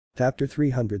Chapter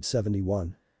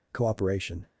 371.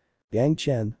 Cooperation. Yang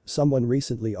Chen, someone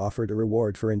recently offered a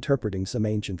reward for interpreting some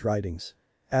ancient writings.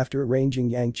 After arranging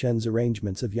Yang Chen's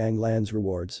arrangements of Yang Lan's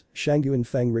rewards, Shangyuan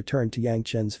Feng returned to Yang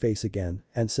Chen's face again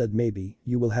and said maybe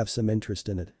you will have some interest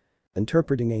in it.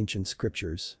 Interpreting ancient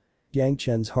scriptures. Yang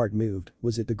Chen's heart moved,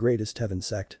 was it the greatest heaven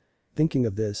sect? Thinking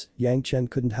of this, Yang Chen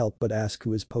couldn't help but ask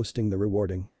who is posting the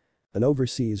rewarding. An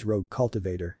overseas rogue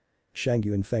cultivator.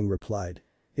 Shangyuan Feng replied.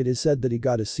 It is said that he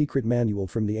got a secret manual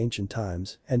from the ancient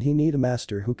times and he need a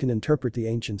master who can interpret the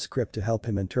ancient script to help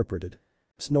him interpret it.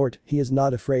 Snort, he is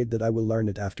not afraid that I will learn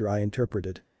it after I interpret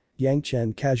it. Yang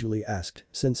Chen casually asked,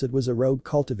 since it was a rogue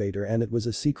cultivator and it was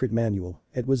a secret manual,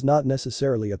 it was not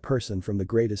necessarily a person from the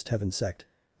greatest heaven sect.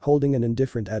 Holding an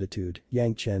indifferent attitude,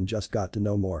 Yang Chen just got to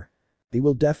know more. He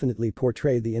will definitely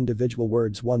portray the individual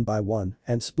words one by one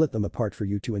and split them apart for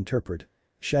you to interpret.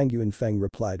 Shangyuan Feng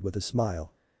replied with a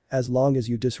smile. As long as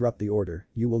you disrupt the order,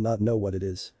 you will not know what it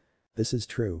is. This is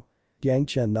true. Yang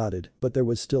Chen nodded, but there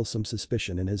was still some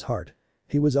suspicion in his heart.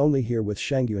 He was only here with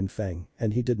Shangyuan Feng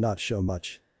and he did not show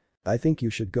much. I think you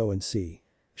should go and see.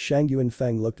 Shangyuan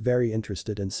Feng looked very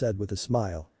interested and said with a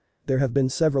smile. There have been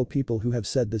several people who have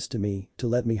said this to me to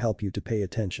let me help you to pay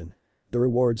attention. The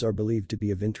rewards are believed to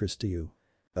be of interest to you.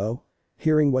 Oh?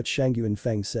 Hearing what Shangyuan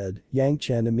Feng said, Yang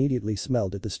Chen immediately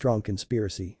smelled at the strong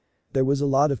conspiracy. There was a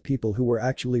lot of people who were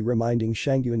actually reminding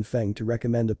Shangyuan Feng to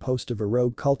recommend a post of a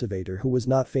rogue cultivator who was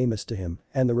not famous to him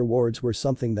and the rewards were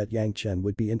something that Yang Chen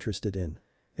would be interested in.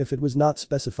 If it was not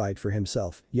specified for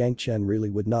himself, Yang Chen really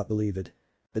would not believe it.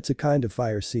 It's a kind of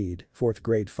fire seed, 4th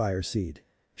grade fire seed.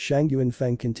 Shangyuan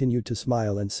Feng continued to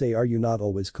smile and say, are you not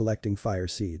always collecting fire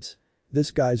seeds?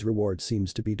 This guy's reward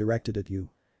seems to be directed at you.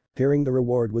 Hearing the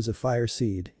reward was a fire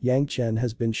seed, Yang Chen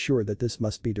has been sure that this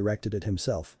must be directed at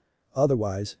himself.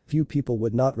 Otherwise, few people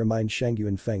would not remind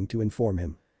Shangyuan Feng to inform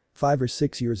him. 5 or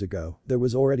 6 years ago, there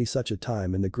was already such a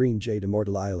time in the Green Jade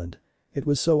Immortal Island. It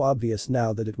was so obvious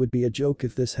now that it would be a joke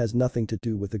if this has nothing to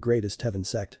do with the greatest heaven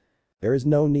sect. There is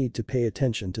no need to pay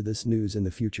attention to this news in the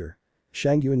future.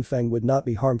 Shangyuan Feng would not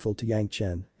be harmful to Yang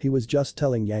Chen, he was just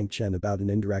telling Yang Chen about an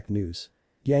indirect news.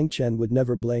 Yang Chen would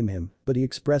never blame him, but he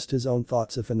expressed his own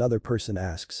thoughts if another person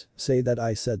asks, say that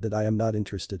I said that I am not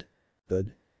interested.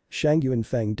 Good. Shangyuan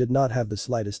Feng did not have the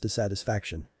slightest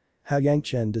dissatisfaction. How Yang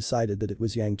Chen decided that it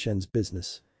was Yang Chen's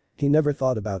business. He never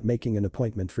thought about making an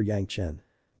appointment for Yang Chen.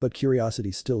 But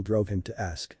curiosity still drove him to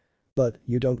ask. But,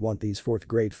 you don't want these 4th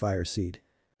grade fire seed?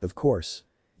 Of course.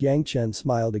 Yang Chen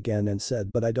smiled again and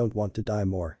said, but I don't want to die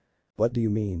more. What do you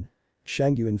mean?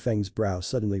 Shangyuan Feng's brow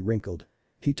suddenly wrinkled.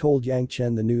 He told Yang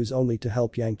Chen the news only to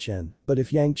help Yang Chen, but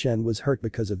if Yang Chen was hurt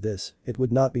because of this, it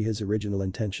would not be his original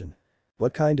intention.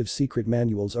 What kind of secret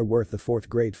manuals are worth the 4th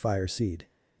grade fire seed?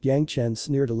 Yang Chen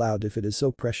sneered aloud, if it is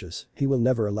so precious, he will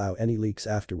never allow any leaks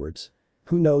afterwards.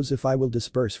 Who knows if I will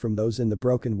disperse from those in the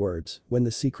broken words when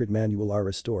the secret manual are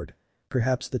restored.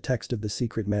 Perhaps the text of the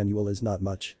secret manual is not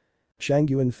much.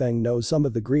 Shangyuan Feng knows some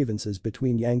of the grievances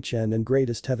between Yang Chen and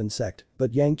Greatest Heaven Sect,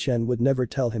 but Yang Chen would never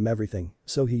tell him everything,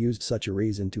 so he used such a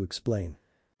reason to explain.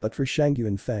 But for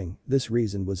Shangyuan Feng, this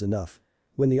reason was enough.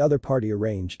 When the other party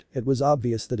arranged, it was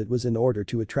obvious that it was in order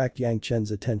to attract Yang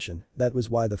Chen's attention, that was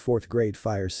why the 4th grade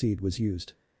fire seed was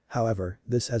used. However,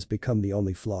 this has become the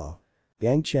only flaw.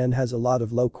 Yang Chen has a lot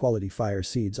of low-quality fire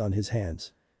seeds on his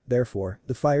hands. Therefore,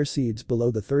 the fire seeds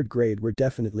below the 3rd grade were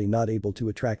definitely not able to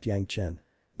attract Yang Chen.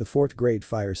 The 4th grade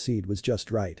fire seed was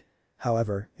just right.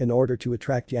 However, in order to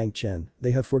attract Yang Chen,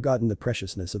 they have forgotten the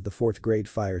preciousness of the 4th grade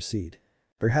fire seed.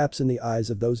 Perhaps in the eyes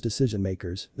of those decision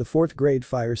makers, the 4th grade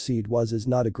fire seed is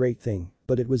not a great thing,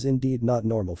 but it was indeed not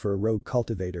normal for a rogue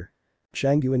cultivator.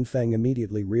 Shangyuan Feng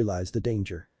immediately realized the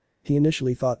danger. He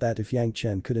initially thought that if Yang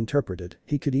Chen could interpret it,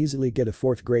 he could easily get a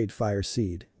 4th grade fire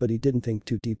seed, but he didn't think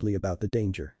too deeply about the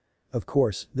danger. Of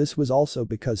course, this was also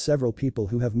because several people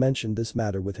who have mentioned this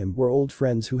matter with him were old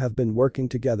friends who have been working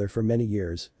together for many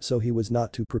years, so he was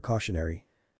not too precautionary.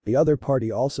 The other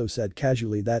party also said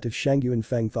casually that if Shangyuan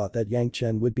Feng thought that Yang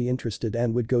Chen would be interested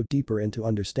and would go deeper into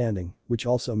understanding, which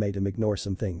also made him ignore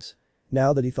some things.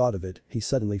 Now that he thought of it, he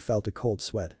suddenly felt a cold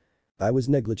sweat. I was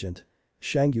negligent.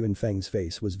 Shangyuan Feng's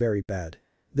face was very bad.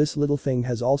 This little thing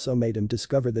has also made him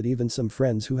discover that even some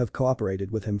friends who have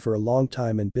cooperated with him for a long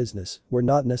time in business were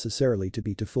not necessarily to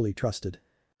be fully trusted.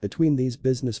 Between these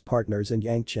business partners and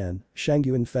Yang Chen,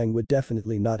 Shangyuan Feng would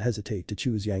definitely not hesitate to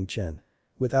choose Yang Chen.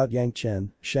 Without Yang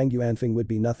Chen, Shangyuan Feng would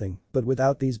be nothing, but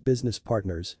without these business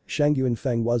partners, Shangyuan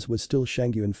Feng was still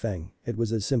Shangyuan Feng, it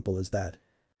was as simple as that.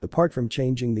 Apart from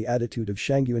changing the attitude of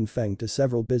Shangyuan Feng to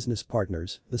several business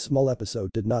partners, the small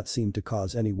episode did not seem to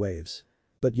cause any waves.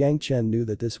 But Yang Chen knew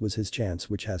that this was his chance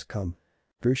which has come.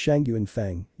 Through Shangyuan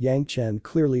Feng, Yang Chen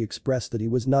clearly expressed that he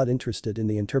was not interested in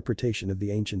the interpretation of the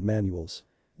ancient manuals.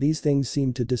 These things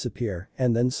seemed to disappear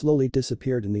and then slowly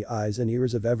disappeared in the eyes and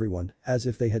ears of everyone, as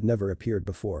if they had never appeared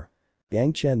before.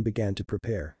 Yang Chen began to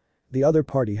prepare. The other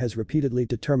party has repeatedly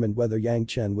determined whether Yang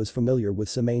Chen was familiar with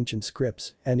some ancient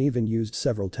scripts and even used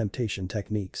several temptation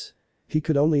techniques. He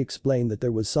could only explain that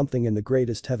there was something in the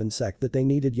Greatest Heaven sect that they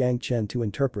needed Yang Chen to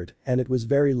interpret, and it was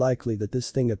very likely that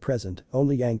this thing at present,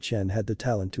 only Yang Chen had the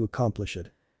talent to accomplish it.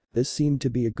 This seemed to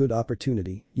be a good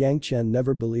opportunity. Yang Chen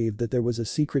never believed that there was a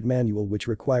secret manual which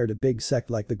required a big sect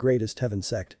like the Greatest Heaven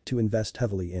sect to invest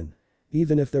heavily in.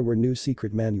 Even if there were new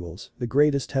secret manuals, the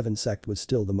Greatest Heaven sect was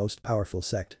still the most powerful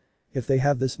sect. If they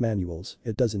have this manuals,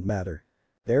 it doesn't matter.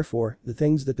 Therefore, the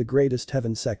things that the Greatest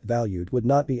Heaven sect valued would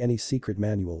not be any secret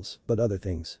manuals, but other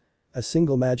things. A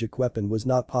single magic weapon was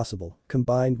not possible.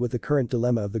 Combined with the current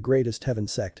dilemma of the Greatest Heaven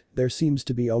sect, there seems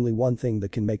to be only one thing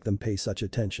that can make them pay such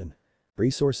attention.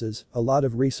 Resources, a lot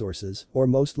of resources, or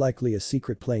most likely a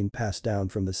secret plane passed down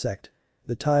from the sect.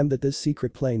 The time that this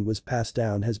secret plane was passed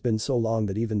down has been so long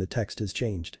that even the text has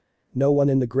changed. No one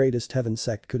in the Greatest Heaven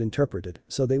sect could interpret it,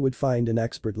 so they would find an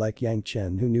expert like Yang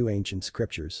Chen who knew ancient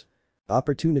scriptures.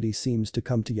 Opportunity seems to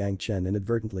come to Yang Chen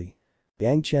inadvertently.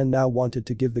 Yang Chen now wanted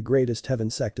to give the Greatest Heaven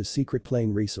sect a secret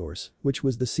plane resource, which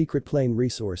was the secret plane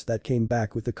resource that came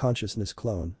back with the consciousness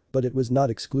clone, but it was not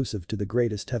exclusive to the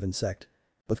Greatest Heaven sect.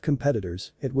 With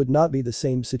competitors, it would not be the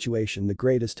same situation the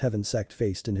Greatest Heaven sect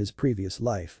faced in his previous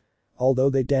life. Although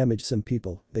they damaged some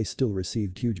people, they still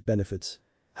received huge benefits.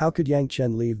 How could Yang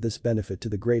Chen leave this benefit to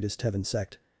the Greatest Heaven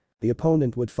sect? The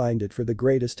opponent would find it for the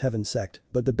Greatest Heaven sect,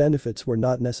 but the benefits were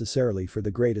not necessarily for the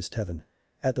Greatest Heaven.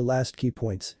 At the last key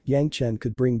points, Yang Chen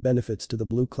could bring benefits to the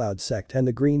Blue Cloud sect and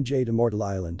the Green Jade Immortal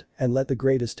Island and let the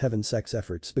Greatest Heaven sect's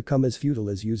efforts become as futile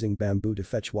as using bamboo to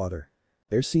fetch water.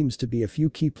 There seems to be a few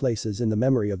key places in the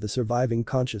memory of the surviving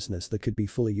consciousness that could be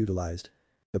fully utilized.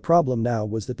 The problem now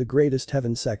was that the Greatest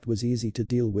Heaven sect was easy to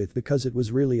deal with because it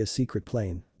was really a secret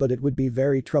plane, but it would be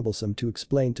very troublesome to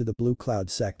explain to the Blue Cloud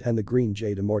sect and the Green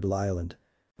Jade Immortal Island.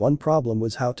 One problem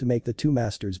was how to make the two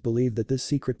masters believe that this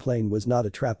secret plane was not a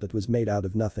trap that was made out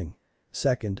of nothing.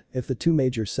 Second, if the two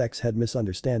major sects had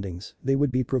misunderstandings, they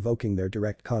would be provoking their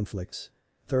direct conflicts.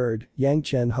 Third, Yang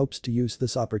Chen hopes to use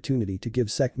this opportunity to give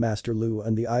Sect Master Lu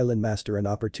and the Island Master an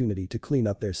opportunity to clean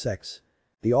up their sects.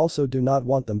 They also do not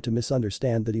want them to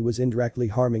misunderstand that he was indirectly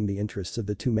harming the interests of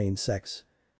the two main sects.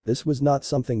 This was not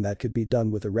something that could be done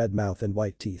with a red mouth and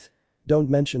white teeth. Don't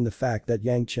mention the fact that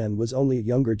Yang Chen was only a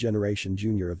younger generation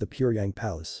junior of the Pure Yang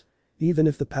Palace. Even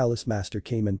if the Palace Master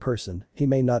came in person, he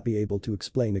may not be able to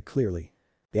explain it clearly.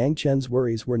 Yang Chen's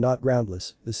worries were not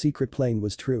groundless, the secret plane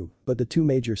was true, but the two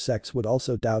major sects would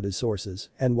also doubt his sources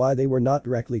and why they were not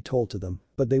directly told to them,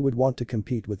 but they would want to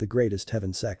compete with the Greatest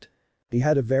Heaven sect. He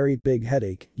had a very big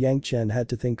headache. Yang Chen had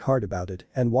to think hard about it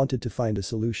and wanted to find a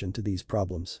solution to these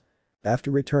problems. After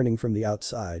returning from the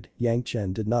outside, Yang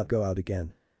Chen did not go out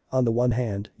again. On the one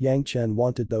hand, Yang Chen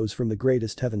wanted those from the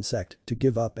Greatest Heaven sect to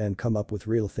give up and come up with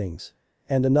real things.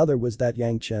 And another was that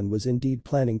Yang Chen was indeed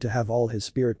planning to have all his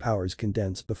spirit powers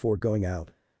condensed before going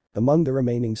out. Among the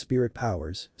remaining spirit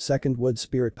powers, 2nd Wood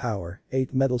spirit power,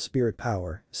 8th Metal spirit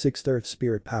power, 6th Earth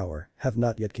spirit power, have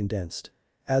not yet condensed.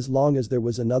 As long as there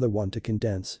was another one to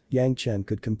condense, Yang Chen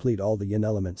could complete all the yin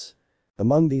elements.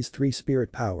 Among these three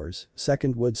spirit powers,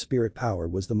 2nd Wood spirit power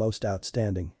was the most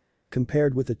outstanding.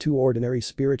 Compared with the two ordinary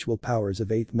spiritual powers of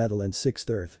 8th Metal and 6th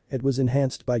Earth, it was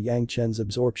enhanced by Yang Chen's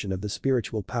absorption of the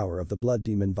spiritual power of the Blood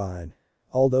Demon Vine.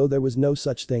 Although there was no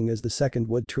such thing as the 2nd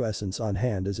Wood True Essence on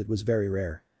hand as it was very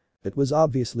rare. It was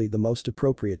obviously the most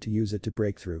appropriate to use it to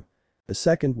break through. The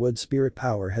 2nd Wood spirit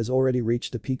power has already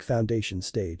reached the peak foundation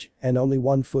stage, and only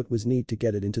 1 foot was needed to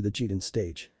get it into the Jidan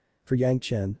stage. For Yang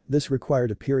Chen, this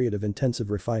required a period of intensive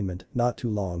refinement, not too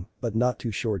long, but not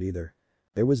too short either.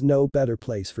 There was no better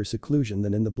place for seclusion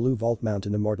than in the Blue Vault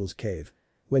Mountain Immortal's Cave.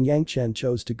 When Yang Chen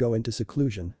chose to go into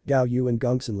seclusion, Gao Yu and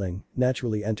Gongsun Ling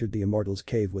naturally entered the Immortal's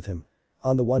Cave with him.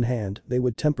 On the one hand, they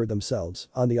would temper themselves,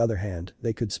 on the other hand,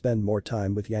 they could spend more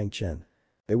time with Yang Chen.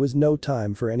 There was no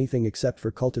time for anything except for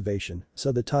cultivation,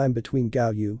 so the time between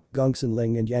Gao Yu, Gongsun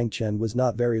Ling and Yang Chen was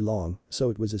not very long, so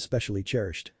it was especially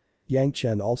cherished. Yang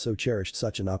Chen also cherished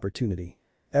such an opportunity.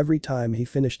 Every time he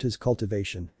finished his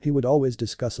cultivation, he would always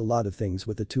discuss a lot of things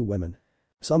with the two women.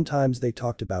 Sometimes they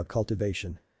talked about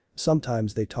cultivation.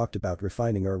 Sometimes they talked about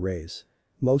refining or raise.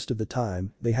 Most of the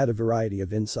time, they had a variety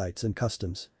of insights and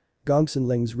customs. Gongsun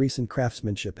Ling's recent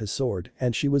craftsmanship has soared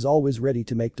and she was always ready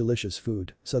to make delicious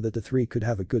food so that the three could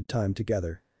have a good time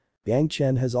together. Yang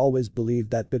Chen has always believed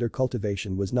that bitter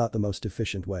cultivation was not the most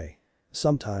efficient way.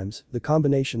 Sometimes, the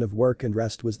combination of work and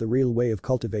rest was the real way of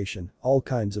cultivation, all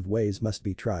kinds of ways must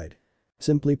be tried.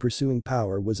 Simply pursuing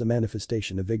power was a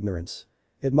manifestation of ignorance.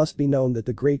 It must be known that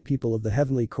the great people of the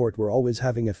heavenly court were always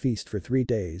having a feast for 3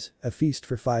 days, a feast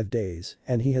for 5 days,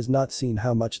 and he has not seen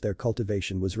how much their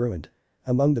cultivation was ruined.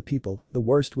 Among the people, the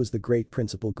worst was the Great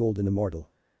Principle Golden Immortal.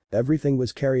 Everything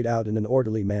was carried out in an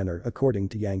orderly manner according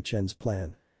to Yang Chen's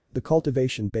plan. The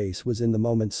cultivation base was in the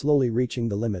moment slowly reaching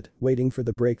the limit, waiting for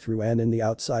the breakthrough, and in the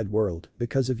outside world,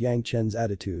 because of Yang Chen's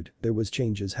attitude, there was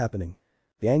changes happening.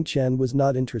 Yang Chen was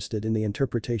not interested in the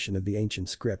interpretation of the ancient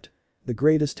script. The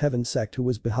greatest heaven sect who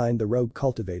was behind the rogue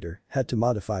cultivator had to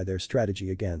modify their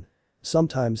strategy again.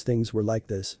 Sometimes things were like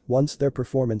this, once their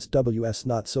performance was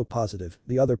not so positive,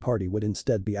 the other party would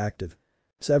instead be active.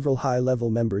 Several high-level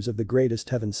members of the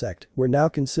greatest heaven sect were now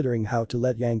considering how to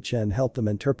let Yang Chen help them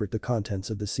interpret the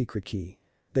contents of the secret key.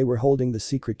 They were holding the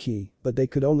secret key, but they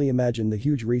could only imagine the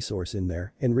huge resource in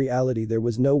there. In reality, there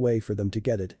was no way for them to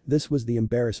get it. This was the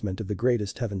embarrassment of the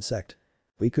greatest heaven sect.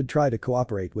 We could try to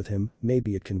cooperate with him,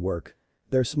 maybe it can work.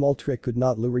 Their small trick could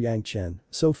not lure Yang Chen,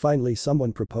 so finally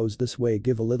someone proposed this way: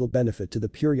 give a little benefit to the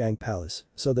Pure Yang Palace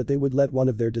so that they would let one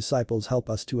of their disciples help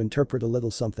us to interpret a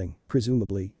little something.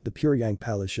 Presumably, the Pure Yang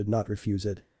Palace should not refuse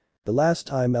it. The last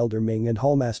time Elder Ming and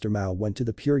Hallmaster Mao went to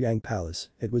the Pure Yang Palace,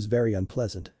 it was very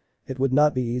unpleasant. It would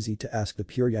not be easy to ask the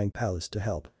Pure Yang Palace to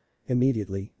help.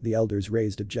 Immediately, the elders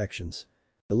raised objections.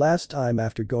 The last time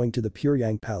after going to the Pure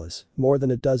Yang Palace, more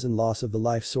than a dozen loss of the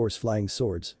life source flying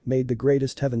swords made the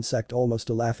greatest heaven sect almost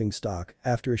a laughingstock.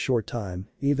 After a short time,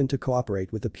 even to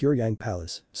cooperate with the Pure Yang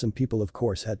Palace, some people of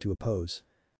course had to oppose.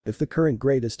 If the current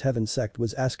greatest heaven sect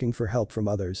was asking for help from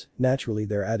others, naturally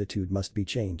their attitude must be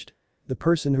changed. The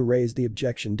person who raised the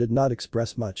objection did not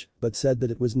express much, but said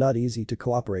that it was not easy to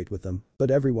cooperate with them, but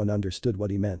everyone understood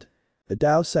what he meant. The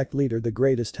Tao sect leader, the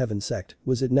greatest heaven sect,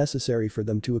 was it necessary for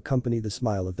them to accompany the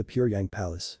smile of the Pure Yang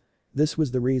Palace? This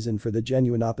was the reason for the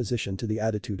genuine opposition to the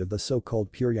attitude of the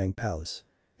so-called Pure Yang Palace.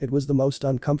 It was the most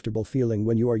uncomfortable feeling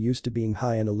when you are used to being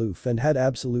high and aloof and had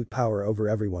absolute power over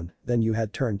everyone, then you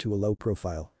had turned to a low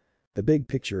profile. The big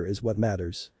picture is what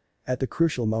matters. At the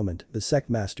crucial moment, the sect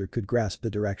master could grasp the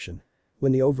direction.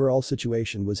 When the overall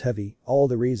situation was heavy, all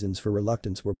the reasons for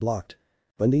reluctance were blocked.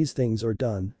 When these things are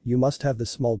done, you must have the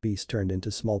small beast turned into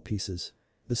small pieces.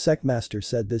 The sect master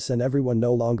said this and everyone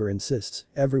no longer insists,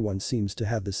 everyone seems to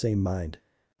have the same mind.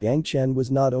 Yang Chen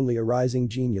was not only a rising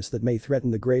genius that may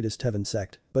threaten the greatest heaven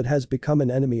sect, but has become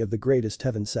an enemy of the greatest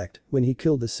heaven sect when he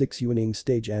killed the 6 Yuaning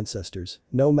stage ancestors.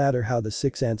 No matter how the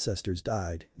 6 ancestors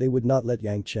died, they would not let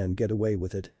Yang Chen get away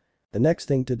with it. The next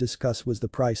thing to discuss was the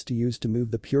price to use to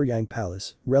move the Pure Yang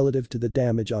Palace, relative to the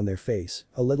damage on their face,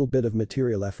 a little bit of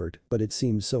material effort, but it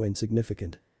seems so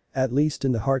insignificant. At least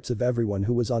in the hearts of everyone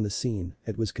who was on the scene,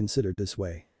 it was considered this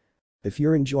way. If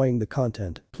you're enjoying the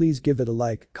content, please give it a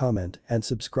like, comment, and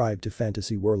subscribe to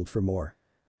Fantasy World for more.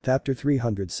 Chapter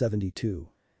 372.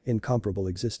 Incomparable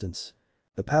Existence.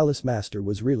 The Palace Master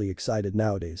was really excited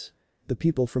nowadays. The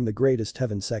people from the greatest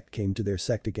heaven sect came to their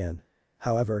sect again.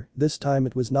 However, this time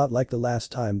it was not like the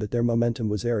last time that their momentum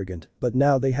was arrogant, but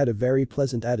now they had a very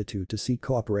pleasant attitude to seek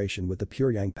cooperation with the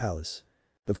Pure Yang Palace.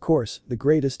 Of course, the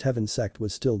greatest heaven sect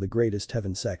was still the greatest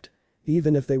heaven sect.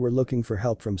 Even if they were looking for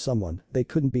help from someone, they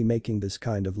couldn't be making this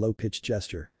kind of low-pitched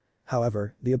gesture.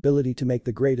 However, the ability to make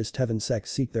the greatest heaven sect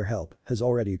seek their help has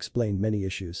already explained many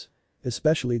issues.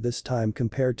 Especially this time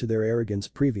compared to their arrogance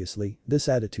previously, this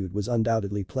attitude was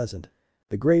undoubtedly pleasant.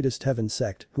 The greatest heaven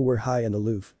sect, who were high and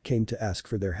aloof, came to ask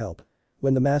for their help.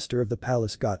 When the master of the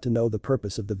palace got to know the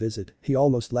purpose of the visit, he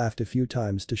almost laughed a few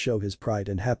times to show his pride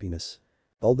and happiness.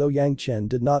 Although Yang Chen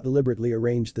did not deliberately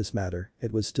arrange this matter,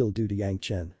 it was still due to Yang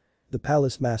Chen. The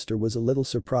palace master was a little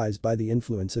surprised by the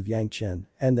influence of Yang Chen,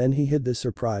 and then he hid this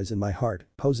surprise in my heart,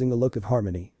 posing a look of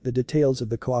harmony. The details of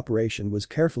the cooperation was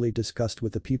carefully discussed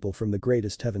with the people from the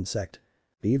greatest heaven sect.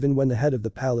 Even when the head of the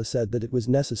palace said that it was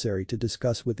necessary to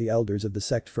discuss with the elders of the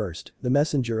sect first, the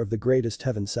messenger of the greatest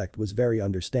heaven sect was very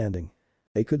understanding.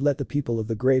 They could let the people of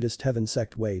the greatest heaven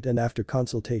sect wait and after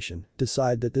consultation,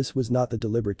 decide that this was not the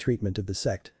deliberate treatment of the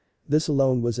sect. This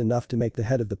alone was enough to make the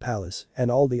head of the palace and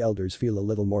all the elders feel a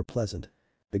little more pleasant.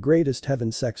 The greatest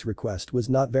heaven sect's request was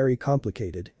not very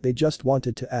complicated, they just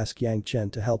wanted to ask Yang Chen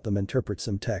to help them interpret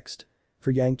some text.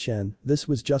 For Yang Chen, this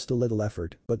was just a little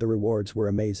effort, but the rewards were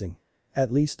amazing.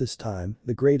 At least this time,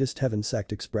 the greatest heaven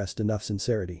sect expressed enough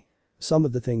sincerity. Some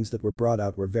of the things that were brought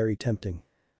out were very tempting.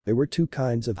 There were 2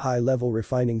 kinds of high-level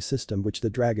refining system which the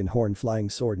dragon horn flying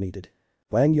sword needed.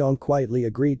 Wang Yong quietly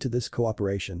agreed to this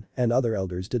cooperation and other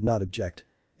elders did not object.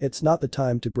 It's not the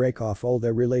time to break off all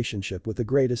their relationship with the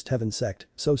greatest heaven sect,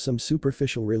 so some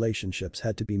superficial relationships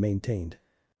had to be maintained.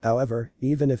 However,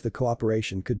 even if the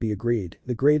cooperation could be agreed,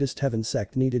 the greatest heaven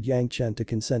sect needed Yang Chen to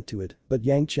consent to it, but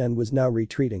Yang Chen was now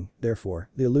retreating, therefore,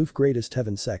 the aloof greatest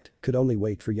heaven sect could only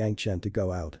wait for Yang Chen to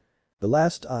go out. The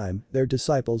last time, their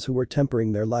disciples who were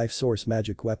tempering their life source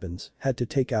magic weapons had to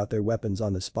take out their weapons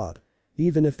on the spot.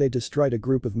 Even if they destroyed a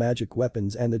group of magic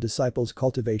weapons and the disciples'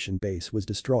 cultivation base was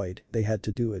destroyed, they had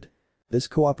to do it. This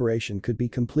cooperation could be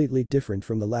completely different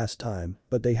from the last time,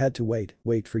 but they had to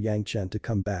wait for Yang Chen to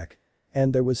come back.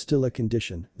 And there was still a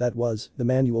condition, that was, the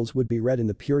manuals would be read in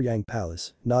the Pure Yang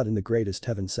Palace, not in the Greatest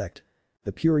Heaven Sect.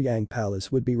 The Pure Yang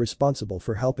Palace would be responsible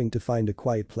for helping to find a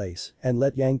quiet place and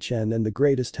let Yang Chen and the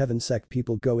Greatest Heaven Sect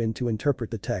people go in to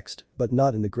interpret the text, but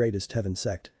not in the Greatest Heaven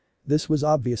Sect. This was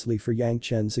obviously for Yang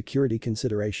Chen's security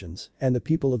considerations, and the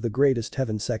people of the Greatest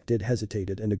Heaven Sect did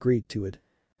hesitated and agreed to it.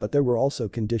 But there were also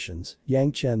conditions.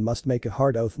 Yang Chen must make a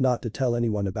hard oath not to tell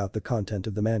anyone about the content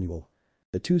of the manual.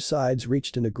 The two sides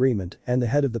reached an agreement and the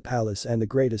head of the palace and the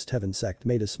Greatest Heaven Sect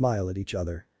made a smile at each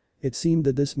other. It seemed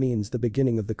that this means the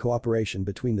beginning of the cooperation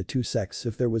between the two sects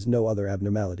if there was no other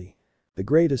abnormality. The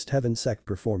Greatest Heaven Sect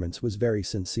performance was very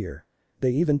sincere. They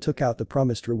even took out the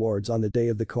promised rewards on the day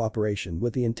of the cooperation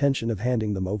with the intention of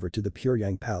handing them over to the Pure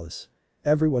Yang Palace.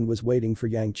 Everyone was waiting for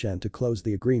Yang Chen to close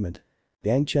the agreement.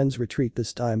 Yang Chen's retreat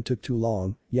this time took too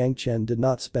long. Yang Chen did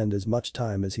not spend as much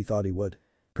time as he thought he would.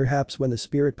 Perhaps when the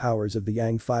spirit powers of the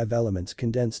Yang 5 elements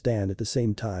condense down at the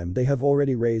same time they have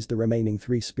already raised the remaining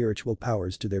 3 spiritual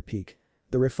powers to their peak.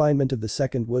 The refinement of the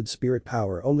second wood spirit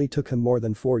power only took him more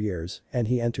than 4 years and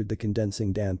he entered the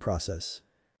condensing down process.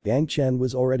 Yang Chen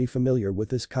was already familiar with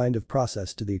this kind of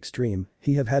process to the extreme,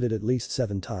 he have had it at least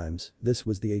 7 times, this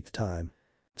was the 8th time.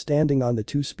 Standing on the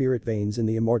 2 spirit veins in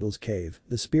the Immortal's cave,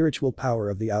 the spiritual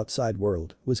power of the outside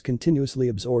world was continuously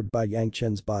absorbed by Yang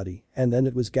Chen's body and then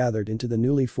it was gathered into the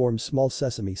newly formed small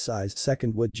sesame-sized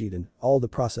second wood Jiten. All the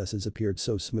processes appeared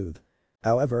so smooth.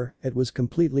 However, it was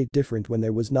completely different when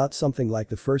there was not something like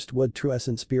the first wood true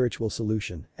essence spiritual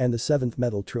solution and the 7th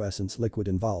metal true essence liquid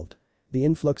involved. The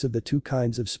influx of the 2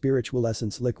 kinds of spiritual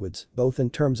essence liquids, both in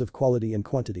terms of quality and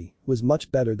quantity, was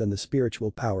much better than the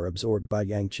spiritual power absorbed by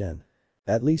Yang Chen.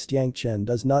 At least Yang Chen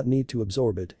does not need to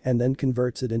absorb it and then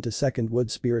converts it into second wood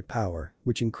spirit power,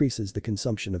 which increases the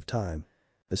consumption of time.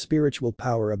 The spiritual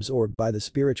power absorbed by the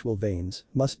spiritual veins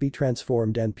must be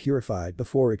transformed and purified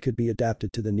before it could be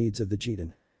adapted to the needs of the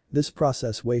Jiten. This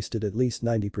process wasted at least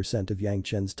 90% of Yang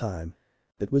Chen's time.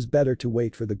 It was better to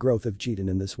wait for the growth of Jiten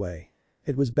in this way.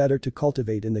 It was better to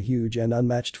cultivate in the huge and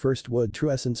unmatched first wood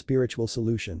true essence spiritual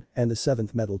solution and the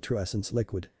 7th metal true essence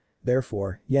liquid.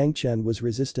 Therefore, Yang Chen was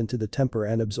resistant to the temper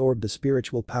and absorbed the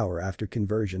spiritual power after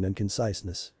conversion and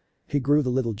conciseness. He grew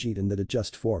the little Jiten that had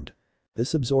just formed.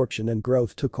 This absorption and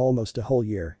growth took almost a whole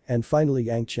year and finally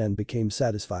Yang Chen became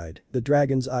satisfied. The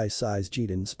dragon's eye-sized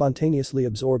Jiten spontaneously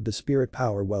absorbed the spirit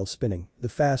power while spinning. The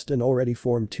fast and already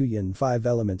formed 2 yin 5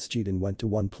 elements Jiten went to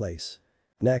one place.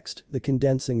 Next, the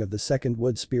condensing of the second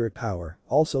wood spirit power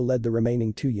also led the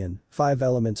remaining 2 yin, 5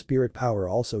 element spirit power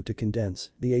also to condense.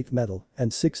 The 8th metal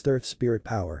and 6th earth spirit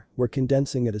power were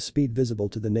condensing at a speed visible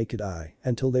to the naked eye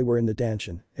until they were in the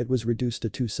Danshan. It was reduced to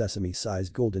 2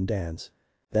 sesame-sized golden dans.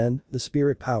 Then, the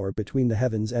spirit power between the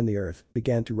heavens and the earth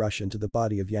began to rush into the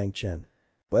body of Yang Chen.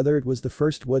 Whether it was the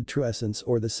first wood true essence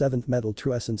or the 7th metal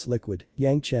true essence liquid,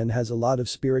 Yang Chen has a lot of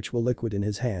spiritual liquid in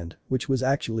his hand, which was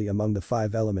actually among the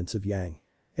 5 elements of Yang.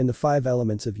 In the 5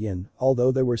 elements of yin, although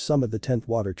there were some of the 10th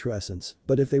water true essence,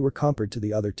 but if they were compared to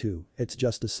the other 2, it's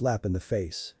just a slap in the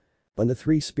face. When the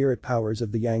 3 spirit powers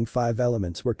of the Yang 5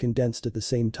 elements were condensed at the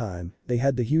same time, they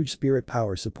had the huge spirit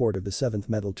power support of the 7th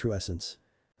metal true essence.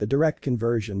 The direct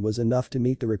conversion was enough to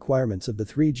meet the requirements of the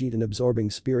 3 Jiten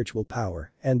absorbing spiritual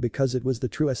power, and because it was the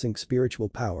true essence spiritual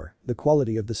power, the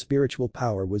quality of the spiritual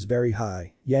power was very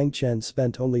high. Yang Chen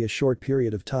spent only a short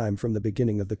period of time from the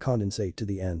beginning of the condensate to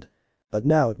the end. But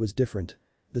now it was different.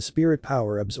 The spirit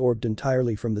power absorbed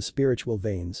entirely from the spiritual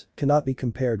veins cannot be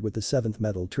compared with the 7th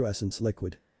metal true essence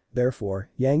liquid. Therefore,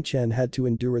 Yang Chen had to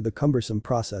endure the cumbersome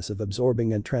process of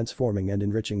absorbing and transforming and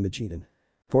enriching the Jiten.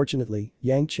 Fortunately,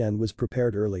 Yang Chen was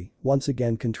prepared early, once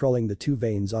again controlling the 2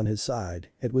 veins on his side,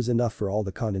 it was enough for all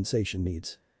the condensation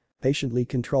needs. Patiently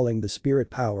controlling the spirit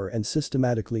power and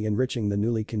systematically enriching the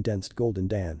newly condensed golden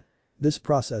dan. This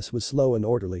process was slow and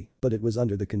orderly, but it was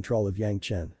under the control of Yang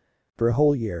Chen. For a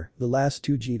whole year, the last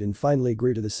 2 Jiten finally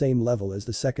grew to the same level as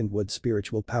the second wood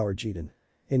spiritual power Jiten.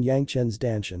 In Yang Chen's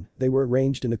Danshan, they were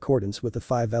arranged in accordance with the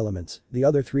 5 elements, the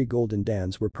other 3 golden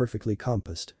dans were perfectly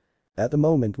compassed. At the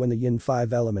moment when the yin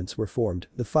 5 elements were formed,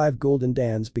 the 5 golden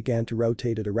dans began to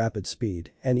rotate at a rapid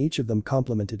speed and each of them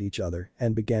complemented each other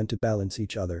and began to balance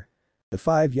each other. The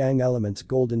 5 yang elements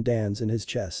golden dans in his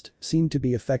chest seemed to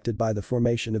be affected by the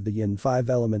formation of the yin 5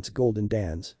 elements golden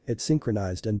dans, it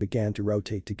synchronized and began to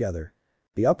rotate together.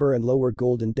 The upper and lower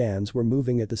golden dans were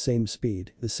moving at the same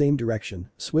speed, the same direction,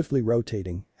 swiftly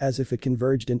rotating, as if it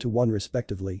converged into one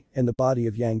respectively. In the body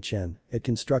of Yang Chen, it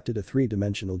constructed a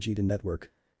three-dimensional Jitan network.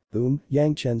 Boom,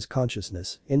 Yang Chen's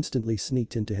consciousness instantly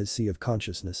sneaked into his sea of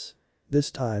consciousness.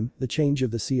 This time, the change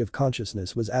of the sea of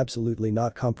consciousness was absolutely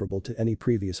not comparable to any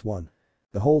previous one.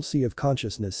 The whole sea of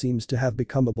consciousness seems to have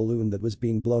become a balloon that was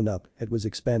being blown up, it was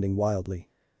expanding wildly.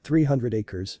 300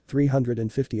 acres,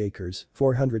 350 acres,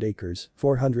 400 acres,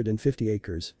 450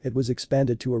 acres, it was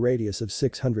expanded to a radius of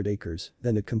 600 acres,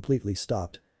 then it completely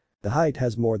stopped. The height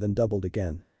has more than doubled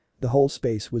again. The whole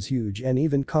space was huge and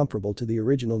even comparable to the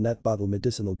original net bottle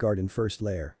medicinal garden first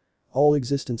layer. All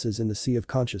existences in the sea of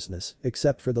consciousness,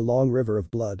 except for the long river of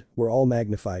blood, were all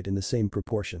magnified in the same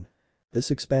proportion.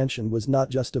 This expansion was not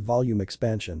just a volume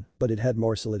expansion, but it had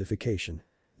more solidification.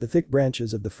 The thick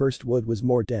branches of the first wood was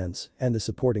more dense and the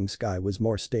supporting sky was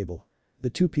more stable. The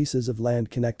two pieces of land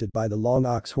connected by the long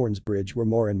ox horns bridge were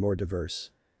more and more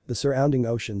diverse. The surrounding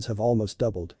oceans have almost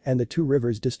doubled and the two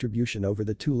rivers' distribution over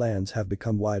the two lands have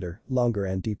become wider, longer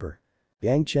and deeper.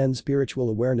 Yang Chen's spiritual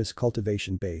awareness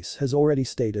cultivation base has already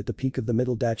stayed at the peak of the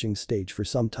middle Zhanxian stage for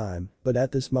some time, but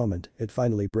at this moment, it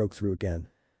finally broke through again.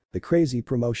 The crazy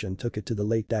promotion took it to the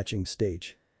late Zhanxian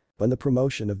stage. When the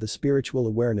promotion of the spiritual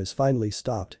awareness finally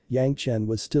stopped, Yang Chen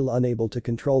was still unable to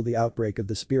control the outbreak of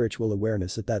the spiritual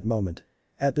awareness at that moment.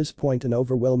 At this point an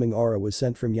overwhelming aura was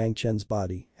sent from Yang Chen's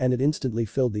body and it instantly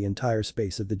filled the entire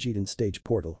space of the Jitan stage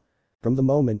portal. From the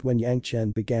moment when Yang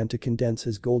Chen began to condense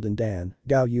his golden dan,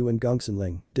 Gao Yu and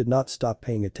Gongsunling did not stop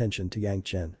paying attention to Yang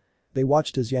Chen. They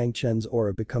watched as Yang Chen's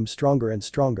aura become stronger and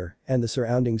stronger and the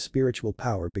surrounding spiritual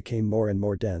power became more and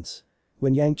more dense.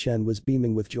 When Yang Chen was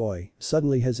beaming with joy,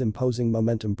 suddenly his imposing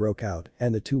momentum broke out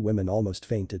and the two women almost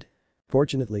fainted.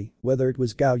 Fortunately, whether it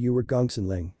was Gao Yu or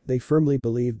Gongsunling, they firmly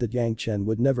believed that Yang Chen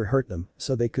would never hurt them,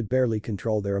 so they could barely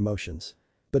control their emotions.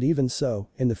 But even so,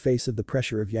 in the face of the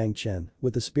pressure of Yang Chen,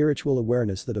 with the spiritual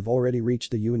awareness that have already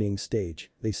reached the Yuning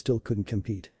stage, they still couldn't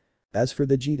compete. As for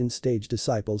the Jitan stage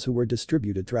disciples who were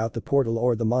distributed throughout the portal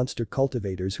or the monster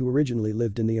cultivators who originally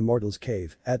lived in the Immortal's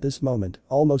cave, at this moment,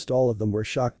 almost all of them were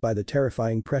shocked by the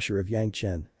terrifying pressure of Yang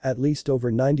Chen. At least over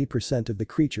 90% of the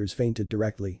creatures fainted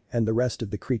directly and the rest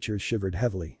of the creatures shivered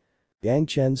heavily. Yang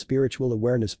Chen's spiritual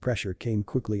awareness pressure came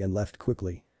quickly and left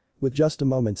quickly. With just a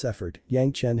moment's effort,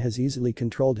 Yang Chen has easily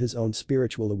controlled his own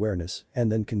spiritual awareness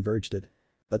and then converged it.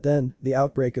 But then, the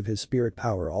outbreak of his spirit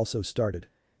power also started.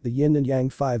 The yin and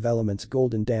yang 5 elements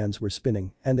golden dans were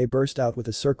spinning and they burst out with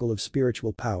a circle of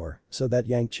spiritual power so that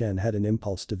Yang Chen had an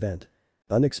impulse to vent.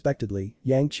 Unexpectedly,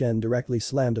 Yang Chen directly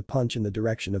slammed a punch in the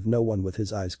direction of no one with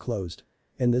his eyes closed.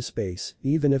 In this space,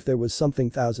 even if there was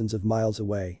something thousands of miles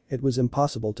away, it was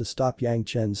impossible to stop Yang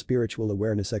Chen's spiritual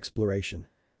awareness exploration.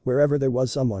 Wherever there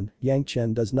was someone, Yang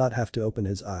Chen does not have to open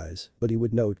his eyes, but he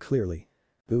would know it clearly.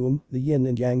 Boom, the yin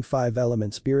and yang 5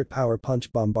 element spirit power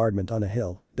punch bombardment on a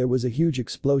hill. There was a huge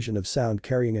explosion of sound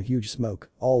carrying a huge smoke,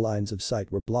 all lines of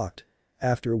sight were blocked.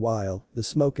 After a while, the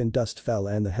smoke and dust fell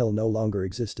and the hill no longer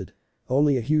existed.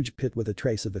 Only a huge pit with a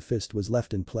trace of a fist was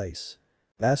left in place.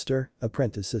 Master,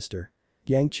 apprentice sister.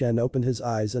 Yang Chen opened his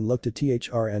eyes and looked at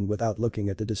THRN without looking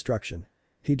at the destruction.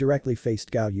 He directly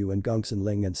faced Gao Yu and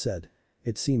Gongsunling and said,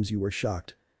 "It seems you were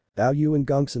shocked." Gao Yu and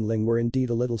Gongsunling were indeed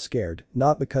a little scared,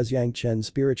 not because Yang Chen's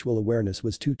spiritual awareness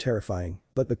was too terrifying,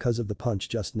 but because of the punch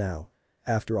just now.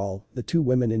 After all, the two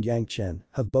women and Yang Chen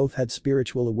have both had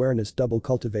spiritual awareness double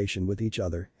cultivation with each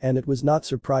other, and it was not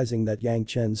surprising that Yang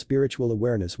Chen's spiritual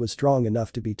awareness was strong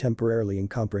enough to be temporarily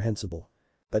incomprehensible.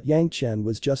 But Yang Chen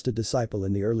was just a disciple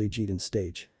in the early Jitan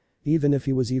stage. Even if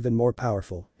he was even more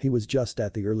powerful, he was just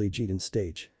at the early Jitan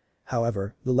stage.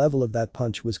 However, the level of that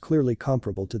punch was clearly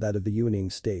comparable to that of the Yuning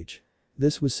stage.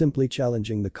 This was simply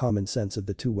challenging the common sense of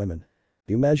the two women.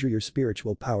 You measure your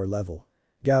spiritual power level.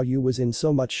 Gao Yu was in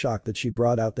so much shock that she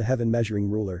brought out the heaven measuring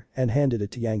ruler and handed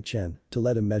it to Yang Chen to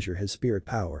let him measure his spirit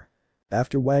power.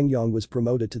 After Wang Yong was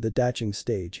promoted to the Dacheng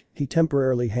stage, he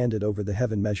temporarily handed over the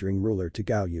heaven measuring ruler to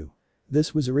Gao Yu.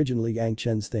 This was originally Yang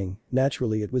Chen's thing,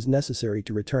 naturally it was necessary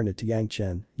to return it to Yang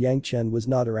Chen. Yang Chen was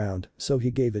not around, so he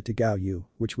gave it to Gao Yu,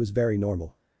 which was very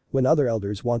normal. When other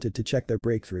elders wanted to check their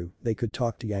breakthrough, they could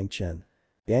talk to Yang Chen.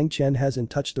 Yang Chen hasn't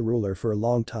touched the ruler for a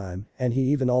long time and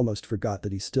he even almost forgot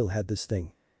that he still had this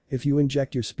thing. If you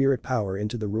inject your spirit power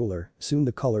into the ruler, soon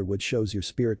the color would shows your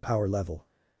spirit power level.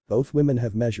 Both women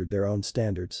have measured their own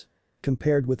standards.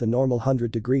 Compared with the normal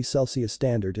 100 degrees Celsius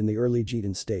standard in the early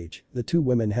Zhanxian stage, the two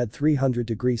women had 300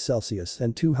 degrees Celsius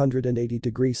and 280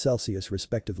 degrees Celsius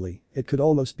respectively. It could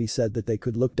almost be said that they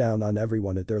could look down on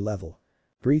everyone at their level.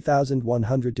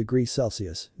 3100 degrees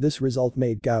Celsius, this result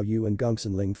made Gao Yu and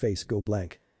Gongsun Ling face go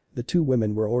blank. The two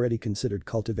women were already considered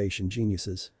cultivation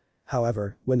geniuses.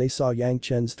 However, when they saw Yang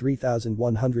Chen's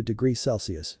 3100 degrees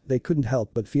Celsius, they couldn't help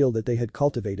but feel that they had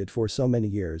cultivated for so many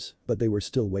years, but they were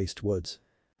still waste woods.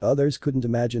 Others couldn't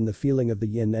imagine the feeling of the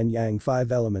yin and yang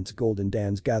five elements golden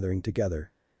dans gathering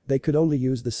together. They could only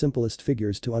use the simplest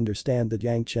figures to understand that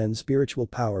Yang Chen's spiritual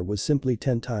power was simply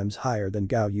 10 times higher than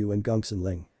Gao Yu and Gongsun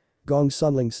Ling.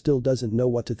 Gongsun Ling still doesn't know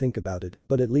what to think about it,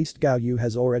 but at least Gao Yu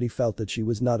has already felt that she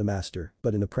was not a master,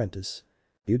 but an apprentice.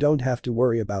 You don't have to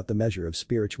worry about the measure of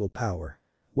spiritual power.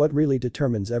 What really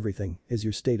determines everything is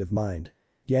your state of mind.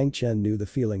 Yang Chen knew the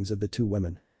feelings of the two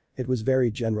women. It was very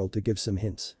general to give some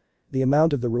hints. The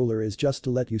amount of the ruler is just to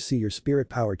let you see your spirit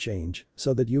power change,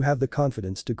 so that you have the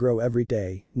confidence to grow every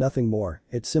day, nothing more.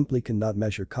 It simply cannot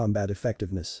measure combat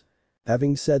effectiveness.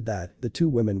 Having said that, the two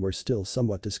women were still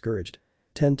somewhat discouraged.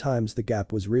 10 times the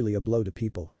gap was really a blow to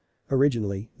people.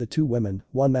 Originally, the two women,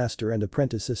 one master and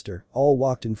apprentice sister, all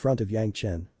walked in front of Yang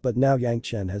Chen, but now Yang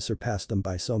Chen has surpassed them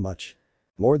by so much.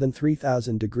 More than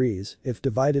 3000 degrees, if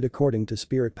divided according to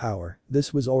spirit power,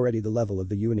 this was already the level of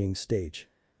the Yuanying stage.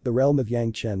 The realm of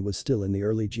Yang Chen was still in the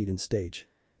early Zhanxian stage.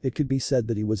 It could be said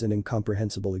that he was an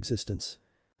incomprehensible existence.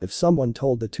 If someone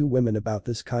told the two women about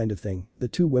this kind of thing, the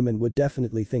two women would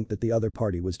definitely think that the other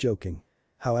party was joking.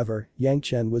 However, Yang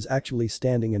Chen was actually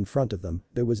standing in front of them,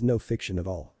 there was no fiction at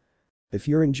all. If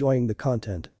you're enjoying the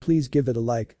content, please give it a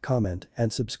like, comment,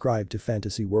 and subscribe to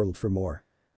Fantasy World for more.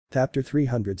 Chapter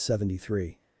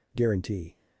 373.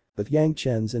 Guarantee. With Yang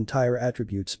Chen's entire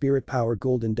attribute spirit power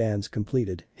golden dance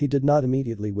completed, he did not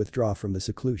immediately withdraw from the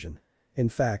seclusion. In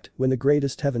fact, when the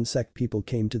greatest heaven sect people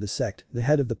came to the sect, the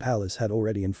head of the palace had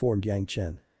already informed Yang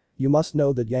Chen. You must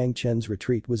know that Yang Chen's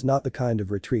retreat was not the kind of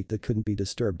retreat that couldn't be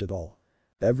disturbed at all.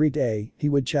 Every day, he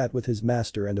would chat with his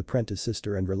master and apprentice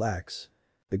sister and relax.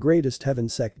 The greatest heaven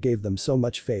sect gave them so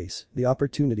much face, the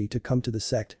opportunity to come to the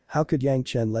sect, how could Yang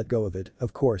Chen let go of it?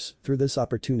 Of course, through this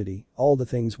opportunity, all the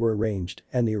things were arranged,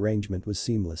 and the arrangement was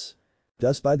seamless.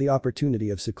 Thus by the opportunity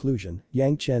of seclusion,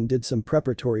 Yang Chen did some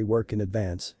preparatory work in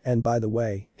advance, and by the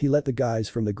way, he let the guys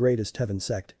from the greatest heaven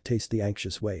sect taste the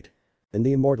anxious wait. In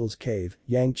the Immortal's cave,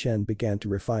 Yang Chen began to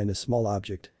refine a small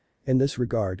object. In this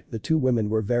regard, the two women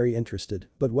were very interested,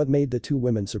 but what made the two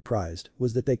women surprised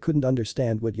was that they couldn't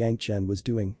understand what Yang Chen was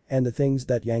doing, and the things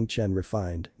that Yang Chen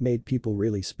refined made people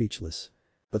really speechless.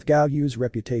 With Gao Yu's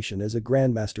reputation as a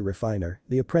grandmaster refiner,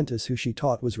 the apprentice who she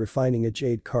taught was refining a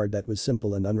jade card that was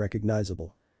simple and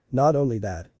unrecognizable. Not only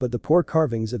that, but the poor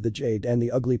carvings of the jade and the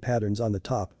ugly patterns on the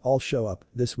top all show up,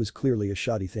 this was clearly a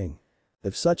shoddy thing.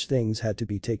 If such things had to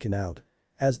be taken out.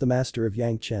 As the master of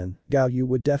Yang Chen, Gao Yu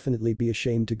would definitely be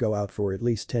ashamed to go out for at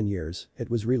least 10 years, it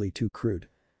was really too crude.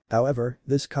 However,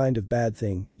 this kind of bad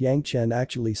thing, Yang Chen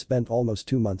actually spent almost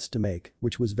 2 months to make,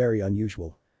 which was very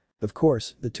unusual. Of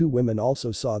course, the two women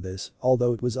also saw this,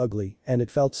 although it was ugly, and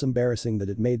it felt embarrassing that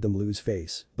it made them lose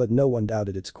face, but no one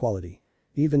doubted its quality.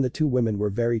 Even the two women were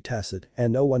very tacit,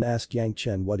 and no one asked Yang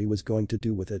Chen what he was going to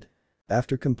do with it.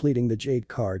 After completing the jade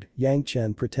card, Yang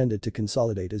Chen pretended to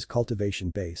consolidate his cultivation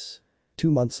base. 2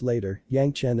 months later,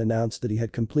 Yang Chen announced that he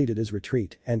had completed his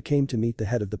retreat and came to meet the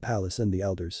head of the palace and the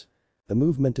elders. The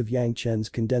movement of Yang Chen's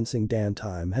condensing Dan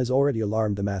time has already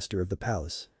alarmed the master of the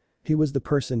palace. He was the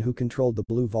person who controlled the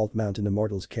Blue Vault Mount in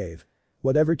Immortal's cave.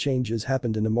 Whatever changes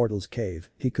happened in Immortal's cave,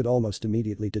 he could almost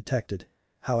immediately detect it.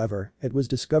 However, it was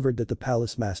discovered that the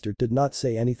palace master did not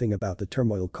say anything about the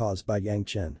turmoil caused by Yang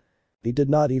Chen. He did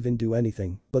not even do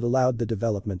anything, but allowed the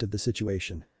development of the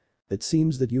situation. It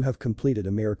seems that you have completed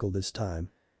a miracle this time.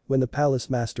 When the palace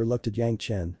master looked at Yang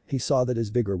Chen, he saw that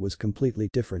his vigor was completely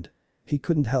different. He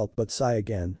couldn't help but sigh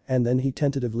again, and then he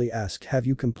tentatively asked, have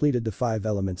you completed the 5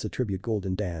 elements attribute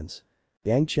golden dance?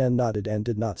 Yang Chen nodded and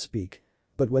did not speak.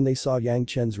 But when they saw Yang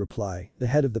Chen's reply, the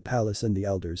head of the palace and the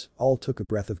elders all took a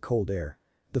breath of cold air.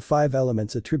 The 5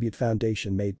 elements attribute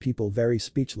foundation made people very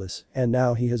speechless, and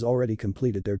now he has already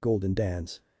completed their golden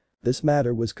dance. This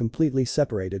matter was completely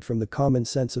separated from the common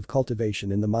sense of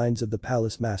cultivation in the minds of the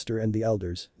palace master and the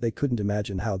elders, they couldn't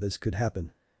imagine how this could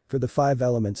happen. For the 5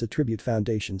 elements attribute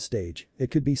foundation stage, it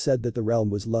could be said that the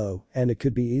realm was low and it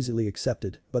could be easily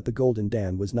accepted, but the golden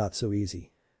dan was not so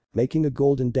easy. Making a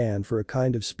golden dan for a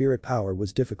kind of spirit power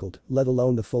was difficult, let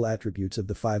alone the full attributes of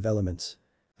the 5 elements.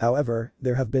 However,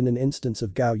 there have been an instance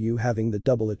of Gao Yu having the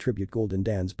double attribute golden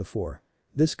dans before.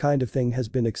 This kind of thing has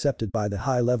been accepted by the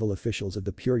high-level officials of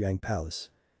the Puryang Palace.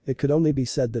 It could only be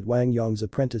said that Wang Yong's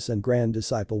apprentice and grand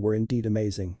disciple were indeed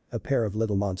amazing, a pair of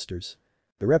little monsters.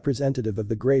 The representative of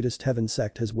the greatest heaven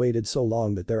sect has waited so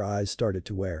long that their eyes started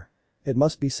to wear. It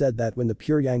must be said that when the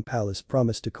Pure Yang Palace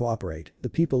promised to cooperate, the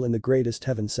people in the greatest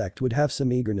heaven sect would have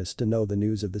some eagerness to know the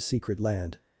news of the secret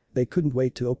land. They couldn't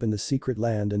wait to open the secret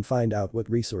land and find out what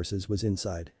resources was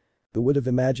inside. Who would have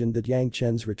imagined that Yang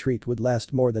Chen's retreat would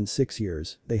last more than 6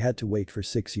 years? They had to wait for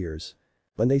 6 years.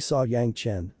 When they saw Yang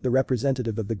Chen, the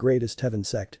representative of the greatest heaven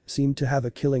sect seemed to have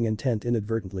a killing intent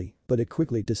inadvertently, but it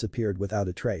quickly disappeared without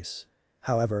a trace.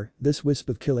 However, this wisp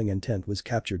of killing intent was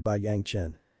captured by Yang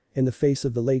Chen. In the face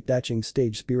of the late Zhanxian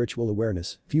stage spiritual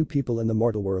awareness, few people in the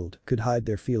mortal world could hide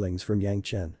their feelings from Yang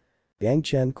Chen. Yang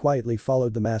Chen quietly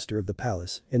followed the master of the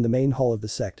palace in the main hall of the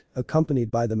sect,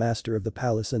 accompanied by the master of the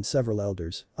palace and several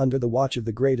elders, under the watch of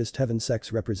the greatest heaven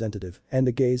sect's representative and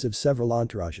the gaze of several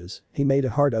entourages. He made a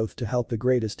hard oath to help the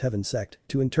greatest heaven sect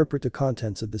to interpret the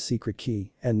contents of the secret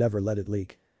key and never let it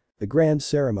leak. The grand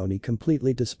ceremony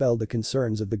completely dispelled the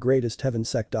concerns of the greatest heaven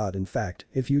sect. In fact,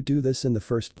 if you do this in the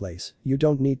first place, you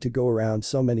don't need to go around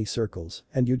so many circles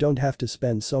and you don't have to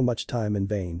spend so much time in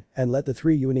vain and let the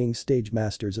 3 Yuning stage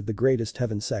masters of the greatest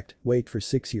heaven sect wait for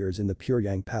 6 years in the Pure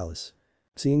Yang Palace.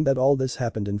 Seeing that all this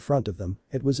happened in front of them,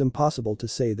 it was impossible to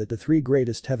say that the 3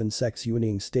 greatest heaven sect's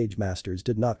Yuning stage masters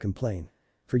did not complain.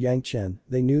 For Yang Chen,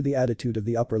 they knew the attitude of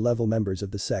the upper-level members of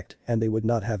the sect and they would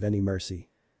not have any mercy.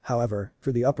 However,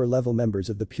 for the upper-level members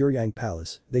of the Pure Yang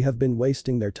Palace, they have been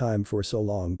wasting their time for so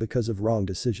long because of wrong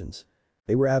decisions.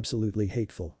 They were absolutely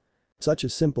hateful. Such a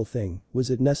simple thing, was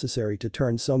it necessary to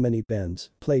turn so many bends,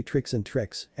 play tricks,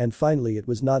 and finally it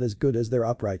was not as good as their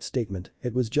upright statement,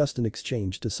 it was just an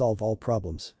exchange to solve all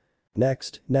problems.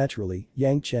 Next, naturally,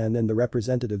 Yang Chen and the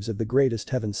representatives of the greatest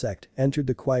heaven sect entered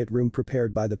the quiet room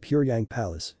prepared by the Pure Yang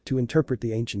Palace to interpret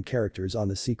the ancient characters on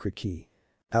the secret key.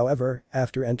 However,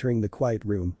 after entering the quiet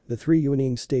room, the 3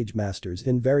 Yuning stage masters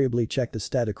invariably checked the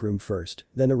static room first,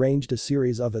 then arranged a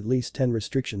series of at least 10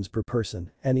 restrictions per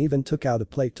person and even took out a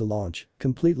plate to launch,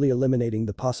 completely eliminating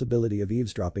the possibility of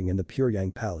eavesdropping in the Pure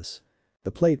Yang Palace.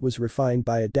 The plate was refined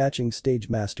by a Zhanxian stage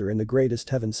master in the greatest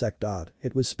heaven sect.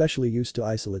 It was specially used to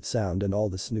isolate sound and all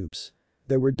the snoops.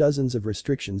 There were dozens of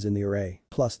restrictions in the array,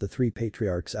 plus the 3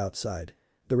 patriarchs outside.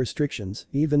 The restrictions,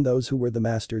 even those who were the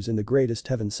masters in the greatest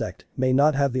heaven sect, may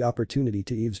not have the opportunity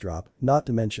to eavesdrop, not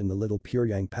to mention the little Pure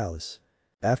Yang Palace.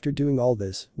 After doing all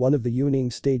this, one of the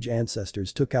Yuning stage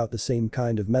ancestors took out the same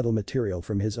kind of metal material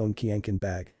from his own Qianqin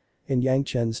bag. In Yang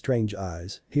Chen's strange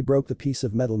eyes, he broke the piece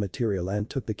of metal material and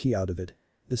took the key out of it.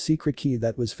 The secret key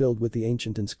that was filled with the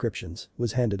ancient inscriptions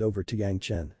was handed over to Yang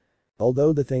Chen.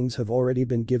 Although the things have already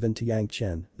been given to Yang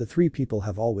Chen, the 3 people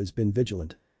have always been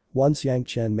vigilant. Once Yang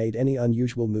Chen made any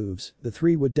unusual moves, the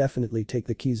 3 would definitely take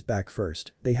the keys back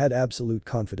first. They had absolute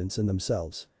confidence in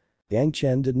themselves. Yang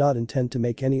Chen did not intend to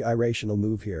make any irrational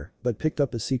move here, but picked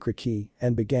up the secret key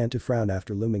and began to frown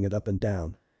after looming it up and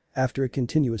down. After a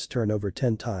continuous turn over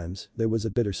 10 times, there was a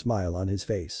bitter smile on his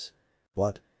face.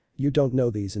 What? You don't know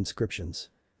these inscriptions?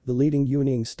 The leading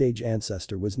Yuning stage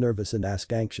ancestor was nervous and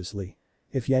asked anxiously.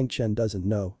 If Yang Chen doesn't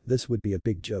know, this would be a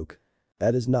big joke.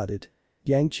 That is not it.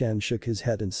 Yang Chen shook his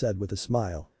head and said with a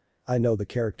smile. I know the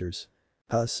characters.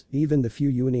 Even the few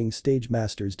Yuning stage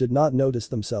masters did not notice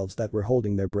themselves that were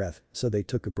holding their breath, so they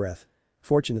took a breath.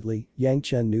 Fortunately, Yang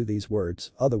Chen knew these words,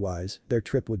 otherwise, their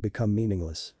trip would become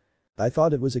meaningless. I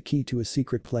thought it was a key to a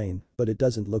secret plane, but it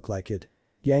doesn't look like it.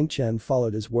 Yang Chen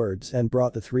followed his words and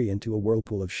brought the 3 into a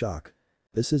whirlpool of shock.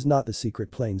 This is not the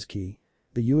secret plane's key.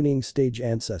 The Yuning stage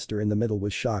ancestor in the middle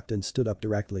was shocked and stood up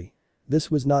directly. This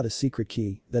was not a secret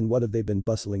key, then what have they been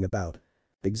bustling about?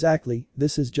 Exactly,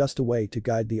 this is just a way to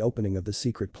guide the opening of the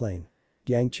secret plane.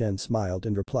 Yang Chen smiled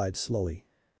and replied slowly.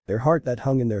 Their heart that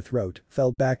hung in their throat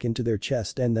fell back into their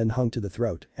chest and then hung to the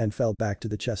throat and fell back to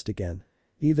the chest again.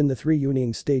 Even the 3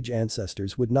 Yuning stage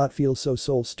ancestors would not feel so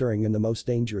soul-stirring in the most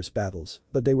dangerous battles,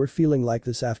 but they were feeling like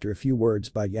this after a few words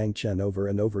by Yang Chen over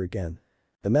and over again.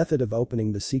 The method of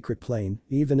opening the secret plane,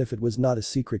 even if it was not a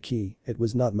secret key, it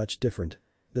was not much different.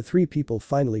 The 3 people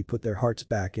finally put their hearts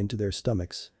back into their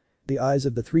stomachs. The eyes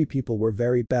of the 3 people were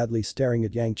very badly staring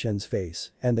at Yang Chen's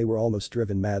face and they were almost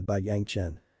driven mad by Yang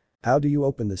Chen. How do you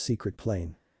open the secret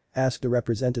plane? Asked a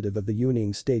representative of the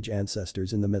Yuning stage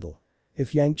ancestors in the middle.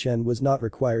 If Yang Chen was not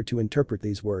required to interpret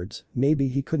these words, maybe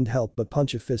he couldn't help but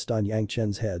punch a fist on Yang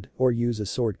Chen's head or use a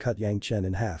sword cut Yang Chen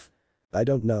in half. I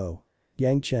don't know.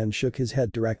 Yang Chen shook his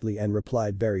head directly and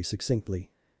replied very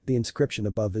succinctly. The inscription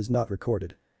above is not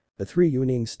recorded. The 3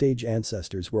 Yuning stage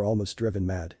ancestors were almost driven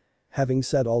mad. Having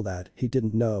said all that, he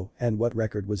didn't know and what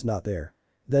record was not there.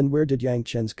 Then where did Yang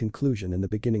Chen's conclusion in the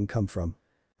beginning come from?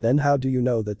 Then how do you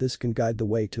know that this can guide the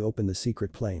way to open the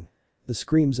secret plane? The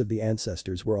screams of the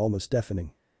ancestors were almost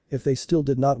deafening. If they still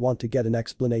did not want to get an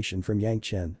explanation from Yang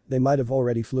Chen, they might have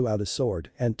already flew out a sword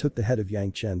and took the head of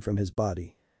Yang Chen from his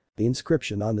body. The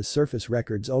inscription on the surface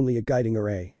records only a guiding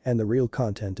array, and the real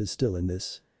content is still in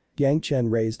this. Yang Chen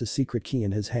raised a secret key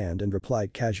in his hand and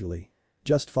replied casually.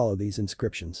 Just follow these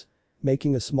inscriptions.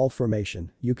 Making a small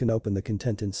formation, you can open the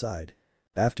content inside.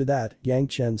 After that, Yang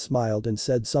Chen smiled and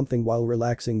said something while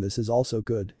relaxing. This is also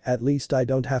good, at least I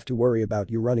don't have to worry about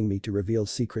you running me to reveal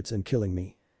secrets and killing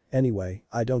me. Anyway,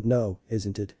 I don't know,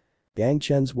 isn't it? Yang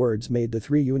Chen's words made the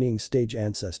 3 Yuning stage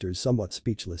ancestors somewhat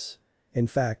speechless. In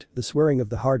fact, the swearing of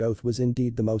the hard oath was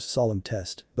indeed the most solemn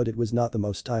test, but it was not the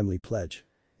most timely pledge.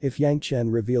 If Yang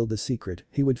Chen revealed the secret,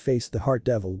 he would face the heart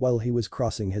devil while he was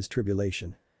crossing his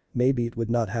tribulation. Maybe it would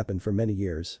not happen for many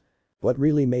years. What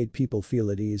really made people feel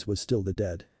at ease was still the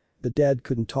dead. The dead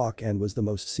couldn't talk and was the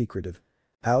most secretive.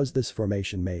 How's this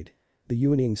formation made? The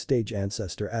Yuning stage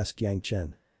ancestor asked Yang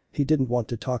Chen. He didn't want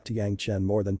to talk to Yang Chen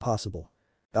more than possible.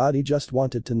 He just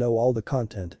wanted to know all the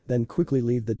content, then quickly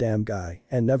leave the damn guy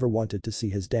and never wanted to see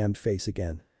his damned face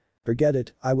again. Forget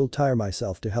it, I will tire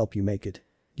myself to help you make it.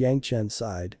 Yang Chen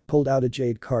sighed, pulled out a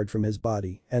jade card from his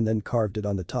body and then carved it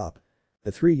on the top.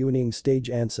 The 3 Yuning stage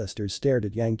ancestors stared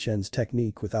at Yang Chen's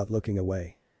technique without looking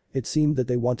away. It seemed that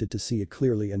they wanted to see it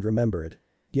clearly and remember it.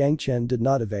 Yang Chen did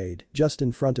not evade, just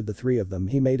in front of the 3 of them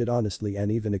he made it honestly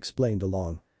and even explained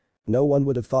along. No one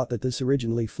would have thought that this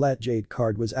originally flat jade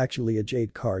card was actually a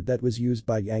jade card that was used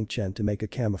by Yang Chen to make a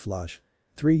camouflage.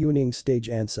 3 Yuning stage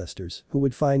ancestors who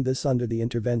would find this under the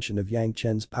intervention of Yang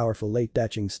Chen's powerful late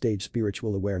daching stage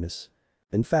spiritual awareness.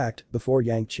 In fact, before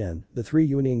Yang Chen, the 3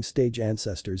 Yuning stage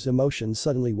ancestors' emotions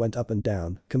suddenly went up and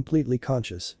down, completely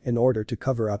conscious, in order to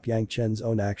cover up Yang Chen's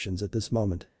own actions at this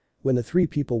moment. When the 3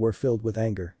 people were filled with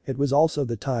anger, it was also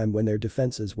the time when their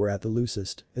defenses were at the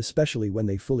loosest, especially when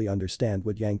they fully understand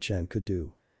what Yang Chen could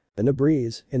do. In a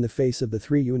breeze, in the face of the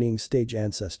 3 Yuning stage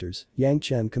ancestors, Yang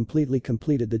Chen completely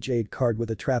completed the jade card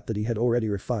with a trap that he had already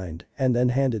refined and then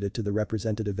handed it to the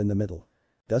representative in the middle.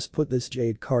 Thus put this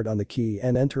jade card on the key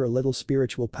and enter a little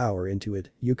spiritual power into it,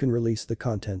 you can release the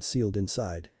contents sealed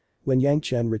inside. When Yang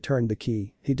Chen returned the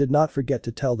key, he did not forget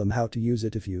to tell them how to use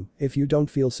it. If you don't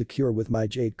feel secure with my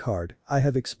jade card, I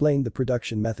have explained the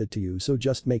production method to you, so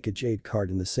just make a jade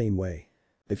card in the same way.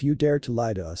 If you dare to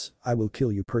lie to us, I will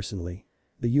kill you personally.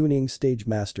 The Yuning stage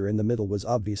master in the middle was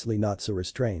obviously not so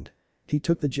restrained. He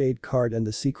took the jade card and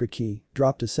the secret key,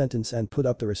 dropped a sentence and put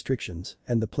up the restrictions,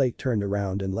 and the plate turned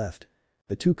around and left.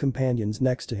 The 2 companions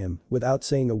next to him, without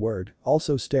saying a word,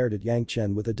 also stared at Yang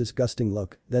Chen with a disgusting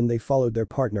look, then they followed their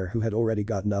partner who had already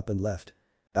gotten up and left.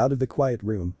 Out of the quiet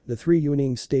room, the 3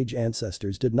 Yuning stage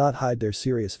ancestors did not hide their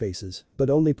serious faces, but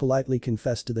only politely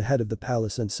confessed to the head of the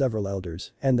palace and several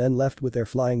elders, and then left with their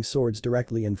flying swords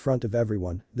directly in front of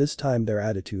everyone. This time their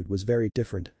attitude was very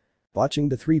different. Watching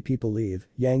the 3 people leave,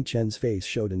 Yang Chen's face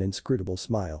showed an inscrutable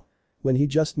smile. When he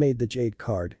just made the jade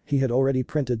card, he had already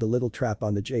printed the little trap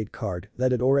on the jade card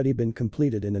that had already been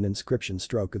completed in an inscription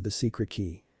stroke of the secret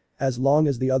key. As long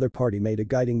as the other party made a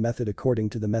guiding method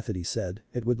according to the method he said,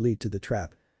 it would lead to the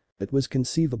trap. It was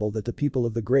conceivable that the people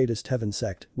of the Greatest Heaven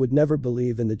sect would never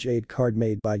believe in the jade card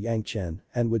made by Yang Chen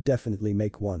and would definitely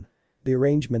make one. The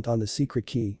arrangement on the secret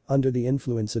key, under the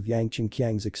influence of Yang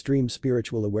Qingqiang's extreme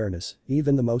spiritual awareness,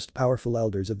 even the most powerful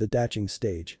elders of the daching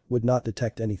stage would not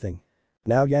detect anything.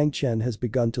 Now Yang Chen has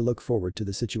begun to look forward to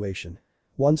the situation.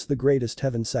 Once the Greatest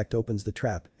Heaven sect opens the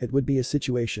trap, it would be a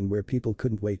situation where people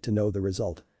couldn't wait to know the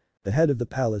result. The head of the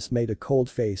palace made a cold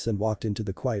face and walked into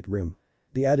the quiet room.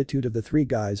 The attitude of the 3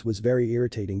 guys was very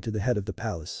irritating to the head of the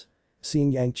palace.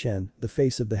 Seeing Yang Chen, the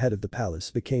face of the head of the palace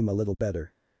became a little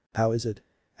better. How is it?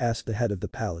 Asked the head of the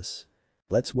palace.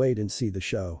 Let's wait and see the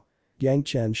show. Yang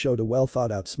Chen showed a well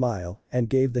thought out smile and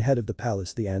gave the head of the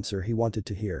palace the answer he wanted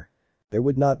to hear. There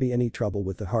would not be any trouble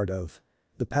with the hard oath.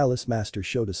 The palace master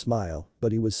showed a smile,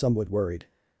 but he was somewhat worried.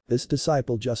 This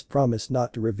disciple just promised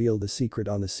not to reveal the secret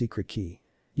on the secret key.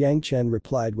 Yang Chen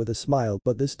replied with a smile,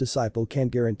 but this disciple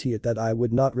can't guarantee it that I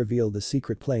would not reveal the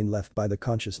secret plane left by the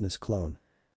consciousness clone.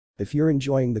 If you're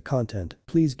enjoying the content,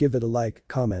 please give it a like,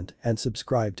 comment, and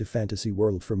subscribe to Fantasy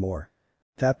World for more.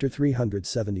 Chapter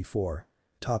 374.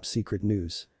 Top Secret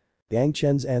News. Yang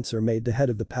Chen's answer made the head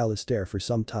of the palace stare for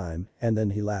some time, and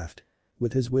then he laughed.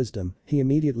 With his wisdom, he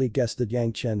immediately guessed that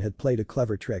Yang Chen had played a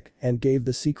clever trick and gave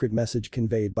the secret message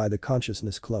conveyed by the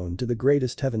consciousness clone to the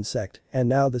Greatest Heaven sect, and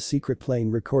now the secret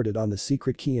plane recorded on the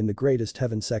secret key in the Greatest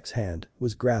Heaven sect's hand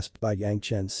was grasped by Yang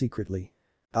Chen secretly.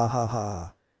 Ah ha ha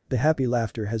ha. The happy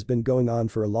laughter has been going on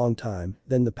for a long time,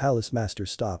 then the palace master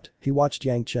stopped. He watched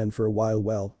Yang Chen for a while.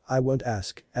 Well, I won't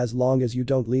ask, as long as you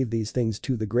don't leave these things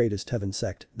to the greatest heaven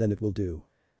sect, then it will do.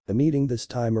 The meeting this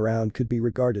time around could be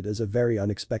regarded as a very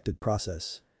unexpected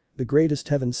process. The greatest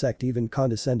heaven sect even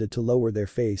condescended to lower their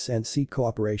face and seek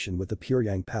cooperation with the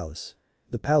Puryang Palace.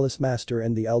 The palace master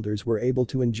and the elders were able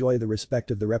to enjoy the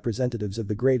respect of the representatives of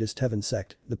the greatest heaven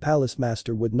sect. The palace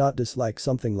master would not dislike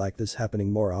something like this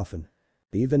happening more often.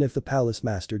 Even if the palace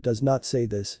master does not say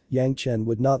this, Yang Chen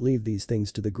would not leave these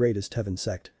things to the greatest heaven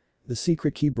sect. The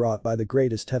secret key brought by the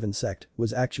greatest heaven sect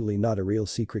was actually not a real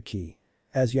secret key.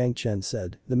 As Yang Chen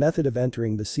said, the method of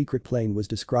entering the secret plane was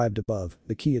described above,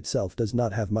 the key itself does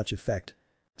not have much effect.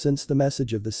 Since the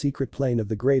message of the secret plane of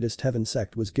the greatest heaven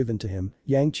sect was given to him,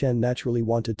 Yang Chen naturally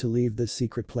wanted to leave this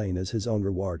secret plane as his own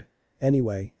reward.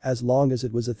 Anyway, as long as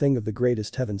it was a thing of the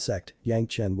greatest heaven sect, Yang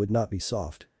Chen would not be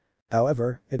soft.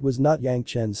 However, it was not Yang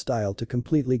Chen's style to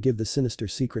completely give the sinister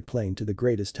secret plane to the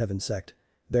greatest heaven sect.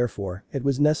 Therefore, it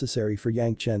was necessary for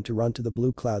Yang Chen to run to the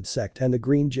Blue Cloud sect and the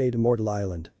Green Jade Immortal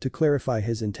Island to clarify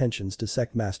his intentions to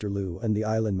Sect Master Lu and the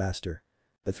Island Master.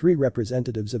 The three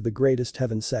representatives of the greatest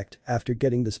heaven sect, after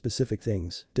getting the specific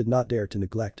things, did not dare to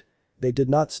neglect. They did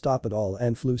not stop at all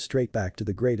and flew straight back to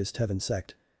the greatest heaven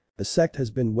sect. The sect has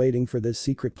been waiting for this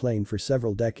secret plane for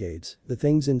several decades. The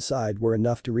things inside were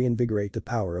enough to reinvigorate the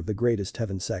power of the greatest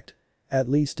heaven sect. At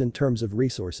least in terms of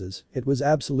resources, it was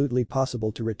absolutely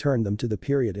possible to return them to the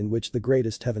period in which the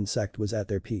greatest heaven sect was at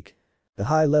their peak. The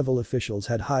high-level officials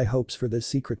had high hopes for this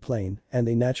secret plane, and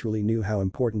they naturally knew how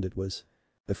important it was.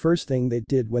 The first thing they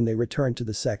did when they returned to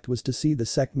the sect was to see the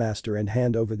sect master and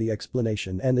hand over the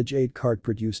explanation and the jade card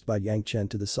produced by Yang Chen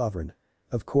to the sovereign.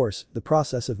 Of course, the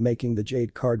process of making the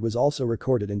jade card was also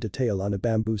recorded in detail on a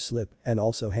bamboo slip and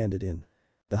also handed in.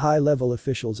 The high-level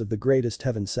officials of the greatest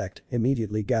heaven sect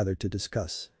immediately gathered to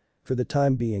discuss. For the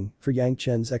time being, for Yang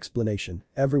Chen's explanation,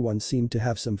 everyone seemed to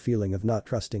have some feeling of not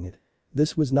trusting it.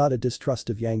 This was not a distrust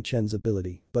of Yang Chen's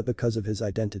ability, but because of his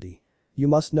identity. You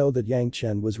must know that Yang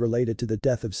Chen was related to the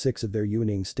death of 6 of their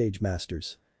Yuning stage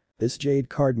masters. This jade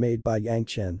card made by Yang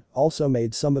Chen also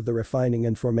made some of the refining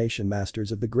and formation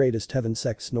masters of the greatest heaven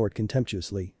sect snort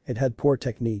contemptuously. It had poor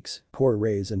techniques, poor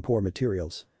arrays and poor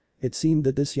materials. It seemed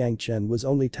that this Yang Chen was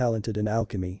only talented in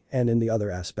alchemy, and in the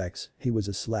other aspects, he was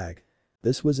a slag.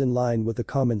 This was in line with the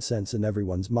common sense in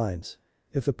everyone's minds.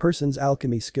 If a person's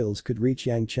alchemy skills could reach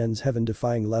Yang Chen's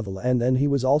heaven-defying level and then he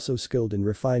was also skilled in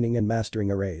refining and mastering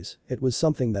arrays, it was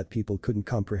something that people couldn't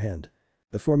comprehend.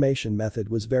 The formation method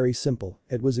was very simple,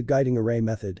 it was a guiding array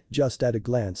method, just at a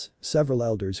glance, several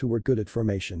elders who were good at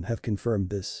formation have confirmed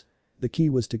this. The key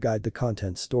was to guide the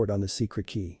contents stored on the secret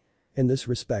key. In this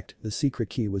respect, the secret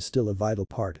key was still a vital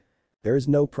part. There is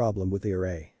no problem with the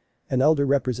array. An elder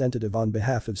representative on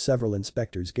behalf of several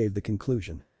inspectors gave the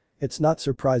conclusion. It's not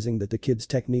surprising that the kid's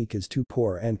technique is too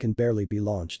poor and can barely be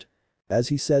launched. As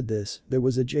he said this, there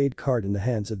was a jade card in the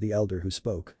hands of the elder who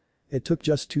spoke. It took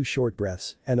just 2 short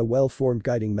breaths and a well-formed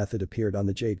guiding method appeared on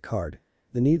the jade card.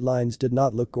 The neat lines did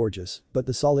not look gorgeous, but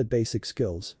the solid basic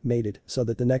skills made it so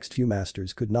that the next few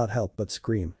masters could not help but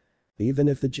scream. Even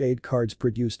if the jade cards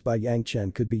produced by Yang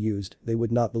Chen could be used, they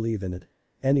would not believe in it.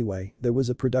 Anyway, there was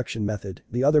a production method,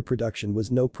 the other production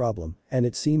was no problem, and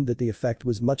it seemed that the effect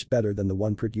was much better than the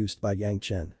one produced by Yang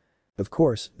Chen. Of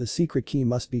course, the secret key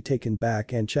must be taken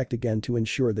back and checked again to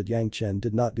ensure that Yang Chen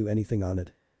did not do anything on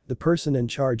it. The person in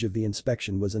charge of the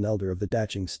inspection was an elder of the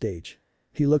Daching stage.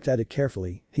 He looked at it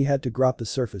carefully, he had to grop the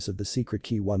surface of the secret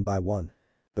key one by one.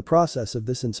 The process of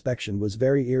this inspection was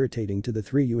very irritating to the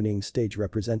 3 Yuning stage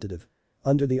representative.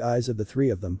 Under the eyes of the 3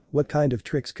 of them, what kind of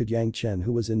tricks could Yang Chen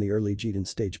who was in the early Jidan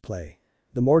stage play?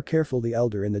 The more careful the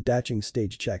elder in the Daching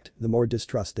stage checked, the more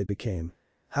distrust they became.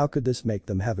 How could this make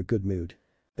them have a good mood?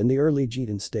 In the early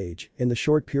Jidan stage, in the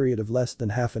short period of less than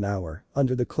half an hour,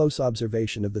 under the close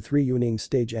observation of the 3 Yuning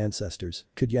stage ancestors,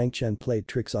 could Yang Chen play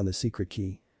tricks on the secret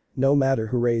key? No matter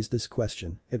who raised this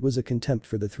question, it was a contempt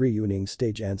for the 3 Yuning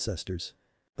stage ancestors.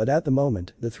 But at the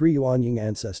moment, the 3 Yuanying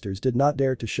ancestors did not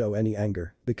dare to show any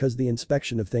anger because the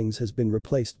inspection of things has been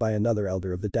replaced by another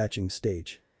elder of the Daching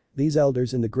stage. These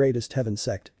elders in the greatest heaven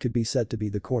sect could be said to be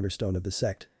the cornerstone of the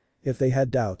sect. If they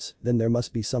had doubts, then there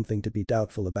must be something to be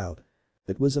doubtful about.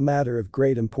 It was a matter of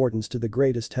great importance to the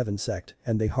greatest heaven sect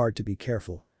and they had to be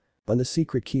careful. When the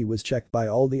secret key was checked by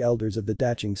all the elders of the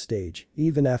Daching stage,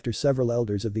 even after several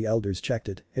elders of the elders checked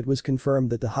it, it was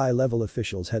confirmed that the high-level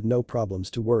officials had no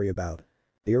problems to worry about.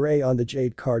 The array on the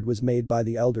jade card was made by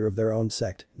the elder of their own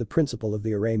sect, the principle of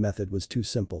the array method was too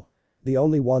simple. The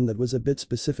only one that was a bit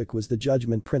specific was the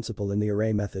judgment principle in the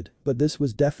array method, but this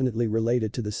was definitely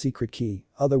related to the secret key,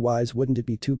 otherwise wouldn't it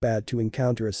be too bad to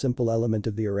encounter a simple element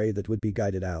of the array that would be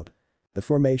guided out. The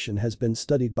formation has been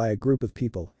studied by a group of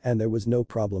people and there was no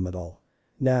problem at all.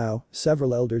 Now,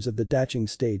 several elders of the Zhanxian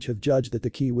stage have judged that the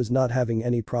key was not having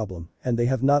any problem and they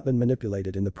have not been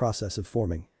manipulated in the process of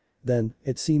forming. Then,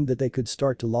 it seemed that they could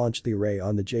start to launch the array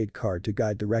on the jade card to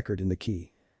guide the record in the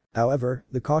key. However,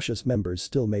 the cautious members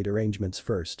still made arrangements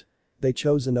first. They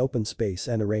chose an open space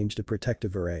and arranged a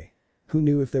protective array. Who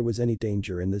knew if there was any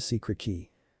danger in this secret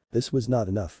key? This was not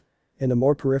enough. In a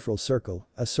more peripheral circle,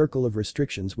 a circle of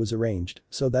restrictions was arranged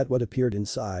so that what appeared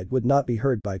inside would not be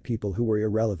heard by people who were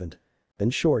irrelevant. In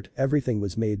short, everything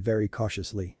was made very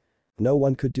cautiously. No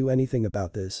one could do anything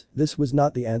about this. This was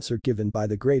not the answer given by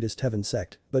the greatest heaven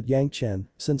sect, but Yang Chen,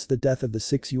 since the death of the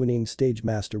 6th Yuaning stage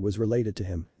master was related to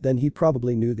him, then he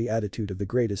probably knew the attitude of the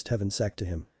greatest heaven sect to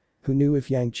him. Who knew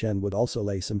if Yang Chen would also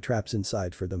lay some traps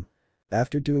inside for them?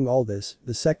 After doing all this,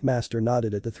 the sect master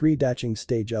nodded at the 3 Zhanxian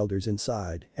stage elders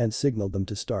inside and signaled them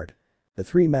to start. The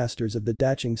 3 masters of the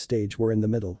Zhanxian stage were in the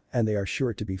middle and they are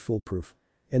sure to be foolproof.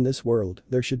 In this world,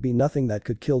 there should be nothing that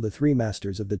could kill the 3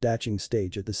 masters of the Zhanxian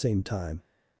stage at the same time.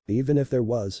 Even if there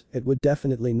was, it would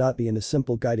definitely not be in a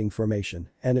simple guiding formation,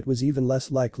 and it was even less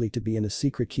likely to be in a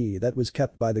secret key that was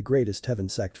kept by the greatest heaven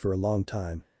sect for a long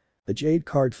time. The jade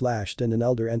card flashed and an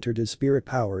elder entered his spirit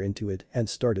power into it and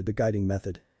started the guiding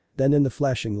method. Then in the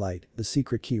flashing light, the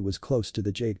secret key was close to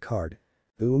the jade card.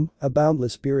 Boom, a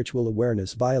boundless spiritual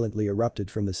awareness violently erupted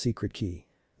from the secret key.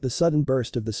 The sudden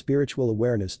burst of the spiritual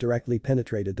awareness directly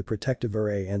penetrated the protective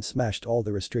array and smashed all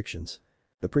the restrictions.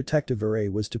 The protective array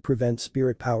was to prevent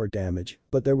spirit power damage,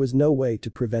 but there was no way to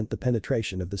prevent the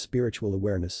penetration of the spiritual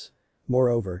awareness.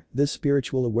 Moreover, this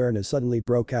spiritual awareness suddenly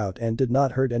broke out and did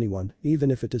not hurt anyone,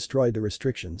 even if it destroyed the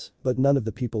restrictions, but none of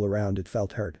the people around it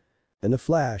felt hurt. In a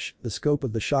flash, the scope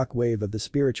of the shock wave of the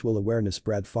spiritual awareness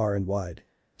spread far and wide.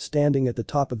 Standing at the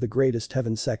top of the greatest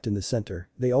heaven sect in the center,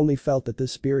 they only felt that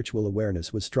this spiritual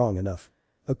awareness was strong enough.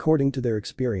 According to their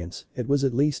experience, it was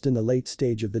at least in the late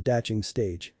stage of the Zhanxian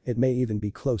stage, it may even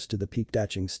be close to the peak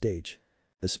Zhanxian stage.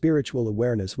 The spiritual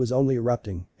awareness was only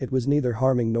erupting, it was neither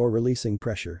harming nor releasing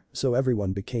pressure, so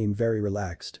everyone became very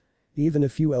relaxed. Even a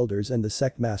few elders and the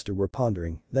sect master were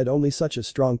pondering that only such a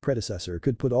strong predecessor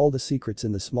could put all the secrets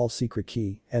in the small secret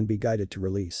key and be guided to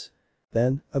release.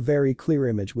 Then, a very clear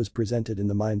image was presented in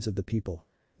the minds of the people.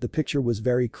 The picture was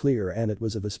very clear and it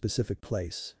was of a specific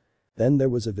place. Then there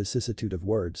was a vicissitude of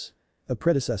words. A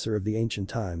predecessor of the ancient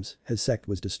times, his sect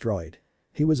was destroyed.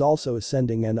 He was also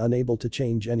ascending and unable to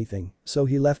change anything, so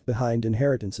he left behind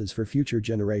inheritances for future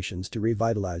generations to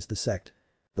revitalize the sect.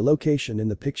 The location in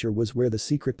the picture was where the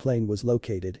secret plane was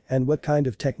located and what kind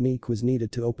of technique was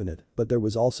needed to open it, but there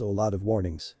was also a lot of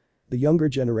warnings. The younger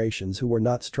generations who were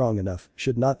not strong enough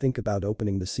should not think about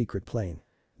opening the secret plane.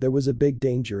 There was a big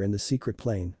danger in the secret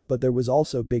plane, but there was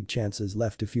also big chances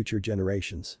left to future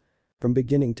generations. From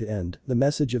beginning to end, the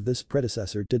message of this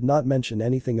predecessor did not mention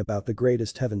anything about the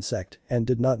greatest heaven sect and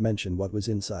did not mention what was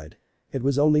inside. It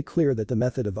was only clear that the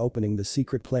method of opening the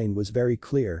secret plane was very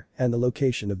clear and the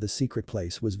location of the secret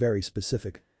place was very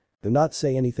specific. Do not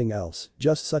say anything else,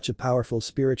 just such a powerful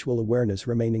spiritual awareness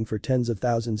remaining for tens of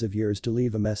thousands of years to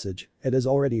leave a message, it has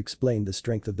already explained the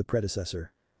strength of the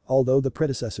predecessor. Although the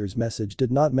predecessor's message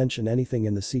did not mention anything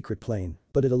in the secret plane,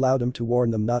 but it allowed him to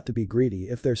warn them not to be greedy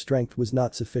if their strength was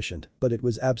not sufficient, but it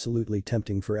was absolutely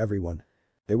tempting for everyone.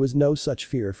 There was no such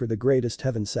fear for the greatest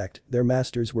heaven sect, their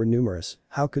masters were numerous,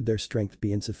 how could their strength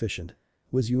be insufficient?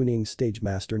 Was Yuaning stage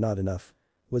master not enough?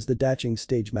 Was the Zhanxian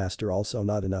stage master also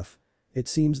not enough? It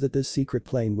seems that this secret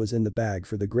plane was in the bag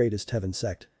for the greatest heaven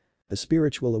sect. The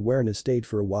spiritual awareness stayed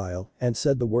for a while and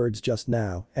said the words just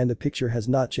now and the picture has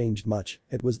not changed much,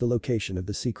 it was the location of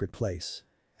the secret place.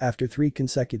 After 3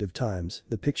 consecutive times,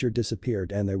 the picture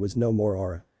disappeared and there was no more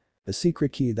aura. The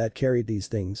secret key that carried these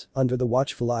things, under the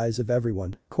watchful eyes of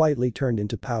everyone, quietly turned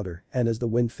into powder and as the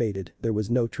wind faded, there was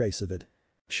no trace of it.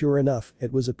 Sure enough,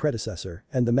 it was a predecessor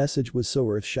and the message was so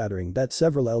earth-shattering that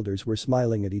several elders were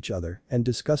smiling at each other and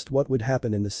discussed what would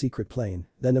happen in the secret plane,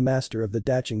 then a master of the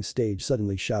Zhanxian stage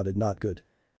suddenly shouted not good.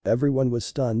 Everyone was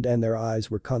stunned and their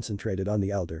eyes were concentrated on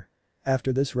the elder.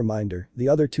 After this reminder, the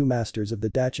other 2 masters of the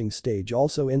Zhanxian stage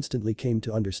also instantly came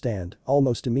to understand,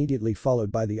 almost immediately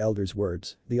followed by the elder's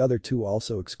words, the other 2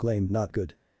 also exclaimed not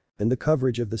good. In the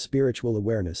coverage of the spiritual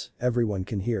awareness, everyone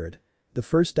can hear it. The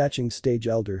first Zhanxian stage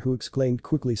elder who exclaimed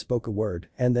quickly spoke a word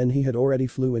and then he had already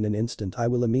flew in an instant I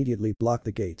will immediately block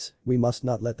the gates, we must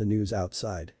not let the news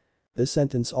outside. This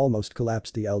sentence almost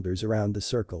collapsed the elders around the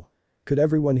circle. Could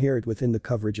everyone hear it within the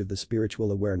coverage of the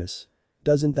spiritual awareness?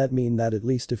 Doesn't that mean that at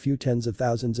least a few tens of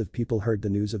thousands of people heard the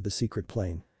news of the secret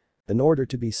plane? In order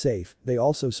to be safe, they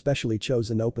also specially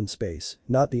chose an open space,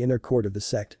 not the inner court of the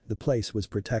sect. The place was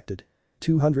protected.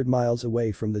 200 miles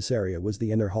away from this area was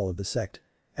the inner hall of the sect.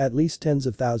 At least tens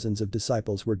of thousands of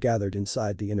disciples were gathered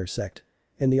inside the inner sect.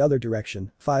 In the other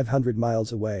direction, 500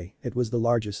 miles away, it was the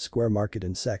largest square market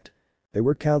in sect. There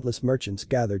were countless merchants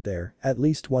gathered there, at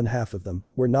least one half of them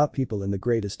were not people in the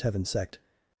greatest heaven sect.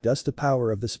 Just the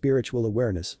power of the spiritual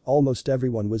awareness, almost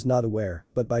everyone was not aware,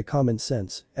 but by common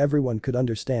sense, everyone could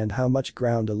understand how much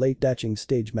ground a late Zhanxian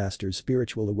stage master's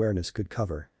spiritual awareness could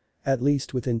cover. At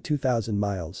least within 2,000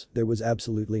 miles, there was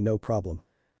absolutely no problem.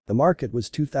 The market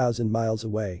was 2,000 miles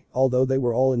away, although they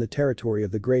were all in the territory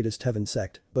of the greatest heaven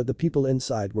sect, but the people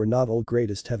inside were not all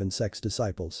greatest heaven sect's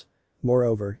disciples.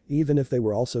 Moreover, even if they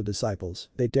were also disciples,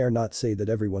 they dare not say that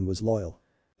everyone was loyal.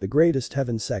 The greatest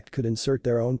heaven sect could insert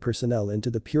their own personnel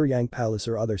into the pure Yang palace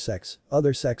or other sects.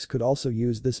 Other sects could also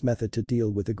use this method to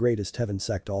deal with the greatest heaven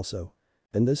sect also.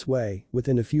 In this way,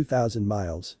 within a few thousand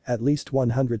miles, at least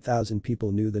 100,000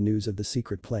 people knew the news of the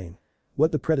secret plane.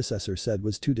 What the predecessor said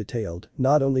was too detailed.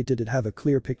 Not only did it have a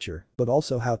clear picture, but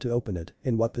also how to open it,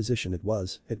 in what position it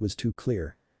was too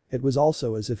clear. It was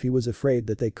also as if he was afraid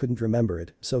that they couldn't remember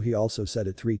it, so he also said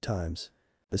it 3 times.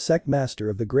 The sect master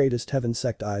of the greatest heaven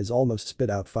sect eyes almost spit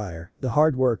out fire. The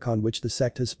hard work on which the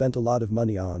sect has spent a lot of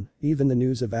money on, even the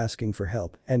news of asking for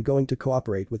help and going to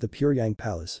cooperate with the pure Yang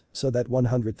palace so that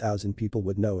 100,000 people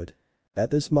would know it.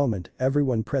 At this moment,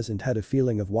 everyone present had a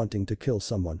feeling of wanting to kill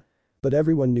someone. But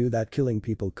everyone knew that killing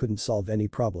people couldn't solve any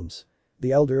problems.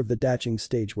 The elder of the Zhanxian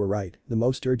stage were right, the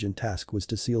most urgent task was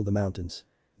to seal the mountains.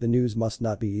 The news must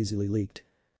not be easily leaked.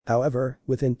 However,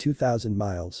 within 2,000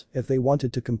 miles, if they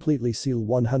wanted to completely seal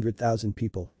 100,000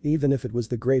 people, even if it was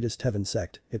the greatest heaven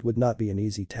sect, it would not be an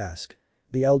easy task.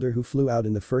 The elder who flew out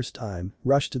in the first time,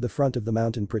 rushed to the front of the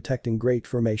mountain protecting Great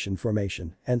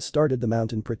Formation, and started the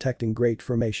mountain protecting Great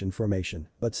Formation,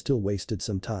 but still wasted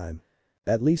some time.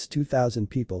 At least 2,000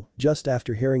 people, just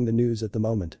after hearing the news at the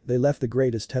moment, they left the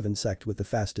greatest heaven sect with the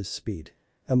fastest speed.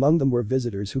 Among them were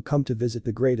visitors who come to visit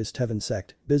the greatest heaven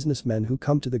sect, businessmen who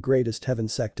come to the greatest heaven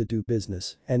sect to do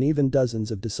business, and even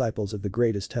dozens of disciples of the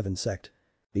greatest heaven sect.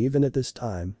 Even at this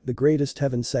time, the greatest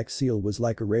heaven sect seal was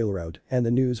like a railroad, and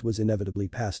the news was inevitably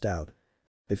passed out.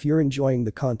 If you're enjoying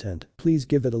the content, please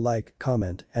give it a like,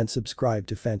 comment, and subscribe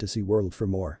to Fantasy World for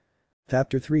more.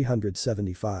 Chapter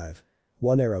 375.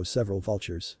 One arrow, several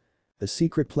vultures. The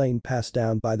secret plane passed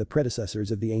down by the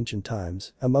predecessors of the ancient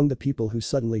times. Among the people who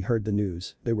suddenly heard the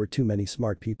news, there were too many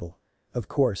smart people. Of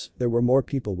course, there were more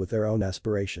people with their own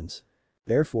aspirations.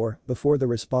 Therefore, before the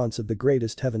response of the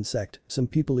greatest heaven sect, some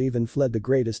people even fled the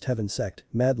greatest heaven sect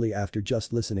madly after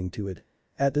just listening to it.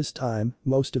 At this time,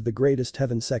 most of the greatest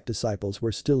heaven sect disciples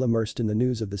were still immersed in the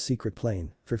news of the secret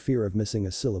plane, for fear of missing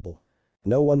a syllable.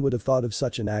 No one would have thought of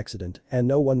such an accident, and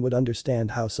no one would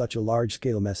understand how such a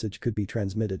large-scale message could be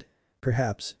transmitted.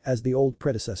 Perhaps, as the old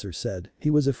predecessor said,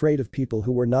 he was afraid of people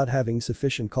who were not having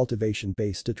sufficient cultivation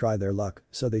base to try their luck,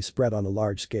 so they spread on a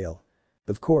large scale.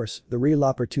 Of course, the real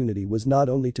opportunity was not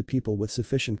only to people with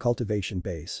sufficient cultivation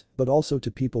base, but also to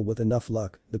people with enough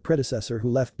luck. The predecessor who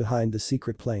left behind the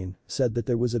secret plane said that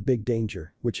there was a big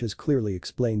danger, which has clearly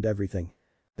explained everything.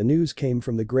 The news came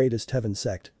from the greatest heaven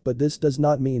sect, but this does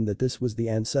not mean that this was the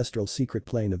ancestral secret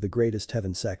plane of the greatest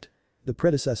heaven sect. The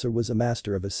predecessor was a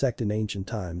master of a sect in ancient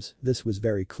times, this was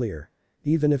very clear.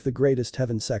 Even if the greatest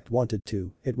heaven sect wanted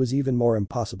to, it was even more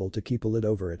impossible to keep a lid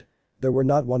over it. There were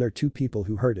not 1 or 2 people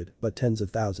who heard it, but tens of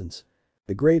thousands.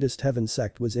 The greatest heaven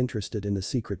sect was interested in the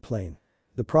secret plane.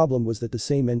 The problem was that the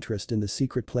same interest in the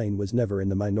secret plane was never in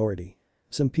the minority.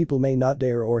 Some people may not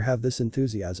dare or have this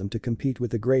enthusiasm to compete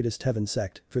with the greatest heaven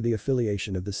sect for the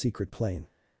affiliation of the secret plane.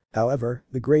 However,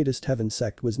 the greatest heaven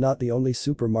sect was not the only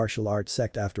super martial arts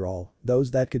sect after all,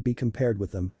 those that could be compared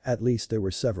with them, at least there were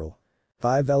several.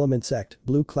 5 Element sect,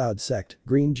 Blue Cloud sect,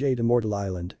 Green Jade Immortal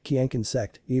Island, Qiankan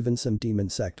sect, even some demon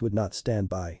sect would not stand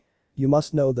by. You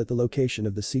must know that the location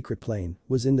of the secret plane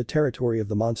was in the territory of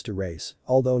the monster race,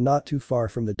 although not too far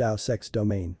from the Dao sect's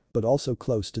domain, but also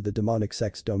close to the demonic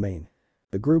sect's domain.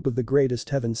 The group of the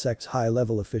greatest heaven sect's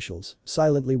high-level officials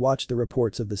silently watched the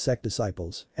reports of the sect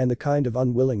disciples, and the kind of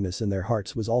unwillingness in their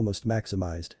hearts was almost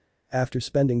maximized. After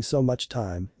spending so much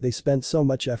time, they spent so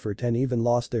much effort and even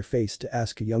lost their face to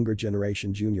ask a younger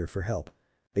generation junior for help.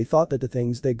 They thought that the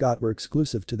things they got were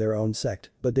exclusive to their own sect,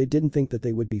 but they didn't think that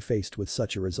they would be faced with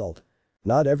such a result.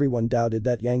 Not everyone doubted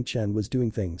that Yang Chen was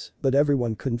doing things, but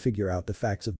everyone couldn't figure out the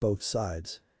facts of both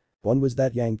sides. One was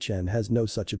that Yang Chen has no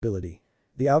such ability.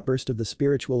 The outburst of the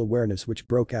spiritual awareness which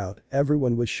broke out,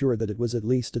 everyone was sure that it was at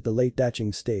least at the late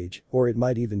Daching stage, or it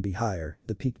might even be higher,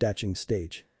 the peak Daching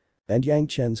stage. And Yang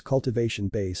Chen's cultivation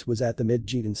base was at the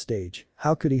mid-Jitan stage.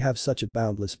 How could he have such a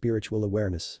boundless spiritual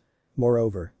awareness?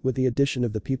 Moreover, with the addition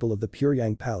of the people of the Pure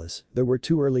Yang Palace, there were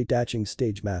 2 early Daching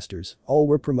stage masters, all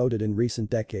were promoted in recent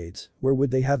decades. Where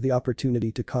would they have the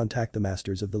opportunity to contact the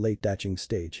masters of the late Daching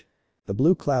stage? The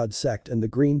Blue Cloud sect and the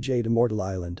Green Jade Immortal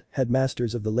Island had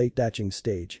masters of the late Daching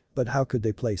stage, but how could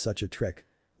they play such a trick?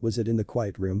 Was it in the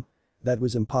quiet room? That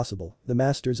was impossible. The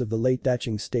masters of the late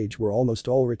Daching stage were almost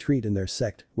all retreat in their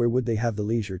sect. Where would they have the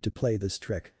leisure to play this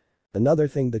trick? Another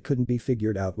thing that couldn't be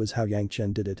figured out was how Yang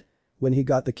Chen did it. When he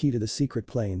got the key to the secret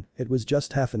plane, it was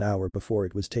just half an hour before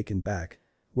it was taken back.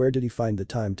 Where did he find the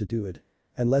time to do it?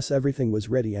 Unless everything was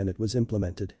ready and it was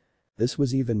implemented. This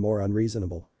was even more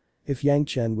unreasonable. If Yang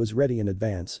Chen was ready in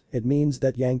advance, it means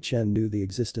that Yang Chen knew the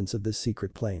existence of this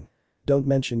secret plane. Don't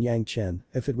mention Yang Chen,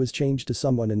 if it was changed to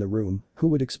someone in the room, who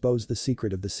would expose the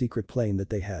secret of the secret plane that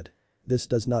they had? This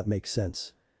does not make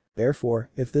sense.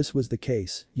 Therefore, if this was the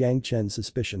case, Yang Chen's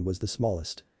suspicion was the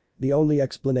smallest. The only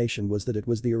explanation was that it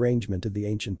was the arrangement of the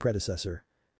ancient predecessor.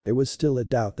 There was still a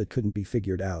doubt that couldn't be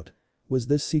figured out. Was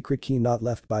this secret key not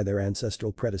left by their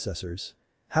ancestral predecessors?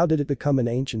 How did it become an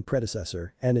ancient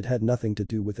predecessor and it had nothing to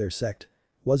do with their sect?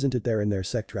 Wasn't it there in their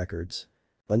sect records?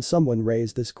 When someone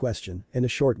raised this question, in a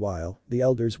short while, the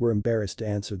elders were embarrassed to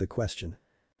answer the question.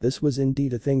 This was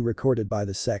indeed a thing recorded by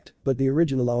the sect, but the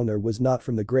original owner was not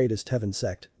from the Greatest Heaven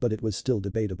sect, but it was still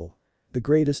debatable. The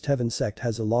Greatest Heaven sect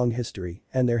has a long history,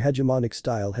 and their hegemonic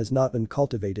style has not been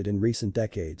cultivated in recent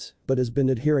decades, but has been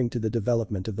adhering to the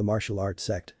development of the martial arts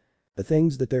sect. The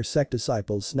things that their sect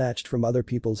disciples snatched from other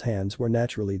people's hands were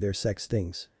naturally their sect's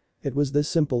things. It was this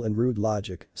simple and rude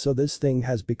logic, so this thing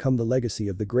has become the legacy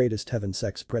of the Greatest Heaven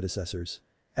sect's predecessors.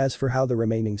 As for how the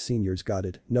remaining seniors got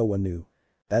it, no one knew.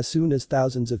 As soon as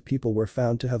thousands of people were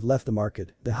found to have left the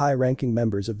market, the high-ranking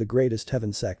members of the Greatest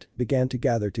Heaven sect began to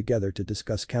gather together to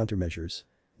discuss countermeasures.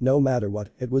 No matter what,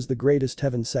 it was the Greatest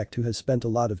Heaven sect who has spent a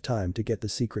lot of time to get the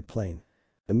secret plane.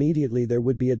 Immediately there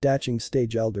would be a Daching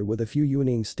stage elder with a few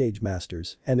Yuning stage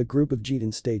masters and a group of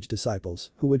Jitan stage disciples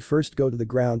who would first go to the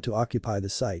ground to occupy the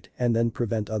site and then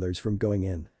prevent others from going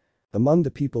in. Among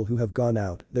the people who have gone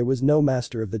out, there was no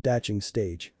master of the Daching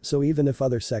stage, so even if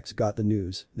other sects got the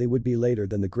news, they would be later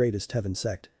than the Greatest Heaven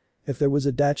sect. If there was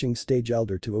a Daching stage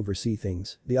elder to oversee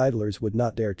things, the idlers would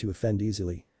not dare to offend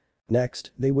easily.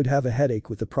 Next, they would have a headache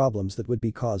with the problems that would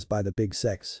be caused by the big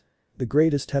sects. The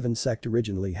Greatest Heaven sect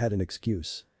originally had an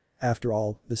excuse. After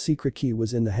all, the secret key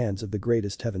was in the hands of the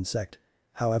Greatest Heaven sect.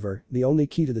 However, the only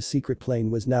key to the secret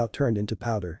plane was now turned into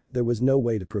powder, there was no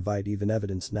way to provide even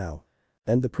evidence now.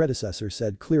 And the predecessor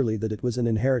said clearly that it was an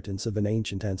inheritance of an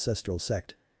ancient ancestral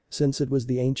sect. Since it was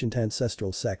the ancient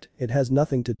ancestral sect, it has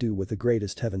nothing to do with the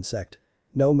Greatest Heaven sect.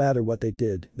 No matter what they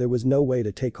did, there was no way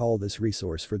to take all this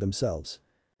resource for themselves.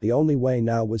 The only way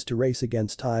now was to race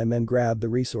against time and grab the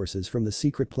resources from the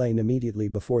secret plane immediately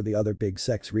before the other big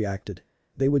sects reacted.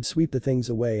 They would sweep the things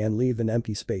away and leave an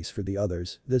empty space for the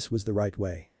others, this was the right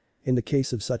way. In the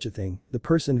case of such a thing, the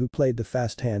person who played the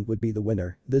fast hand would be the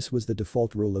winner, this was the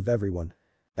default rule of everyone.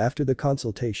 After the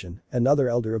consultation, another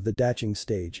elder of the Daching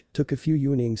stage took a few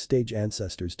Yuning stage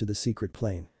ancestors to the secret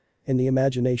plane. In the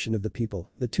imagination of the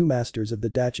people, the 2 masters of the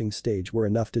Daching stage were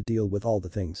enough to deal with all the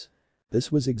things.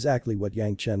 This was exactly what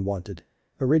Yang Chen wanted.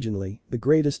 Originally, the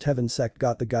Greatest Heaven sect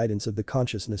got the guidance of the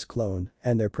consciousness clone,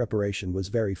 and their preparation was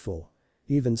very full.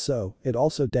 Even so, it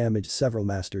also damaged several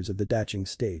masters of the Daching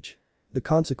stage. The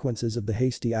consequences of the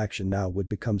hasty action now would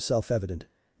become self-evident.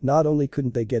 Not only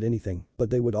couldn't they get anything, but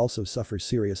they would also suffer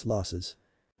serious losses.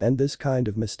 And this kind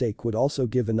of mistake would also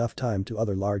give enough time to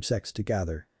other large sects to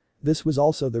gather. This was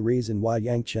also the reason why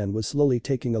Yang Chen was slowly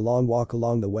taking a long walk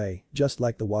along the way, just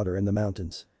like the water in the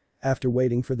mountains. After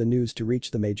waiting for the news to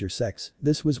reach the major sects,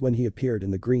 this was when he appeared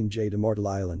in the Green Jade Immortal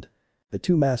Island. The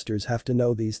 2 masters have to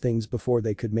know these things before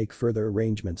they could make further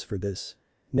arrangements for this.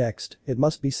 Next, it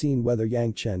must be seen whether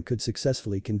Yang Chen could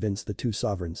successfully convince the 2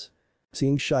 sovereigns.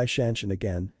 Seeing Zhanxian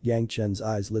again, Yang Chen's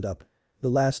eyes lit up. The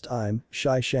last time,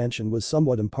 Zhanxian was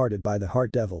somewhat imparted by the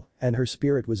Heart Devil, and her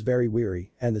spirit was very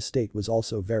weary, and the state was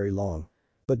also very long.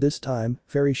 But this time,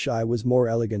 Fairy Shy was more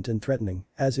elegant and threatening,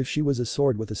 as if she was a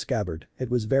sword with a scabbard, it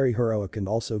was very heroic and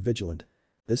also vigilant.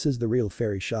 This is the real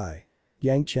Fairy Shy.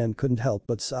 Yang Chen couldn't help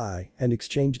but sigh and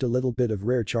exchanged a little bit of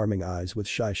rare charming eyes with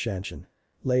Zhanxian.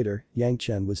 Later, Yang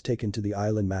Chen was taken to the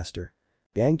island master.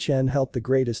 Yang Chen helped the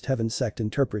Greatest Heaven sect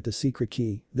interpret the secret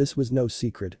key, this was no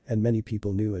secret and many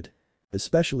people knew it.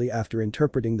 Especially after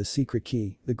interpreting the secret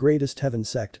key, the greatest heaven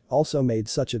sect also made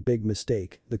such a big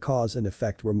mistake, the cause and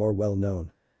effect were more well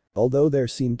known. Although there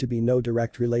seemed to be no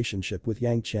direct relationship with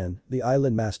Yang Chen, the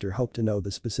island master hoped to know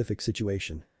the specific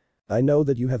situation. I know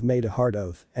that you have made a hard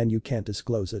oath and you can't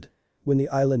disclose it. When the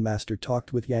island master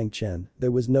talked with Yang Chen,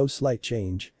 there was no slight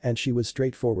change and she was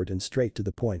straightforward and straight to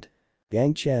the point.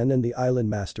 Yang Chen and the island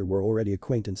master were already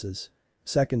acquaintances.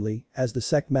 Secondly, as the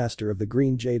sect master of the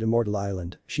Green Jade Immortal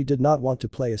Island, she did not want to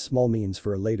play a small means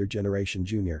for a later generation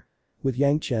junior. With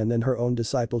Yang Chen and her own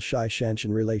disciple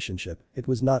Zhanxian relationship, it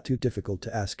was not too difficult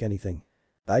to ask anything.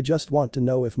 I just want to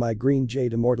know if my Green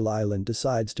Jade Immortal Island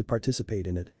decides to participate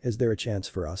in it, is there a chance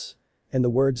for us? In the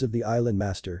words of the island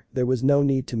master, there was no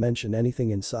need to mention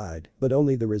anything inside, but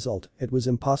only the result. It was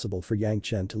impossible for Yang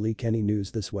Chen to leak any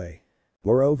news this way.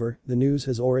 Moreover, the news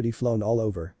has already flown all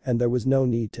over and there was no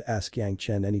need to ask Yang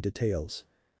Chen any details.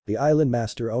 The island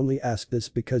master only asked this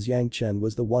because Yang Chen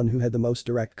was the one who had the most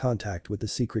direct contact with the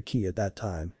secret key at that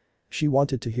time. She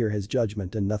wanted to hear his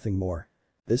judgment and nothing more.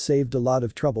 This saved a lot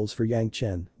of troubles for Yang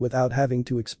Chen without having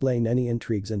to explain any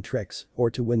intrigues and tricks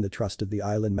or to win the trust of the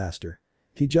island master.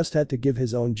 He just had to give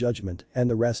his own judgment and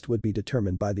the rest would be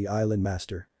determined by the island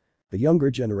master. The younger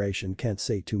generation can't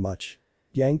say too much.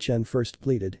 Yang Chen first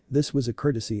pleaded, this was a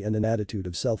courtesy and an attitude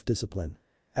of self-discipline.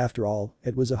 After all,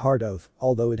 it was a hard oath,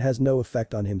 although it has no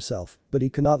effect on himself, but he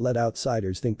cannot let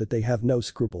outsiders think that they have no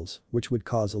scruples, which would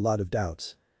cause a lot of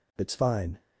doubts. It's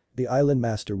fine. The island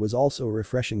master was also a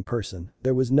refreshing person,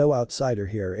 there was no outsider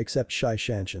here except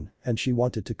Zhanxian, and she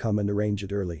wanted to come and arrange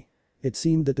it early. It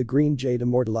seemed that the Green Jade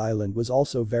Immortal Island was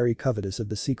also very covetous of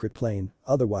the secret plane,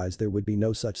 otherwise there would be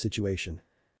no such situation.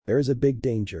 There is a big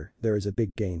danger, there is a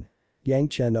big gain. Yang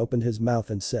Chen opened his mouth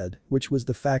and said, which was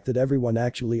the fact that everyone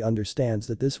actually understands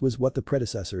that this was what the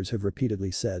predecessors have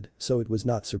repeatedly said, so it was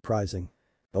not surprising.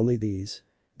 Only these.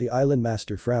 The island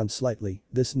master frowned slightly,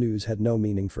 this news had no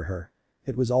meaning for her.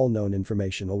 It was all known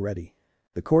information already.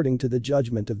 According to the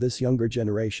judgment of this younger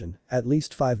generation, at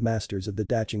least 5 masters of the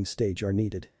defying stage are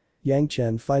needed. Yang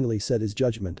Chen finally said his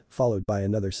judgment, followed by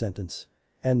another sentence.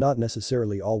 And not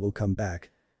necessarily all will come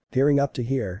back. Hearing up to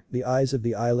here, the eyes of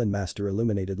the island master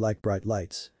illuminated like bright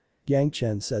lights. Yang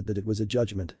Chen said that it was a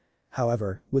judgment.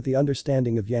 However, with the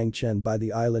understanding of Yang Chen by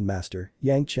the island master,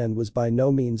 Yang Chen was by no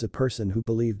means a person who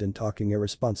believed in talking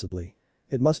irresponsibly.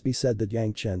 It must be said that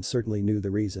Yang Chen certainly knew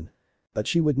the reason. But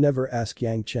she would never ask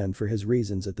Yang Chen for his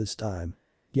reasons at this time.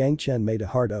 Yang Chen made a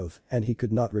hard oath and he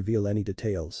could not reveal any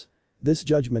details. This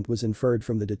judgment was inferred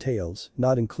from the details,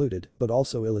 not included, but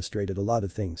also illustrated a lot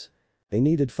of things. They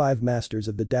needed 5 masters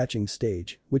of the defying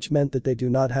stage, which meant that they do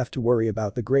not have to worry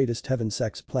about the greatest heaven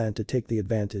sect's plan to take the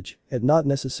advantage, and not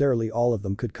necessarily all of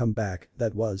them could come back,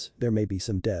 that was, there may be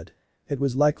some dead. It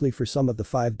was likely for some of the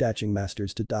 5 defying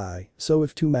masters to die, so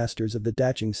if 2 masters of the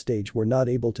defying stage were not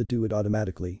able to do it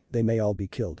automatically, they may all be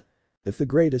killed. If the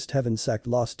greatest heaven sect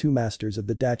lost 2 masters of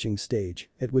the defying stage,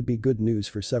 it would be good news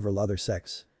for several other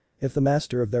sects. If the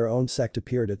master of their own sect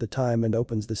appeared at the time and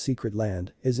opens the secret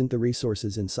land, isn't the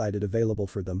resources inside it available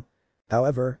for them?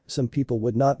 However, some people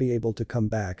would not be able to come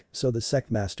back, so the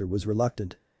sect master was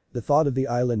reluctant. The thought of the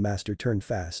island master turned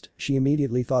fast, she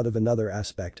immediately thought of another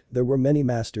aspect, there were many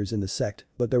masters in the sect,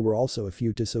 but there were also a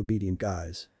few disobedient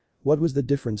guys. What was the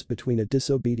difference between a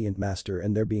disobedient master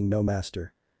and there being no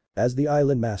master? As the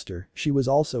island master, she was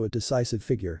also a decisive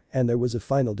figure and there was a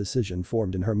final decision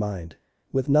formed in her mind.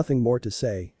 With nothing more to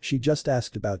say, she just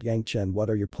asked about Yang Chen, what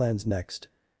are your plans next?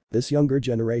 This younger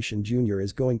generation junior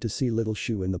is going to see Little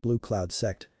Shu in the Blue Cloud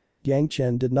sect. Yang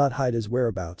Chen did not hide his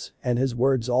whereabouts and his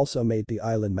words also made the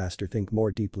island master think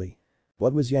more deeply.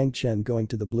 What was Yang Chen going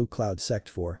to the Blue Cloud sect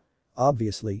for?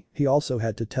 Obviously, he also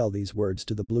had to tell these words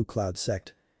to the Blue Cloud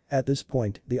sect. At this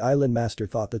point, the island master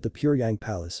thought that the Pure Yang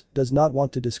Palace does not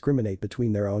want to discriminate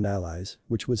between their own allies,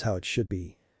 which was how it should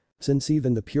be. Since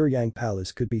even the Pure Yang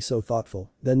Palace could be so thoughtful,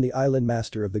 then the island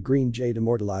master of the Green Jade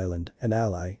Immortal Island, an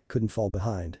ally, couldn't fall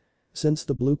behind. Since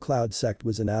the Blue Cloud sect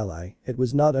was an ally, it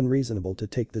was not unreasonable to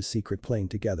take this secret plane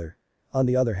together. On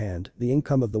the other hand, the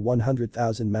income of the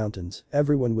 100,000 mountains,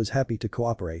 everyone was happy to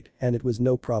cooperate and it was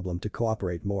no problem to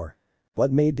cooperate more.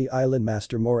 What made the island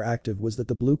master more active was that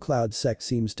the Blue Cloud sect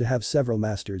seems to have several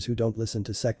masters who don't listen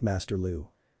to sect master Liu.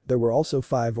 There were also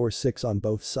 5 or 6 on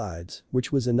both sides,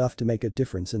 which was enough to make a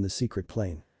difference in the secret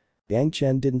plane. Yang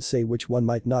Chen didn't say which one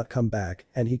might not come back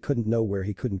and he couldn't know where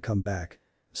he couldn't come back.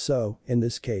 So, in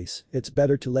this case, it's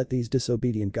better to let these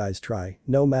disobedient guys try,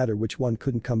 no matter which one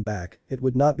couldn't come back, it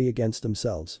would not be against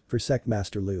themselves, for Sect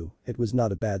Master Liu, it was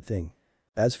not a bad thing.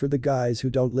 As for the guys who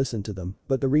don't listen to them,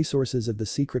 but the resources of the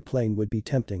secret plane would be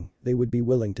tempting, they would be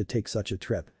willing to take such a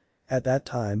trip. At that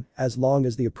time, as long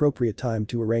as the appropriate time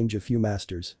to arrange a few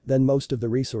masters, then most of the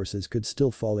resources could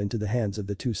still fall into the hands of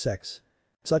the two sects.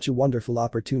 Such a wonderful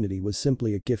opportunity was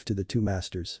simply a gift to the two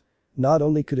masters. Not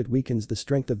only could it weaken the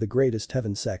strength of the greatest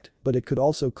heaven sect, but it could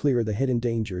also clear the hidden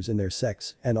dangers in their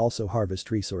sects and also harvest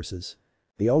resources.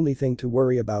 The only thing to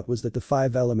worry about was that the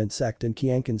five-element sect and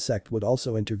Qianqin sect would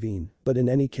also intervene, but in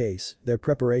any case, their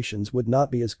preparations would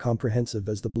not be as comprehensive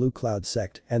as the Blue Cloud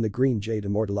sect and the Green Jade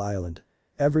Immortal Island.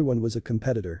 Everyone was a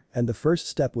competitor, and the first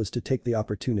step was to take the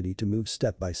opportunity to move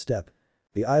step by step.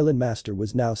 The island master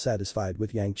was now satisfied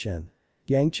with Yang Chen.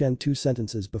 Yang Chen 2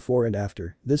 sentences before and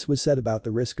after, this was said about the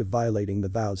risk of violating the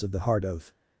vows of the Heart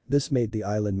Oath. This made the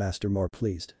island master more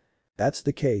pleased. That's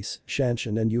the case,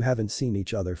 Zhanxian, and you haven't seen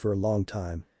each other for a long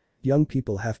time. Young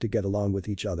people have to get along with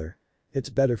each other.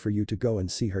 It's better for you to go and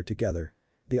see her together.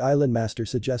 The island master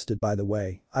suggested, by the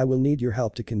way, I will need your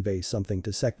help to convey something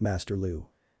to Sect Master Lu.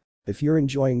 If you're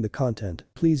enjoying the content,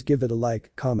 please give it a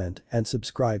like, comment, and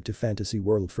subscribe to Fantasy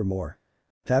World for more.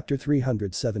 Chapter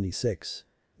 376.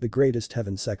 The Greatest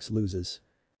Heaven Sect Loses.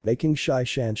 Making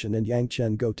Zhanxian and Yang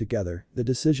Chen go together, the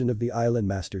decision of the island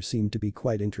master seemed to be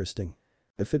quite interesting.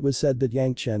 If it was said that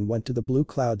Yang Chen went to the Blue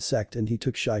Cloud sect and he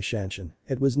took Zhanxian,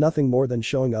 it was nothing more than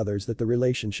showing others that the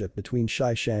relationship between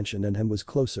Zhanxian and him was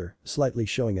closer, slightly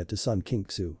showing it to Sun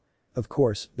Qingxu. Of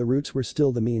course, the roots were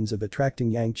still the means of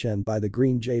attracting Yang Chen by the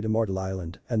Green Jade Immortal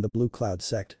Island and the Blue Cloud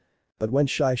sect. But when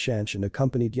Zhanxian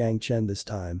accompanied Yang Chen this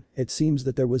time, it seems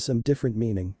that there was some different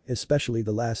meaning, especially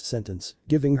the last sentence,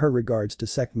 giving her regards to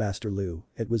Sect Master Lu,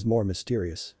 it was more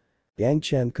mysterious. Yang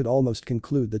Chen could almost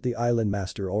conclude that the island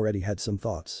master already had some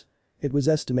thoughts. It was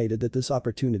estimated that this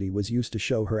opportunity was used to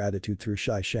show her attitude through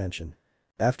Zhanxian.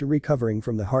 After recovering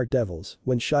from the Heart Devils,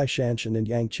 when Zhanxian and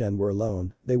Yang Chen were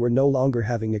alone, they were no longer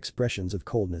having expressions of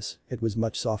coldness, it was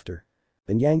much softer.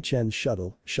 In Yang Chen's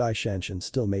shuttle, Zhanxian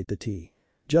still made the tea.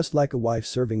 Just like a wife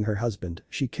serving her husband,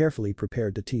 she carefully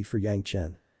prepared the tea for Yang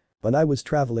Chen. When I was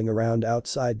traveling around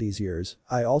outside these years,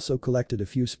 I also collected a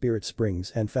few spirit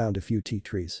springs and found a few tea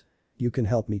trees. You can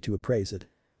help me to appraise it.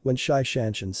 When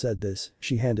Zhanxian said this,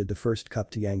 she handed the first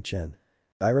cup to Yang Chen.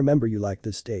 I remember you liked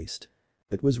this taste.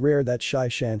 It was rare that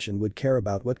Zhanxian would care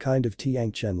about what kind of tea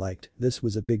Yang Chen liked, this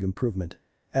was a big improvement.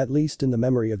 At least in the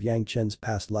memory of Yang Chen's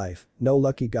past life, no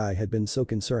lucky guy had been so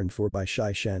concerned for by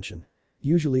Zhanxian.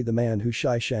 Usually the man who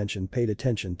Zhanxian paid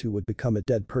attention to would become a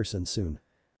dead person soon.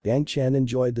 Yang Chen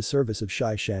enjoyed the service of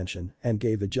Zhanxian and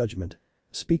gave a judgment.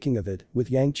 Speaking of it, with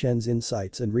Yang Chen's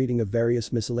insights and reading of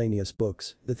various miscellaneous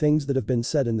books, the things that have been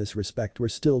said in this respect were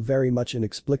still very much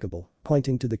inexplicable,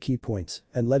 pointing to the key points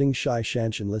and letting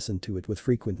Zhanxian listen to it with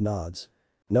frequent nods.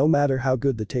 No matter how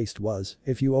good the taste was,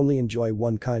 if you only enjoy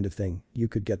one kind of thing, you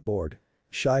could get bored.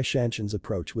 Zhanxian's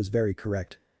approach was very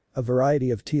correct. A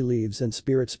variety of tea leaves and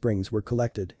spirit springs were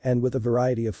collected, and with a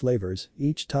variety of flavors,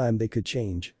 each time they could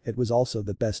change, it was also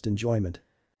the best enjoyment.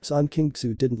 Sun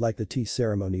Qingxu didn't like the tea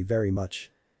ceremony very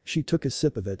much. She took a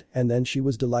sip of it and then she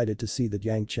was delighted to see that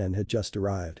Yang Chen had just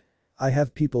arrived. I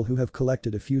have people who have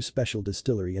collected a few special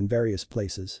distillery in various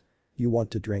places. You want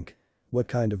to drink? What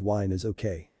kind of wine is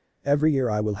okay? Every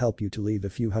year I will help you to leave a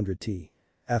few hundred tea.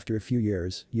 After a few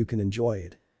years, you can enjoy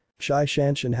it.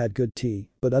 Zhanxian had good tea,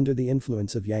 but under the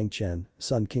influence of Yang Chen,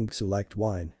 Sun Qingxu liked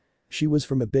wine. She was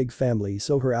from a big family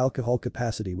so her alcohol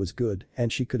capacity was good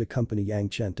and she could accompany Yang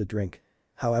Chen to drink.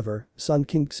 However, Sun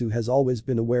Qingxu has always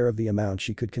been aware of the amount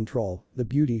she could control, the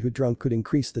beauty who drunk could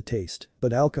increase the taste,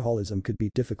 but alcoholism could be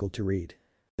difficult to read.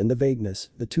 In the vagueness,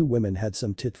 the two women had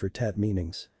some tit-for-tat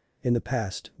meanings. In the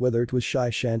past, whether it was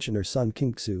Zhanxian or Sun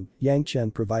Qingxu, Yang Chen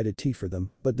provided tea for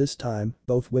them, but this time,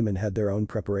 both women had their own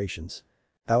preparations.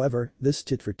 However, this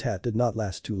tit-for-tat did not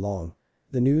last too long.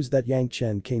 The news that Yang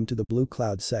Chen came to the Blue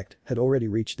Cloud sect had already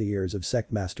reached the ears of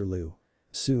Sect Master Lu.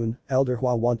 Soon, Elder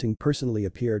Hua Wanting personally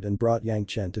appeared and brought Yang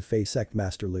Chen to face Sect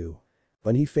Master Lu.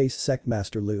 When he faced Sect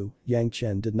Master Lu, Yang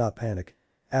Chen did not panic.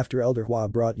 After Elder Hua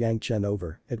brought Yang Chen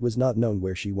over, it was not known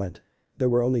where she went. There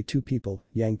were only two people,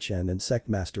 Yang Chen and Sect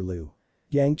Master Lu.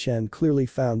 Yang Chen clearly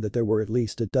found that there were at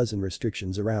least a dozen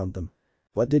restrictions around them.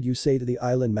 What did you say to the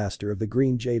island master of the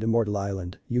Green Jade Immortal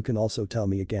Island? You can also tell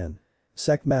me again.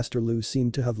 Sect Master Lu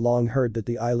seemed to have long heard that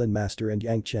the island master and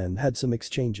Yang Chen had some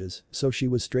exchanges, so she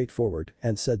was straightforward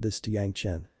and said this to Yang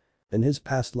Chen. In his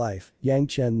past life, Yang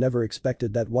Chen never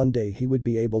expected that one day he would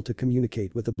be able to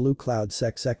communicate with the Blue Cloud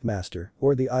sect master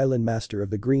or the island master of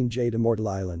the Green Jade Immortal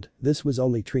Island, this was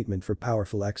only treatment for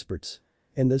powerful experts.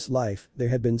 In this life, there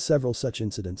had been several such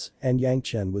incidents and Yang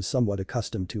Chen was somewhat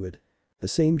accustomed to it. The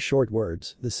same short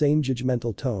words, the same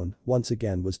judgmental tone, once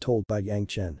again was told by Yang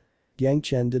Chen. Yang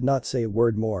Chen did not say a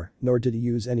word more, nor did he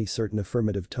use any certain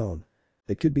affirmative tone.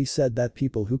 It could be said that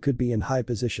people who could be in high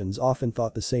positions often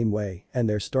thought the same way and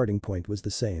their starting point was the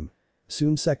same.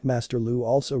 Soon Sect Master Lu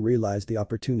also realized the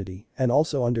opportunity and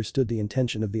also understood the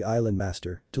intention of the island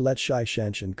master to let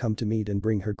Zhanxian come to meet and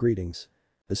bring her greetings.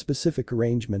 The specific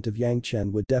arrangement of Yang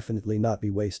Chen would definitely not be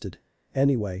wasted.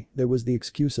 Anyway, there was the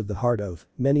excuse of the hard oath,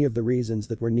 many of the reasons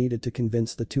that were needed to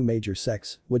convince the two major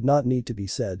sects would not need to be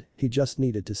said, he just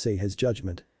needed to say his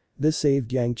judgment. This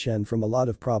saved Yang Chen from a lot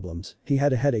of problems, he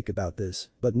had a headache about this,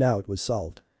 but now it was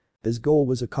solved. His goal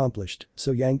was accomplished,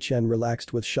 so Yang Chen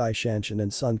relaxed with Zhanxian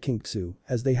and Sun Qingxu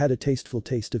as they had a tasteful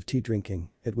taste of tea drinking,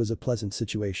 it was a pleasant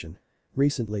situation.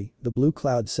 Recently, the Blue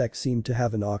Cloud sect seemed to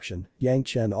have an auction, Yang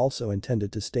Chen also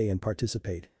intended to stay and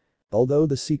participate. Although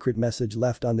the secret message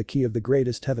left on the key of the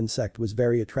Greatest Heaven sect was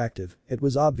very attractive, it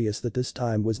was obvious that this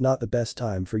time was not the best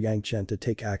time for Yang Chen to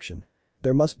take action.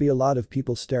 There must be a lot of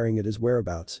people staring at his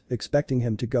whereabouts, expecting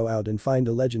him to go out and find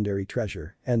a legendary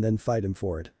treasure and then fight him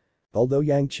for it. Although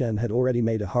Yang Chen had already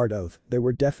made a hard oath, there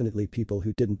were definitely people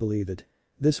who didn't believe it.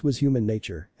 This was human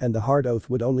nature, and the hard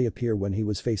oath would only appear when he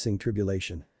was facing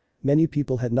tribulation. Many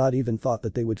people had not even thought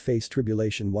that they would face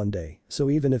tribulation one day, so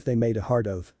even if they made a hard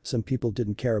oath, some people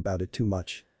didn't care about it too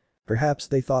much. Perhaps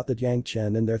they thought that Yang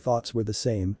Chen and their thoughts were the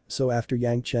same, so after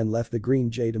Yang Chen left the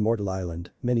Green Jade Immortal Island,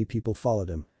 many people followed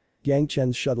him. Yang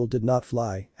Chen's shuttle did not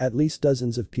fly, at least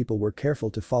dozens of people were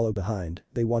careful to follow behind,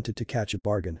 they wanted to catch a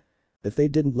bargain. If they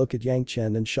didn't look at Yang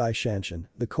Chen and Zhanxian,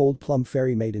 the cold plum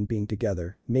fairy maiden being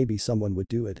together, maybe someone would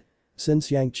do it. Since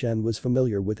Yang Chen was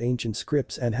familiar with ancient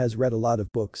scripts and has read a lot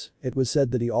of books, it was said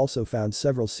that he also found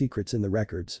several secrets in the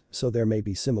records, so there may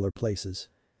be similar places.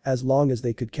 As long as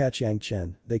they could catch Yang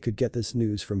Chen, they could get this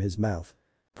news from his mouth.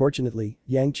 Fortunately,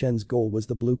 Yang Chen's goal was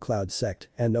the Blue Cloud sect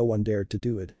and no one dared to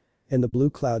do it. In the Blue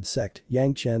Cloud sect,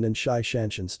 Yang Chen and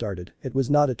Zhanxian started, it was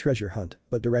not a treasure hunt,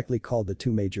 but directly called the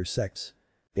two major sects.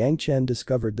 Yang Chen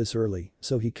discovered this early,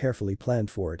 so he carefully planned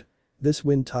for it. This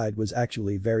wind tide was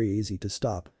actually very easy to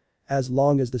stop. As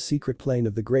long as the secret plane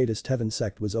of the Greatest Heaven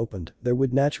sect was opened, there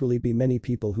would naturally be many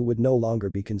people who would no longer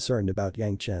be concerned about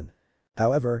Yang Chen.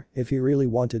 However, if he really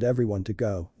wanted everyone to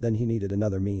go, then he needed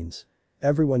another means.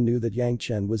 Everyone knew that Yang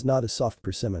Chen was not a soft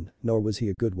persimmon, nor was he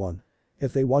a good one.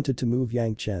 If they wanted to move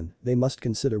Yang Chen, they must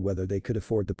consider whether they could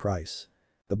afford the price.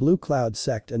 The Blue Cloud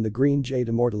sect and the Green Jade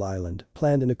Immortal Island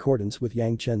planned in accordance with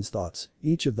Yang Chen's thoughts,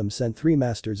 each of them sent 3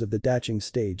 masters of the Daching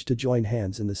stage to join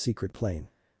hands in the secret plane.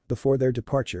 Before their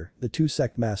departure, the 2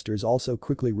 sect masters also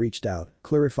quickly reached out,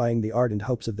 clarifying the ardent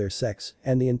hopes of their sects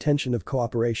and the intention of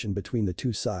cooperation between the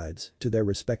 2 sides to their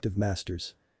respective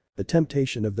masters. The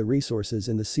temptation of the resources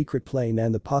in the secret plane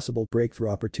and the possible breakthrough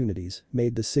opportunities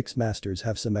made the 6 masters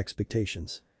have some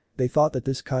expectations. They thought that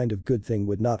this kind of good thing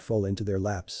would not fall into their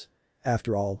laps.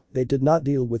 After all, they did not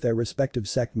deal with their respective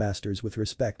sect masters with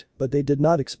respect, but they did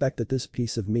not expect that this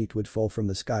piece of meat would fall from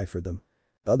the sky for them.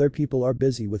 Other people are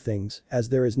busy with things, as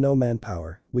there is no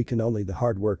manpower, we can only the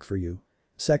hard work for you.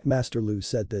 Sect Master Lu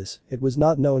said this, it was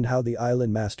not known how the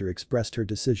island master expressed her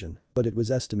decision, but it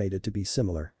was estimated to be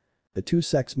similar. The 2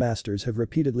 sects masters have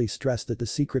repeatedly stressed that the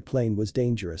secret plane was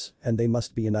dangerous and they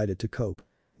must be united to cope.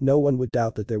 No one would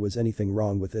doubt that there was anything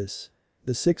wrong with this.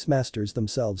 The 6 masters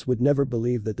themselves would never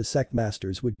believe that the sect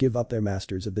masters would give up their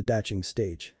masters of the Daching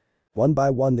stage. One by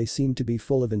one they seemed to be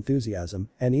full of enthusiasm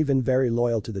and even very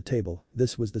loyal to the table,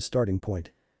 this was the starting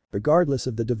point. Regardless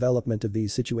of the development of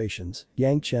these situations,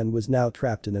 Yang Chen was now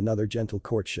trapped in another gentle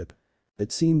courtship.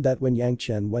 It seemed that when Yang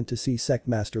Chen went to see Sect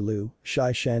Master Lu,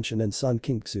 Zhanxian and Sun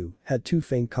Qingxu had 2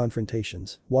 faint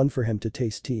confrontations, one for him to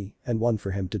taste tea and one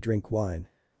for him to drink wine.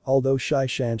 Although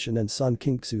Zhanxian and Sun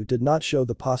Qingxu did not show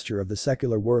the posture of the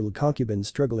secular world concubines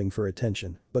struggling for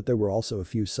attention, but there were also a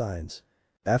few signs.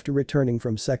 After returning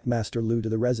from Sect Master Lu to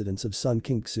the residence of Sun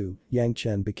Qingxu, Yang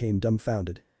Chen became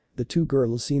dumbfounded. The 2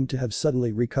 girls seemed to have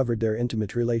suddenly recovered their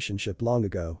intimate relationship long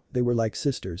ago, they were like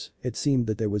sisters, it seemed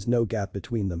that there was no gap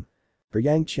between them. For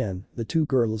Yang Chen, the 2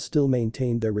 girls still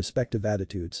maintained their respective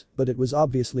attitudes, but it was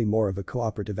obviously more of a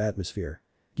cooperative atmosphere.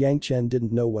 Yang Chen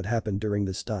didn't know what happened during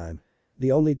this time.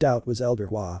 The only doubt was Elder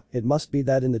Hua, it must be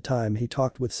that in the time he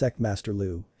talked with Sect Master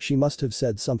Lu, she must have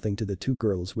said something to the 2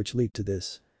 girls which led to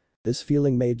this. This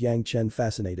feeling made Yang Chen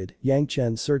fascinated, Yang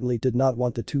Chen certainly did not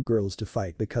want the 2 girls to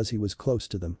fight because he was close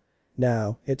to them.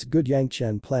 Now, it's good Yang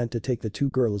Chen planned to take the 2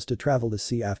 girls to travel the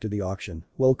sea after the auction,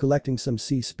 while collecting some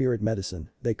sea spirit medicine,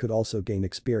 they could also gain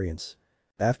experience.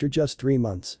 After just 3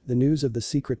 months, the news of the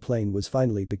secret plane was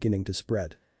finally beginning to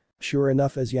spread. Sure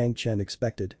enough, as Yang Chen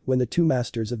expected, when the 2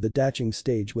 masters of the Daching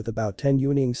stage with about 10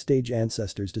 Yuanying stage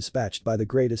ancestors dispatched by the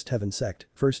Greatest Heaven sect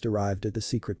first arrived at the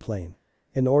secret plane.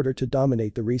 In order to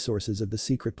dominate the resources of the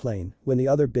secret plane, when the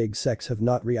other big sects have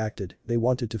not reacted, they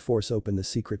wanted to force open the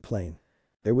secret plane.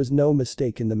 There was no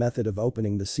mistake in the method of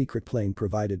opening the secret plane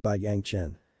provided by Yang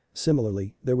Chen.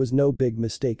 Similarly, there was no big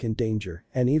mistake in danger,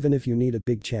 and even if you need a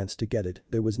big chance to get it,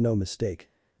 there was no mistake.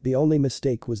 The only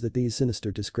mistake was that these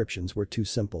sinister descriptions were too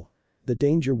simple. The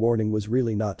danger warning was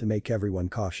really not to make everyone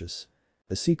cautious.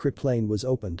 The secret plane was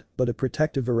opened, but a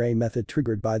protective array method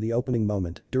triggered by the opening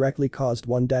moment directly caused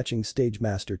one Zhanxian stage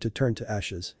master to turn to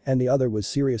ashes, and the other was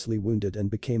seriously wounded and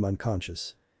became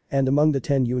unconscious. And among the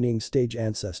 10 Wielding stage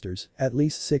ancestors, at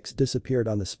least 6 disappeared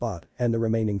on the spot, and the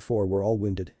remaining 4 were all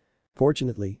wounded.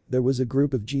 Fortunately, there was a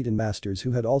group of Jitan masters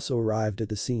who had also arrived at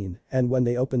the scene, and when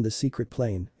they opened the secret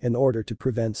plane, in order to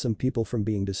prevent some people from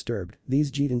being disturbed, these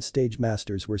Jitan stage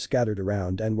masters were scattered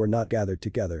around and were not gathered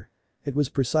together. It was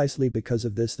precisely because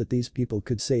of this that these people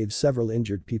could save several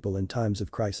injured people in times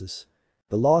of crisis.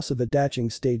 The loss of a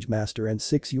Zhanxian stage master and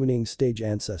 6 Wielding stage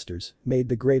ancestors made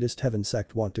the greatest heaven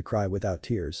sect want to cry without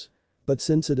tears. But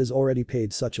since it has already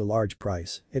paid such a large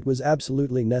price, it was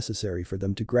absolutely necessary for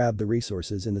them to grab the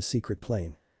resources in the secret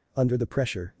plane. Under the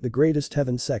pressure, the greatest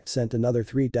heaven sect sent another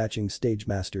 3 Zhanxian stage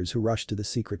masters who rushed to the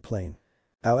secret plane.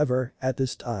 However, at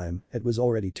this time, it was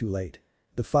already too late.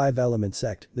 The 5-element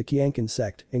sect, the Qianqin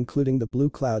sect, including the Blue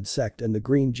Cloud sect and the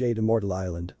Green Jade Immortal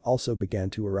Island, also began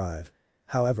to arrive.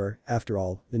 However, after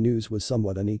all, the news was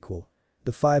somewhat unequal.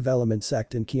 The 5-element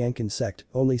sect and Qianqin sect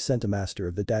only sent a master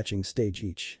of the Zhanxian stage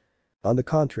each. On the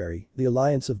contrary, the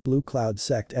alliance of Blue Cloud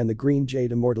sect and the Green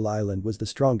Jade Immortal Island was the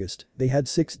strongest. They had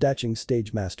 6 Zhanxian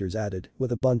stage masters added,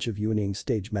 with a bunch of Wielding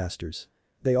stage masters.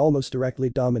 They almost directly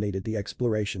dominated the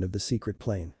exploration of the secret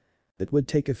plane. It would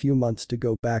take a few months to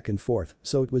go back and forth,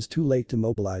 so it was too late to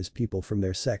mobilize people from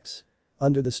their sects.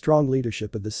 Under the strong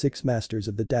leadership of the 6 masters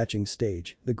of the Zhanxian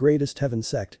stage, the greatest heaven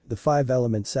sect, the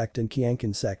 5-element sect and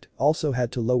Qianqin sect also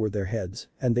had to lower their heads,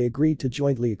 and they agreed to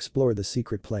jointly explore the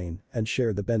secret plane and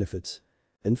share the benefits.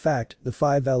 In fact, the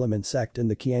 5-element sect and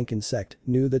the Qianqin sect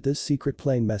knew that this secret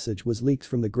plane message was leaked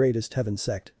from the greatest heaven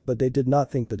sect, but they did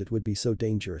not think that it would be so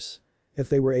dangerous. If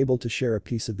they were able to share a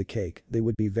piece of the cake, they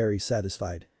would be very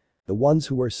satisfied. The ones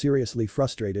who were seriously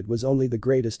frustrated was only the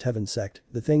greatest heaven sect.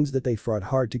 The things that they fought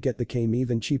hard to get became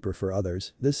even cheaper for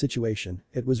others. This situation,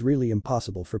 it was really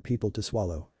impossible for people to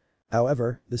swallow.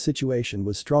 However, the situation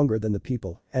was stronger than the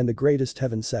people, and the greatest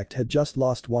heaven sect had just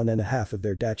lost 1.5 of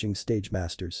their Zhanxian stage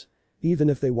masters. Even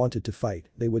if they wanted to fight,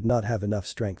 they would not have enough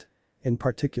strength. In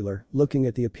particular, looking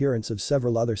at the appearance of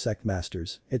several other sect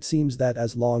masters, it seems that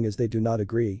as long as they do not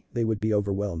agree, they would be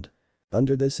overwhelmed.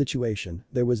 Under this situation,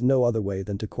 there was no other way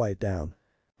than to quiet down.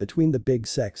 Between the big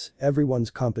sects,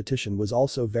 everyone's competition was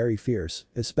also very fierce,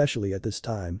 especially at this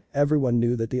time. Everyone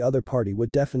knew that the other party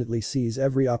would definitely seize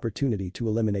every opportunity to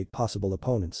eliminate possible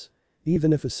opponents.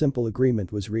 Even if a simple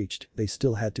agreement was reached, they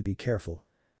still had to be careful.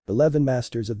 11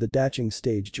 masters of the Zhanxian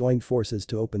stage joined forces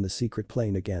to open the secret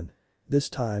plane again. This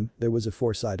time, there was a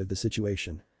foresight of the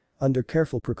situation. Under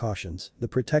careful precautions, the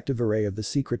protective array of the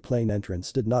secret plane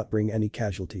entrance did not bring any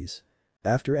casualties.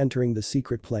 After entering the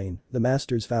secret plane, the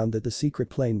masters found that the secret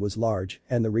plane was large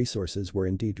and the resources were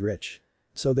indeed rich.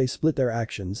 So they split their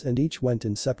actions and each went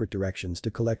in separate directions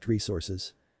to collect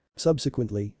resources.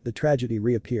 Subsequently, the tragedy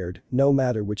reappeared. No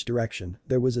matter which direction,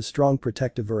 there was a strong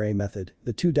protective array method.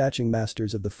 The 2 Zhanxian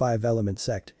masters of the 5-element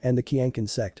sect and the Qianqin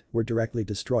sect were directly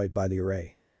destroyed by the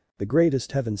array. The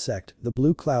greatest heaven sect, the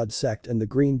Blue Cloud sect and the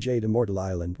Green Jade Immortal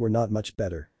Island were not much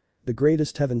better. The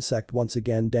greatest heaven sect once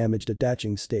again damaged a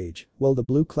Zhanxian stage, while the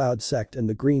Blue Cloud sect and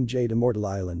the Green Jade Immortal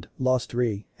Island lost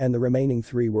 3, and the remaining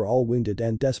 3 were all wounded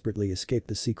and desperately escaped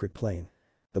the secret plane.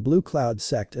 The Blue Cloud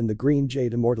sect and the Green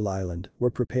Jade Immortal Island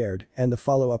were prepared, and the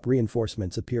follow-up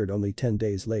reinforcements appeared only 10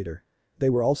 days later.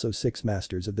 They were also 6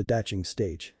 masters of the Zhanxian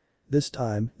stage. This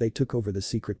time, they took over the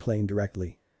secret plane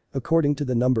directly. According to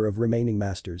the number of remaining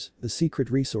masters, the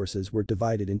secret resources were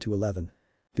divided into 11.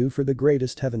 2 for the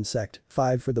greatest heaven sect,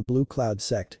 5 for the Blue Cloud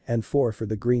sect, and 4 for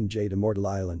the Green Jade Immortal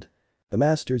Island. The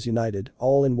masters united,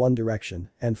 all in one direction,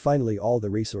 and finally all the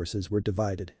resources were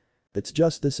divided. It's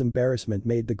just this embarrassment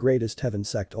made the greatest heaven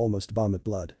sect almost vomit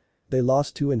blood. They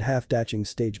lost 2.5 Zhanxian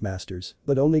stage masters,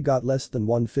 but only got less than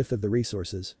 1/5 of the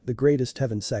resources. The greatest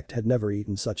heaven sect had never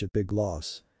eaten such a big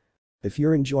loss. If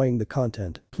you're enjoying the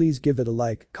content, please give it a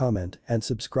like, comment, and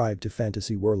subscribe to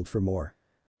Fantasy World for more.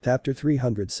 Chapter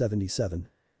 377.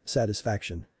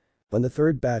 Satisfaction. When the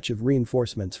third batch of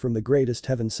reinforcements from the greatest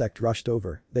heaven sect rushed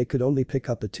over, they could only pick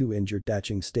up the 2 injured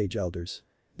Zhanxian stage elders.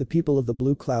 The people of the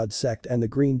Blue Cloud sect and the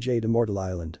Green Jade Immortal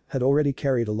Island had already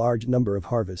carried a large number of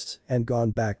harvests and gone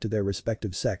back to their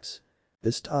respective sects.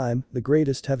 This time, the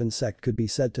Greatest Heaven sect could be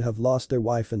said to have lost their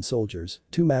wife and soldiers.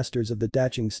 Two masters of the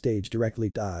Daching stage directly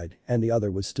died, and the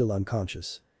other was still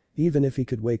unconscious. Even if he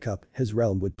could wake up, his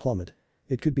realm would plummet.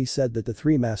 It could be said that the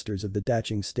three masters of the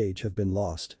Daching stage have been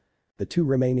lost. The two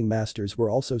remaining masters were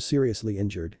also seriously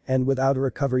injured, and without a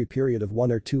recovery period of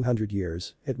 1 or 200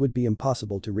 years, it would be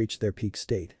impossible to reach their peak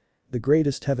state. The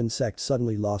Greatest Heaven sect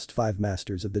suddenly lost 5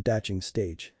 masters of the Daching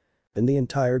stage. In the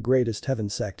entire Greatest Heaven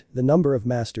sect, the number of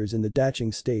masters in the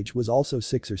Daching stage was also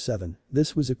 6 or 7.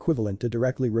 This was equivalent to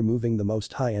directly removing the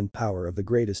most high-end power of the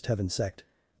Greatest Heaven sect.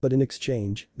 But in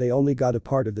exchange, they only got a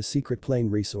part of the secret plane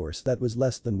resource that was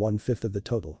less than 1/5 of the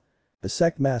total. The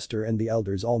sect master and the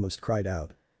elders almost cried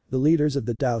out. The leaders of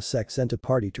the Tao sect sent a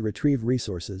party to retrieve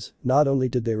resources. Not only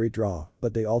did they redraw,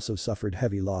 but they also suffered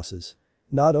heavy losses.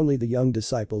 Not only the young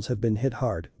disciples have been hit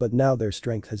hard, but now their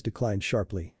strength has declined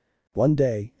sharply. One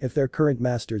day, if their current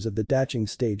masters of the Daching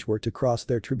stage were to cross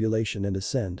their tribulation and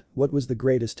ascend, what was the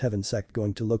Greatest Heaven sect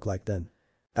going to look like then?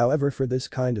 However, for this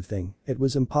kind of thing, it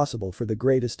was impossible for the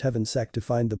Greatest Heaven sect to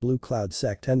find the Blue Cloud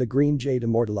sect and the Green Jade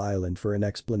Immortal Island for an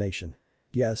explanation.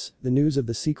 Yes, the news of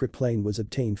the secret plane was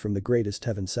obtained from the Greatest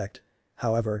Heaven sect.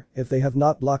 However, if they have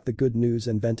not blocked the good news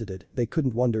and vented it, they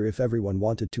couldn't wonder if everyone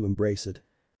wanted to embrace it.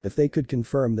 If they could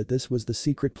confirm that this was the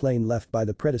secret plane left by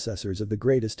the predecessors of the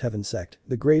Greatest Heaven sect,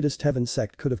 the Greatest Heaven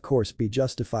sect could of course be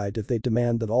justified if they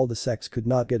demand that all the sects could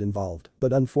not get involved,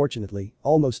 but unfortunately,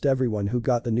 almost everyone who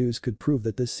got the news could prove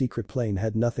that this secret plane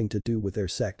had nothing to do with their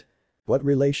sect. What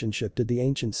relationship did the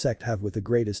ancient sect have with the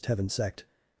Greatest Heaven sect?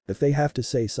 If they have to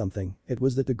say something, it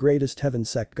was that the Greatest Heaven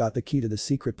sect got the key to the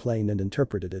secret plane and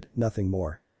interpreted it, nothing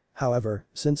more. However,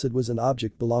 since it was an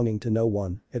object belonging to no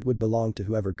one, it would belong to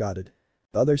whoever got it.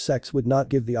 Other sects would not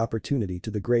give the opportunity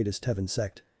to the Greatest Heaven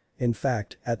sect. In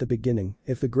fact, at the beginning,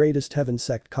 if the Greatest Heaven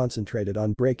sect concentrated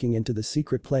on breaking into the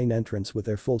secret plane entrance with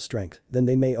their full strength, then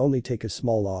they may only take a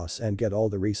small loss and get all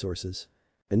the resources.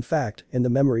 In fact, in the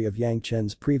memory of Yang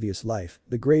Chen's previous life,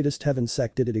 the Greatest Heaven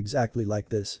sect did it exactly like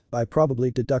this, by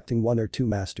probably deducting 1 or 2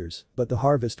 masters, but the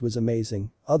harvest was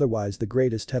amazing, otherwise the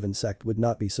Greatest Heaven sect would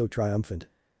not be so triumphant.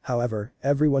 However,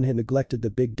 everyone had neglected the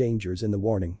big dangers in the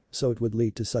warning, so it would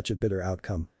lead to such a bitter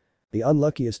outcome. The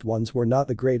unluckiest ones were not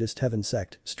the Greatest Heaven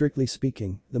sect, strictly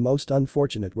speaking, the most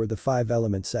unfortunate were the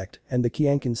 5-element sect and the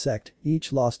Qianqin sect,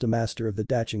 each lost a master of the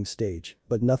Daching stage,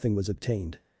 but nothing was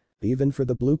obtained. Even for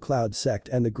the Blue Cloud sect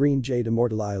and the Green Jade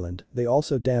Immortal Island, they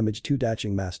also damaged 2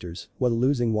 Daching masters, while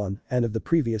losing 1, and of the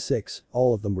previous 6,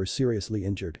 all of them were seriously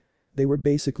injured. They were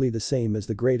basically the same as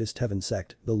the Greatest Heaven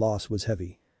sect, the loss was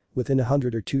heavy. Within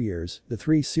 100 or 2 years, the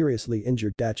 3 seriously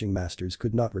injured Daching masters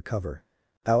could not recover.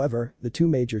 However, the 2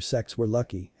 major sects were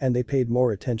lucky and they paid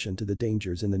more attention to the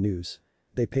dangers in the news.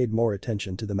 They paid more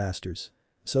attention to the masters.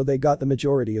 So they got the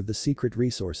majority of the secret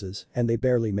resources and they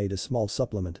barely made a small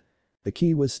supplement. The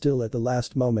key was still at the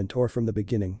last moment or from the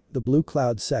beginning, the Blue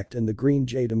Cloud sect and the Green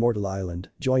Jade Immortal Island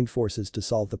joined forces to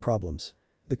solve the problems.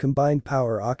 The combined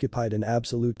power occupied an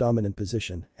absolute dominant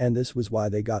position and this was why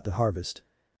they got the harvest.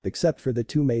 Except for the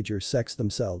 2 major sects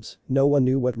themselves, no one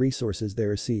knew what resources they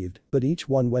received, but each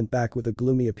one went back with a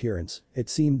gloomy appearance. It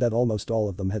seemed that almost all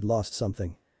of them had lost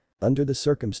something. Under the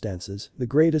circumstances, the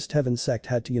Greatest Heaven sect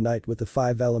had to unite with the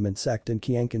 5-element sect and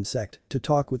Qianqin sect to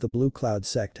talk with the Blue Cloud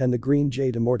sect and the Green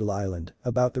Jade Immortal Island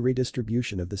about the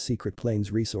redistribution of the secret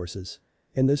plane's resources.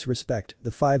 In this respect, the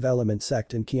 5-element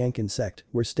sect and Qianqin sect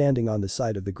were standing on the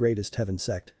side of the Greatest Heaven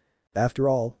sect. After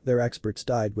all, their experts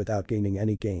died without gaining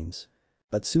any gains.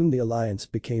 But soon the alliance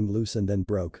became loose and then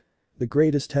broke. The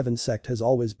Greatest Heaven sect has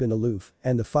always been aloof,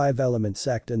 and the 5-element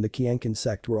sect and the Qianqin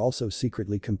sect were also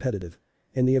secretly competitive.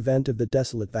 In the event of the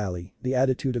Desolate Valley, the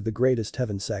attitude of the Greatest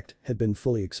Heaven sect had been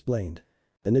fully explained.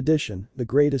 In addition, the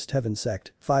Greatest Heaven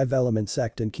sect, 5-element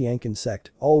sect and Qianqin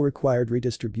sect all required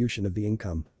redistribution of the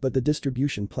income, but the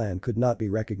distribution plan could not be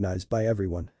recognized by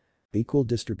everyone. Equal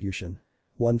distribution.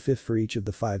 1/5 for each of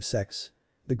the 5 sects.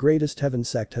 The Greatest Heaven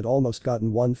sect had almost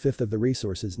gotten 1/5 of the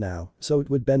resources now, so it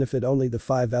would benefit only the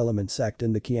 5-element sect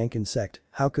and the Qianqin sect.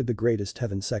 How could the Greatest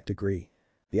Heaven sect agree?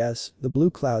 Yes, the Blue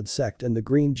Cloud sect and the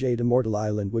Green Jade Immortal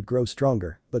Island would grow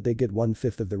stronger, but they get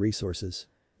 1/5 of the resources.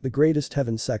 The Greatest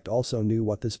Heaven sect also knew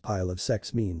what this pile of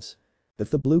sects means. If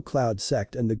the Blue Cloud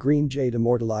sect and the Green Jade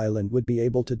Immortal Island would be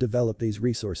able to develop these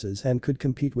resources and could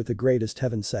compete with the Greatest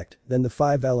Heaven sect, then the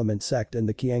 5-element sect and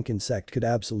the Qianqin sect could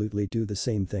absolutely do the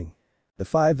same thing. The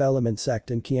 5-element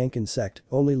sect and Qianqin sect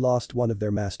only lost 1 of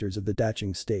their masters of the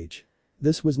Daching stage.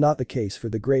 This was not the case for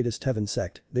the Greatest Heaven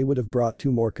sect, they would have brought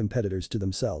 2 more competitors to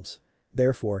themselves.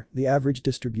 Therefore, the average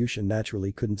distribution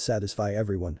naturally couldn't satisfy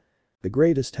everyone. The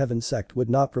Greatest Heaven sect would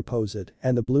not propose it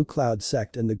and the Blue Cloud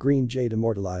sect and the Green Jade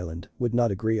Immortal Island would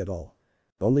not agree at all.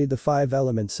 Only the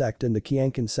five-element sect and the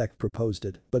Qianqin sect proposed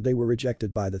it, but they were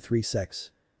rejected by the three sects.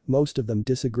 Most of them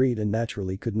disagreed and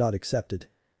naturally could not accept it.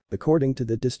 According to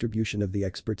the distribution of the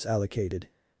experts allocated.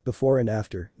 Before and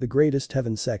after, the Greatest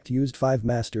Heaven sect used 5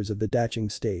 masters of the Daching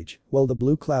stage, while the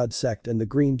Blue Cloud sect and the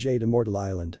Green Jade Immortal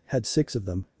Island had 6 of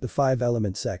them, the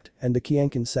 5-element sect and the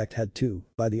Qianqin sect had 2,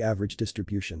 by the average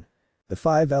distribution. The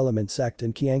 5-element sect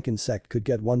and Qianqin sect could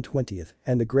get 1/20th,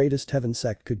 and the Greatest Heaven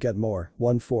sect could get more,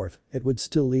 1/4. It would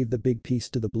still leave the big piece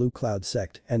to the Blue Cloud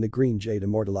sect and the Green Jade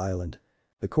Immortal Island.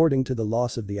 According to the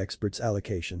loss of the experts'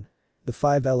 allocation. The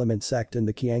 5-element sect and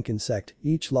the Qianqin sect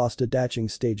each lost a Daching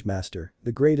stage master,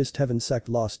 the Greatest Heaven sect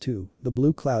lost 2, the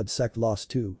Blue Cloud sect lost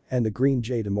 2, and the Green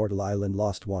Jade Immortal Island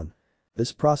lost 1.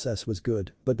 This process was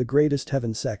good, but the Greatest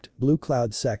Heaven sect, Blue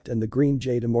Cloud sect and the Green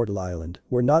Jade Immortal Island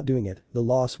were not doing it. The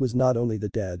loss was not only the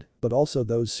dead, but also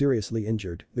those seriously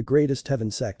injured. The Greatest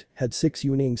Heaven sect had 6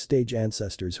 Yuning stage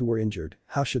ancestors who were injured.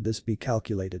 How should this be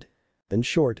calculated? In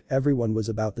short, everyone was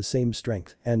about the same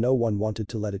strength and no one wanted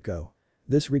to let it go.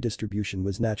 This redistribution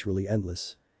was naturally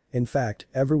endless. In fact,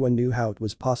 everyone knew how it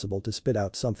was possible to spit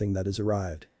out something that has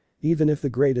arrived. Even if the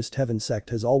Greatest Heaven sect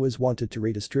has always wanted to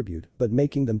redistribute, but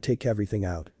making them take everything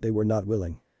out, they were not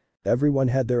willing. Everyone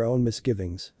had their own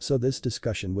misgivings, so this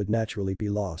discussion would naturally be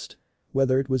lost.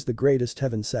 Whether it was the Greatest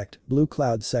Heaven sect, Blue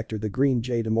Cloud sect or the Green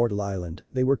Jade Immortal Island,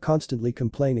 they were constantly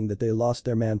complaining that they lost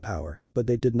their manpower, but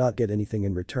they did not get anything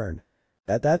in return.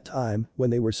 At that time, when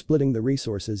they were splitting the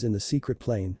resources in the secret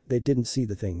plane, they didn't see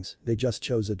the things, they just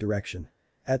chose a direction.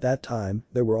 At that time,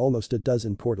 there were almost a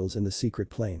dozen portals in the secret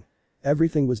plane.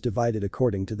 Everything was divided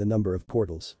according to the number of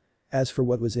portals. As for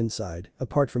what was inside,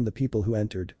 apart from the people who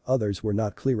entered, others were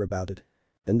not clear about it.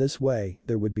 In this way,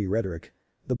 there would be rhetoric.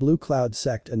 The Blue Cloud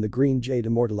sect and the Green Jade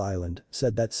Immortal Island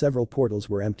said that several portals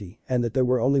were empty and that there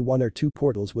were only 1 or 2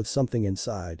 portals with something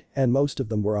inside, and most of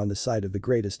them were on the side of the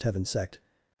Greatest Heaven sect.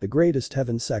 The Greatest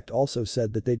Heaven sect also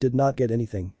said that they did not get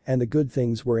anything and the good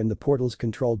things were in the portals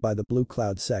controlled by the Blue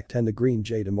Cloud sect and the Green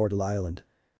Jade Immortal Island.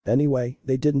 Anyway,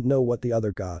 they didn't know what the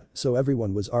other got, so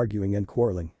everyone was arguing and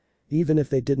quarreling. Even if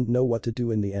they didn't know what to do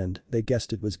in the end, they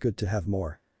guessed it was good to have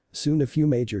more. Soon a few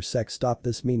major sects stopped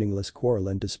this meaningless quarrel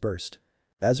and dispersed.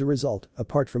 As a result,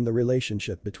 apart from the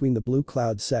relationship between the Blue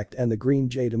Cloud sect and the Green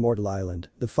Jade Immortal Island,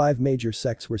 the 5 major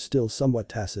sects were still somewhat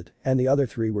tacit and the other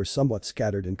 3 were somewhat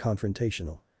scattered and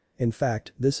confrontational. In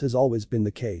fact, this has always been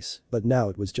the case, but now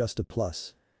it was just a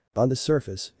plus. On the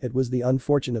surface, it was the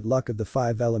unfortunate luck of the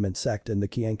 5-element sect and the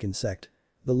Qianqin sect.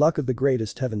 The luck of the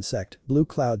Greatest Heaven sect, Blue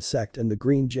Cloud sect and the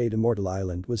Green Jade Immortal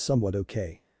Island was somewhat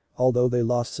okay. Although they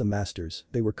lost some masters,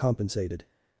 they were compensated.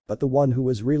 But the one who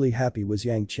was really happy was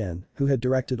Yang Chen, who had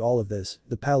directed all of this,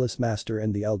 the palace master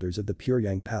and the elders of the Pure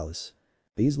Yang Palace.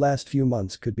 These last few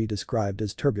months could be described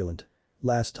as turbulent.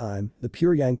 Last time, the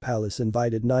Pure Yang Palace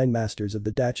invited 9 masters of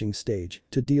the Daching stage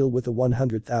to deal with the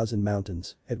 100,000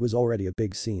 mountains. It was already a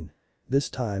big scene. This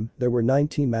time, there were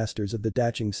 19 masters of the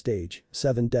Daching stage,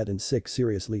 7 dead and 6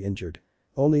 seriously injured.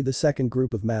 Only the second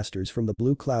group of masters from the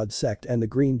Blue Cloud sect and the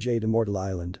Green Jade Immortal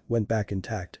Island went back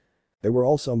intact. There were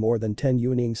also more than 10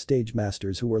 Yuning stage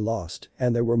masters who were lost,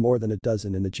 and there were more than a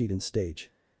dozen in the Jitan stage.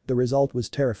 The result was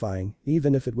terrifying,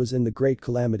 even if it was in the great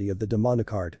calamity of the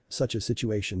demonic art, such a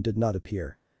situation did not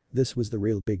appear. This was the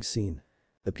real big scene.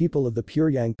 The people of the Pure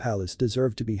Yang Palace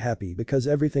deserved to be happy because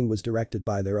everything was directed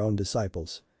by their own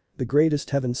disciples. The Greatest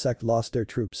Heaven sect lost their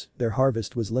troops, their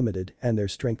harvest was limited, and their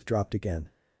strength dropped again.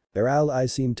 Their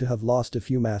allies seemed to have lost a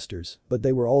few masters, but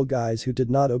they were all guys who did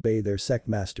not obey their sect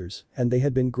masters, and they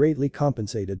had been greatly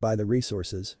compensated by the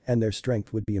resources, and their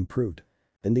strength would be improved.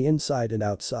 In the inside and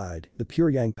outside, the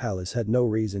Pure Yang Palace had no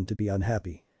reason to be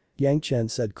unhappy. Yang Chen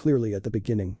said clearly at the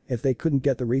beginning, if they couldn't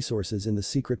get the resources in the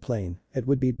secret plane, it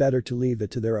would be better to leave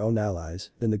it to their own allies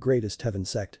than the Greatest Heaven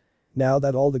sect. Now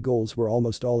that all the goals were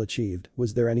almost all achieved,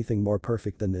 was there anything more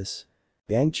perfect than this?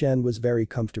 Yang Chen was very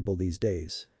comfortable these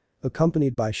days.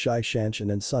 Accompanied by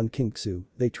Zhanxian and Sun Qingxu,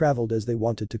 they traveled as they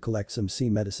wanted to collect some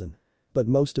sea medicine. But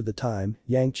most of the time,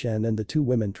 Yang Chen and the 2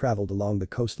 women traveled along the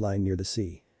coastline near the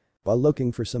sea. While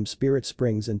looking for some spirit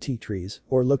springs and tea trees,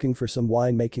 or looking for some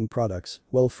wine-making products,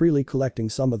 while freely collecting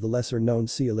some of the lesser-known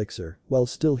sea elixir, while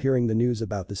still hearing the news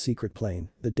about the secret plane,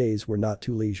 the days were not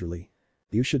too leisurely.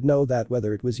 You should know that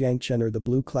whether it was Yang Chen or the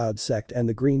Blue Cloud sect and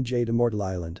the Green Jade Immortal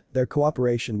Island, their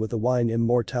cooperation with the Wine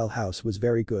Immortal House was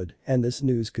very good, and this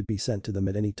news could be sent to them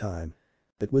at any time.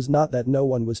 It was not that no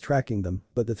one was tracking them,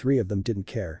 but the 3 of them didn't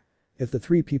care. If the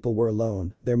 3 people were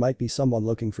alone, there might be someone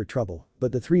looking for trouble,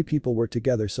 but the 3 people were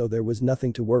together so there was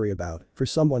nothing to worry about. For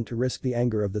someone to risk the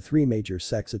anger of the 3 major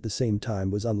sects at the same time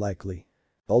was unlikely.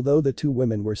 Although the two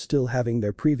women were still having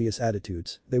their previous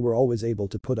attitudes, they were always able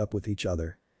to put up with each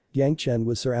other. Yang Chen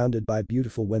was surrounded by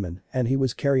beautiful women and he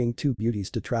was carrying two beauties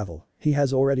to travel. He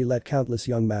has already let countless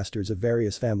young masters of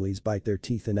various families bite their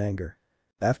teeth in anger.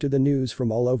 After the news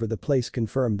from all over the place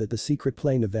confirmed that the secret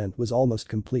plane event was almost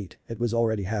complete, it was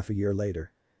already half a year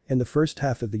later. In the first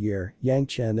half of the year, Yang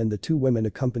Chen and the two women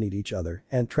accompanied each other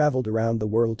and traveled around the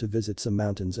world to visit some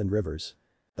mountains and rivers.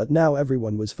 But now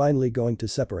everyone was finally going to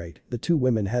separate, the two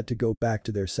women had to go back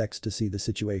to their sects to see the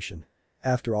situation.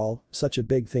 After all, such a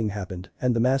big thing happened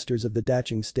and the masters of the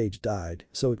defying stage died,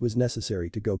 so it was necessary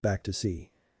to go back to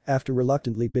see. After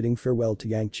reluctantly bidding farewell to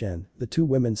Yang Chen, the two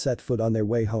women set foot on their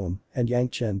way home and Yang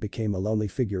Chen became a lonely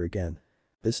figure again.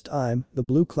 This time, the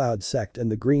Blue Cloud sect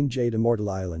and the Green Jade Immortal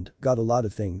Island got a lot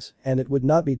of things and it would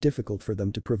not be difficult for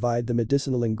them to provide the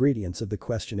medicinal ingredients of the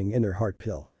questioning inner heart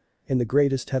pill. In the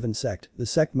Greatest Heaven sect, the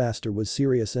sect master was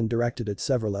serious and directed at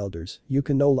several elders, you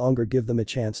can no longer give them a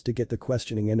chance to get the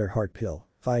questioning inner heart pill,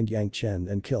 find Yang Chen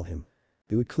and kill him.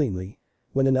 Do it cleanly.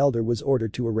 When an elder was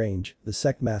ordered to arrange, the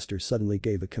sect master suddenly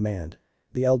gave a command.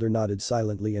 The elder nodded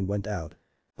silently and went out.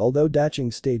 Although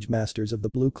defying stage masters of the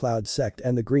Blue Cloud sect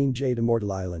and the Green Jade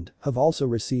Immortal Island have also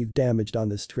received damage on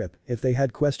this trip, if they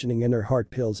had questioning inner heart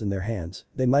pills in their hands,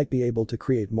 they might be able to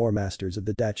create more masters of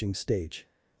the defying stage.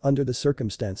 Under the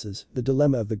circumstances, the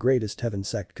dilemma of the Greatest Heaven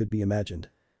sect could be imagined.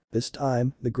 This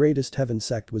time, the Greatest Heaven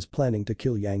sect was planning to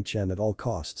kill Yang Chen at all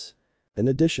costs. In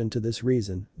addition to this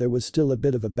reason, there was still a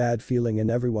bit of a bad feeling in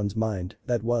everyone's mind,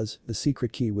 that was, the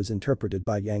secret key was interpreted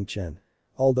by Yang Chen.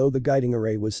 Although the guiding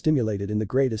array was stimulated in the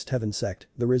Greatest Heaven sect,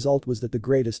 the result was that the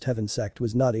Greatest Heaven sect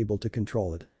was not able to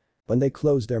control it. When they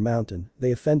closed their mountain,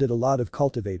 they offended a lot of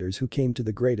cultivators who came to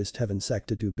the Greatest Heaven sect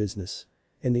to do business.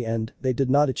 In the end, they did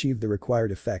not achieve the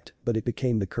required effect, but it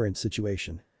became the current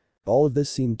situation. All of this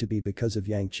seemed to be because of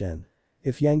Yang Chen.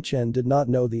 If Yang Chen did not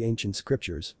know the ancient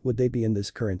scriptures, would they be in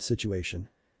this current situation?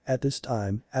 At this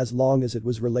time, as long as it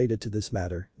was related to this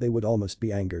matter, they would almost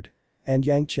be angered. And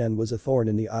Yang Chen was a thorn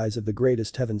in the eyes of the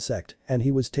Greatest Heaven sect and he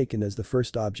was taken as the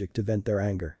first object to vent their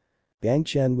anger. Yang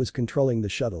Chen was controlling the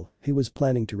shuttle, he was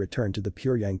planning to return to the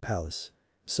Pure Yang Palace.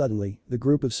 Suddenly, the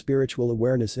group of spiritual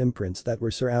awareness imprints that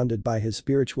were surrounded by his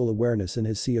spiritual awareness in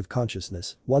his sea of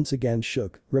consciousness once again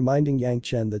shook, reminding Yang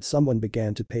Chen that someone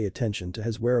began to pay attention to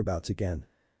his whereabouts again.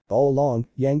 All along,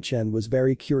 Yang Chen was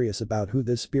very curious about who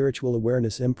this spiritual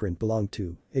awareness imprint belonged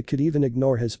to, it could even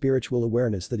ignore his spiritual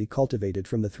awareness that he cultivated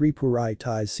from the three Purai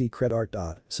Tai's secret art.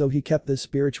 So he kept this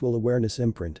spiritual awareness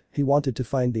imprint, he wanted to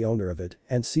find the owner of it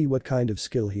and see what kind of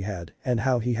skill he had and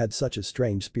how he had such a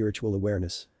strange spiritual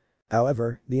awareness.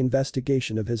 However, the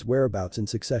investigation of his whereabouts in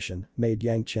succession made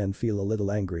Yang Chen feel a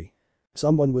little angry.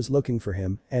 Someone was looking for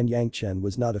him and Yang Chen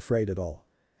was not afraid at all.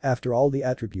 After all the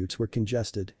attributes were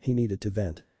congested, he needed to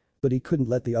vent. But he couldn't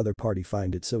let the other party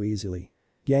find it so easily.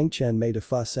 Yang Chen made a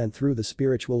fuss and threw the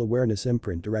spiritual awareness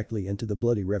imprint directly into the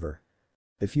bloody river.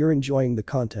 If you're enjoying the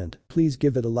content, please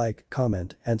give it a like,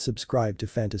 comment, and subscribe to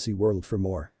Fantasy World for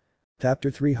more. Chapter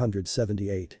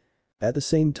 378. At the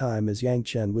same time as Yang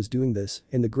Chen was doing this,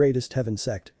 in the Greatest Heaven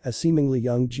sect, a seemingly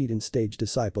young Jiten stage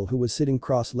disciple who was sitting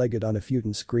cross-legged on a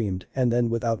futon screamed and then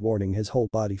without warning his whole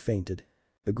body fainted.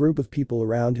 A group of people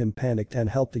around him panicked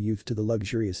and helped the youth to the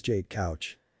luxurious jade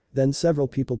couch. Then several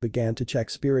people began to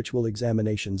check spiritual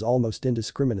examinations almost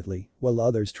indiscriminately, while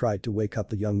others tried to wake up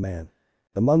the young man.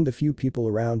 Among the few people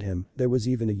around him, there was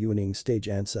even a Yuning stage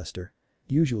ancestor.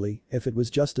 Usually, if it was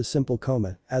just a simple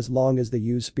coma, as long as they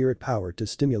used spirit power to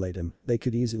stimulate him, they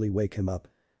could easily wake him up.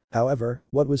 However,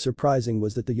 what was surprising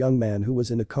was that the young man who was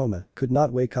in a coma could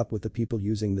not wake up with the people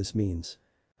using this means.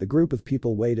 The group of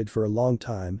people waited for a long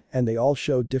time and they all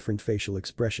showed different facial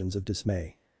expressions of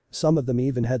dismay. Some of them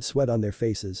even had sweat on their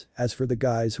faces, as for the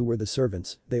guys who were the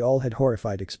servants, they all had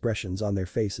horrified expressions on their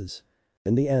faces.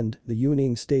 In the end, the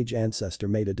Yuning stage ancestor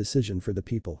made a decision for the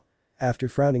people. After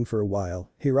frowning for a while,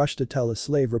 he rushed to tell a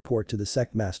slave report to the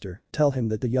sect master, tell him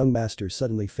that the young master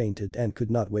suddenly fainted and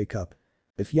could not wake up.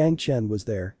 If Yang Chen was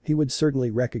there, he would certainly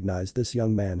recognize this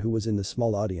young man who was in the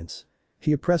small audience.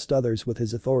 He oppressed others with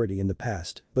his authority in the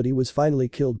past, but he was finally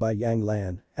killed by Yang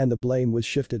Lan, and the blame was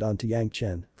shifted onto Yang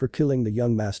Chen for killing the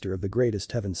young master of the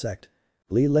Greatest Heaven sect.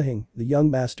 Li Liheng, the young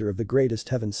master of the Greatest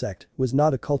Heaven sect, was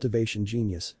not a cultivation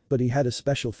genius, but he had a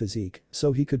special physique,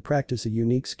 so he could practice a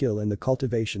unique skill in the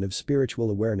cultivation of spiritual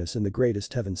awareness in the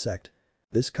Greatest Heaven sect.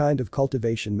 This kind of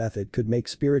cultivation method could make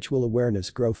spiritual awareness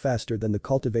grow faster than the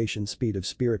cultivation speed of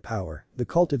spirit power. The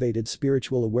cultivated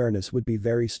spiritual awareness would be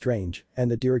very strange,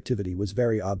 and the directivity was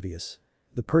very obvious.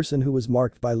 The person who was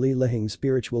marked by Li Liheng's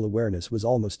spiritual awareness was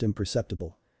almost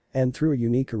imperceptible. And through a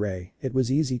unique array, it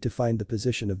was easy to find the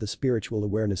position of the spiritual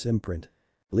awareness imprint.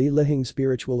 Li Lihing's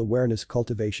spiritual awareness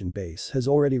cultivation base has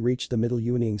already reached the middle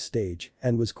Yuning stage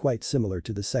and was quite similar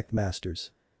to the sect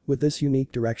masters. With this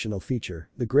unique directional feature,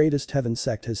 the Greatest Heaven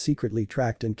sect has secretly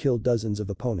tracked and killed dozens of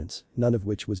opponents, none of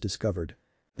which was discovered.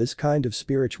 This kind of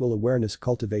spiritual awareness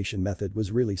cultivation method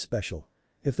was really special.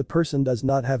 If the person does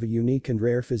not have a unique and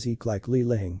rare physique like Li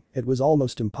Lihing, it was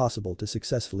almost impossible to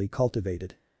successfully cultivate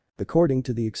it. According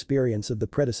to the experience of the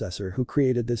predecessor who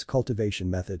created this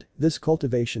cultivation method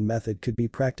could be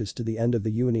practiced to the end of the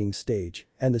Yuning stage,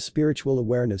 and the spiritual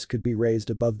awareness could be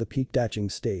raised above the peak Daching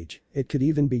stage. It could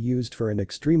even be used for an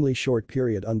extremely short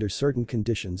period under certain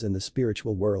conditions in the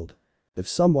spiritual world. If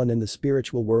someone in the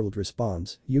spiritual world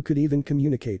responds, you could even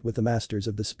communicate with the masters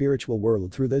of the spiritual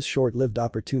world through this short-lived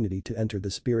opportunity to enter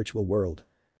the spiritual world.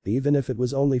 Even if it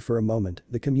was only for a moment,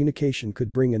 the communication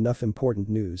could bring enough important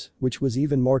news, which was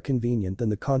even more convenient than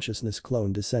the consciousness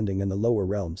clone descending in the lower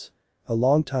realms. A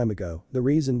long time ago, the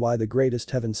reason why the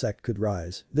Greatest Heaven sect could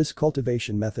rise, this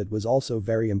cultivation method was also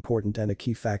very important and a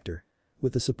key factor.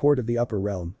 With the support of the upper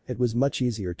realm, it was much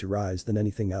easier to rise than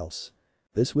anything else.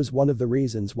 This was one of the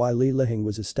reasons why Li Lihing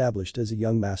was established as a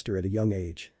young master at a young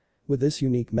age. With this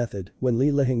unique method, when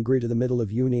Li Lihing grew to the middle of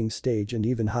Yuning stage and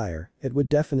even higher, it would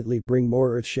definitely bring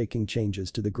more earth-shaking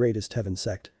changes to the Greatest Heaven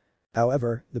sect.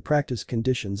 However, the practice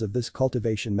conditions of this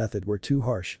cultivation method were too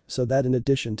harsh, so that in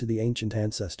addition to the ancient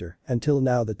ancestor, until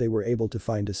now that they were able to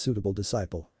find a suitable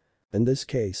disciple. In this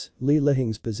case, Li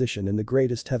Lihing's position in the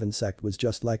Greatest Heaven sect was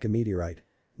just like a meteorite.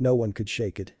 No one could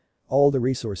shake it. All the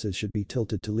resources should be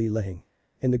tilted to Li Lihing.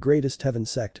 In the Greatest Heaven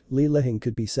sect, Li Lihing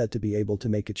could be said to be able to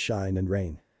make it shine and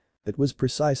rain. It was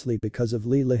precisely because of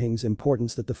Li Lihing's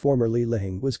importance that the former Li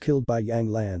Lihing was killed by Yang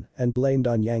Lan and blamed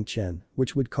on Yang Chen,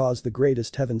 which would cause the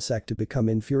Greatest Heaven sect to become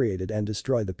infuriated and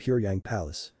destroy the Pure Yang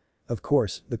Palace. Of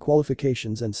course, the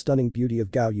qualifications and stunning beauty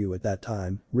of Gao Yu at that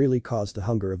time really caused the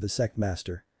hunger of the sect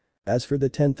master. As for the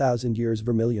 10,000 years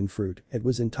vermilion fruit, it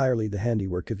was entirely the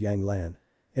handiwork of Yang Lan.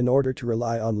 In order to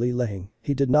rely on Li Lihing,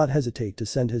 he did not hesitate to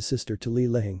send his sister to Li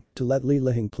Lihing to let Li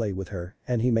Lihing play with her,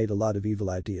 and he made a lot of evil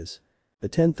ideas. The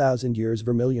 10,000 years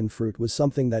vermilion fruit was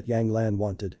something that Yang Lan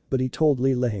wanted, but he told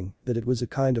Li Lihing that it was a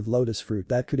kind of lotus fruit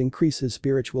that could increase his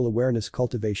spiritual awareness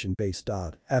cultivation base.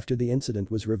 After the incident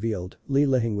was revealed, Li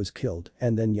Lihing was killed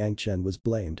and then Yang Chen was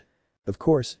blamed. Of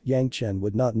course, Yang Chen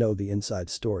would not know the inside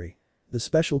story. The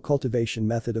special cultivation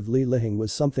method of Li Lihing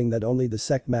was something that only the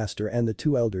sect master and the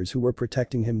two elders who were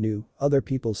protecting him knew. Other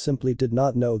people simply did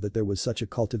not know that there was such a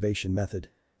cultivation method.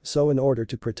 So in order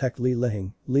to protect Li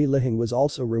Lihing was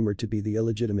also rumored to be the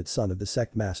illegitimate son of the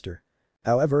sect master.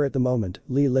 However, at the moment,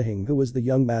 Li Lihing, who was the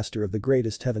young master of the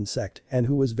Greatest Heaven sect and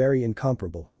who was very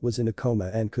incomparable, was in a coma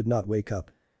and could not wake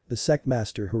up. The sect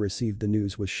master who received the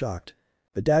news was shocked.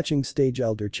 The Daching stage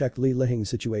elder checked Li Lihing's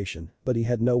situation, but he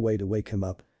had no way to wake him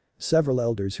up. Several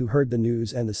elders who heard the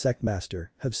news and the sect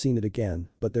master have seen it again,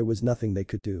 but there was nothing they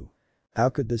could do. How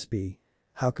could this be?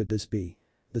 How could this be?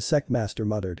 The sect master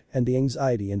muttered, and the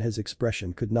anxiety in his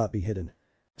expression could not be hidden.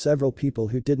 Several people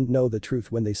who didn't know the truth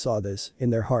when they saw this, in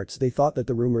their hearts they thought that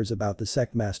the rumors about the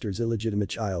sect master's illegitimate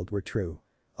child were true.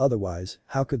 Otherwise,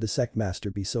 how could the sect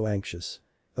master be so anxious?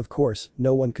 Of course,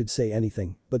 no one could say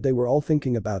anything, but they were all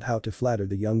thinking about how to flatter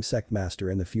the young sect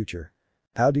master in the future.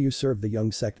 How do you serve the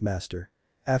young sect master?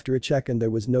 After a check and there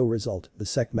was no result, the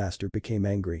sect master became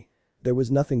angry. There was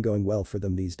nothing going well for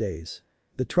them these days.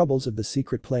 The troubles of the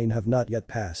secret plane have not yet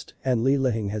passed, and Li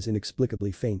Lihing has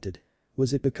inexplicably fainted.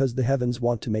 Was it because the heavens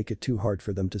want to make it too hard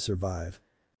for them to survive?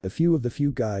 A few of the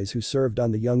few guys who served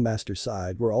on the young master's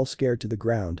side were all scared to the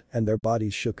ground and their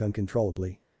bodies shook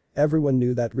uncontrollably. Everyone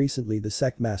knew that recently the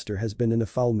sect master has been in a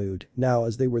foul mood. Now,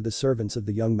 as they were the servants of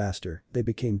the young master, they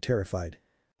became terrified.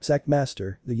 Sect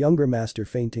master, the younger master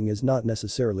fainting is not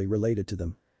necessarily related to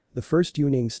them. The first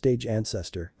Yuning stage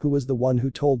ancestor, who was the one who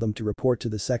told them to report to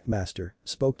the sect master,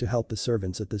 spoke to help the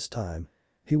servants at this time.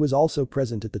 He was also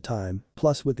present at the time,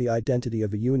 plus with the identity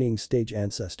of a Yuning stage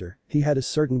ancestor, he had a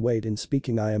certain weight in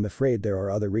speaking. I am afraid there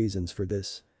are other reasons for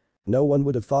this. No one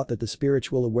would have thought that the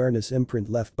spiritual awareness imprint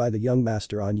left by the young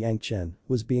master on Yang Chen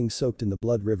was being soaked in the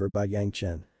blood river by Yang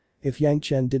Chen. If Yang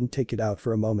Chen didn't take it out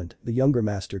for a moment, the younger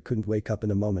master couldn't wake up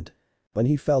in a moment. When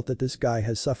he felt that this guy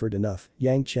has suffered enough,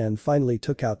 Yang Chen finally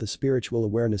took out the spiritual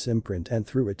awareness imprint and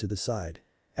threw it to the side.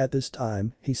 At this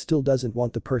time, he still doesn't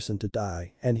want the person to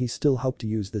die and he still hoped to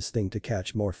use this thing to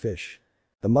catch more fish.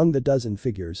 Among the dozen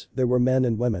figures, there were men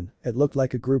and women. It looked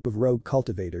like a group of rogue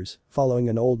cultivators, following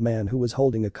an old man who was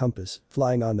holding a compass,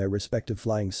 flying on their respective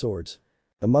flying swords.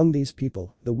 Among these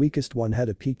people, the weakest one had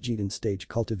a peak Jidan stage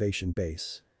cultivation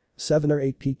base. 7 or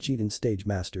 8 peak Chetan stage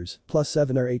masters, plus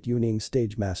 7 or 8 Yuning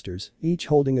stage masters, each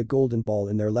holding a golden ball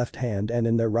in their left hand and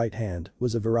in their right hand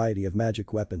was a variety of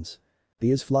magic weapons.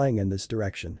 He is flying in this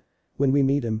direction. When we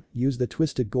meet him, use the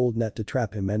twisted gold net to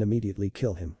trap him and immediately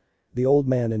kill him. The old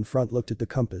man in front looked at the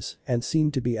compass and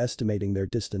seemed to be estimating their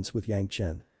distance with Yang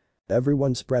Chen.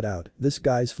 Everyone spread out, this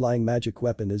guy's flying magic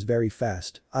weapon is very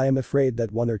fast, I am afraid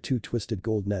that 1 or 2 twisted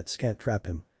gold nets can't trap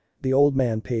him. The old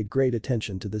man paid great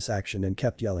attention to this action and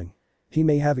kept yelling. He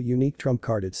may have a unique trump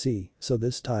card at sea, so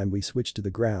this time we switch to the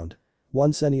ground.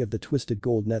 Once any of the twisted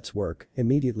gold nets work,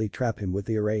 immediately trap him with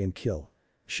the array and kill.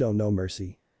 Show no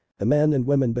mercy. The men and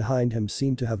women behind him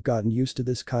seemed to have gotten used to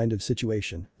this kind of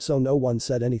situation, so no one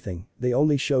said anything, they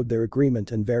only showed their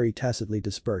agreement and very tacitly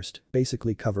dispersed,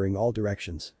 basically covering all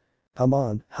directions. Come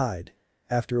on, hide.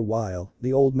 After a while,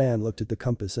 the old man looked at the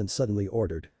compass and suddenly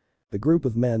ordered. The group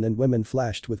of men and women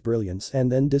flashed with brilliance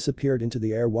and then disappeared into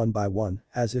the air one by one,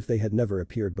 as if they had never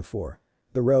appeared before.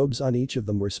 The robes on each of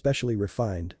them were specially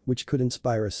refined, which could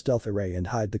inspire a stealth array and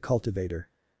hide the cultivator.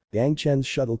 Yang Chen's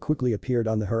shuttle quickly appeared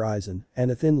on the horizon, and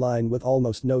a thin line with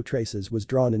almost no traces was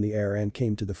drawn in the air and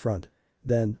came to the front.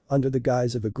 Then, under the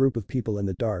guise of a group of people in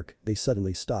the dark, they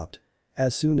suddenly stopped.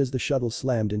 As soon as the shuttle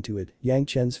slammed into it, Yang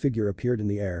Chen's figure appeared in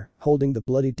the air, holding the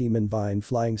bloody demon vine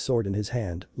flying sword in his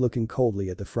hand, looking coldly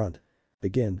at the front.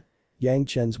 Begin. Yang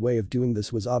Chen's way of doing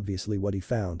this was obviously what he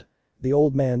found. The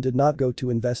old man did not go to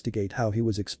investigate how he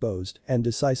was exposed and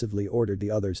decisively ordered the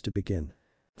others to begin.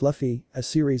 Fluffy, a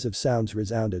series of sounds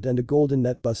resounded and a golden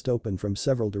net burst open from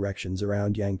several directions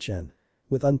around Yang Chen.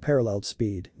 With unparalleled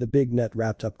speed, the big net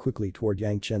wrapped up quickly toward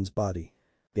Yang Chen's body.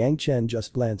 Yang Chen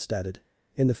just glanced at it.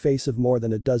 In the face of more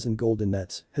than a dozen golden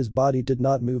nets, his body did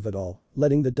not move at all,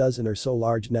 letting the dozen or so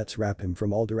large nets wrap him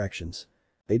from all directions.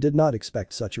 They did not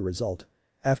expect such a result.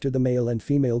 After the male and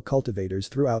female cultivators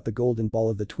threw out the golden ball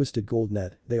of the twisted gold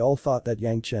net, they all thought that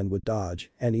Yang Chen would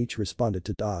dodge, and each responded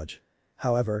to dodge.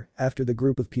 However, after the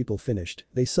group of people finished,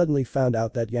 they suddenly found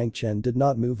out that Yang Chen did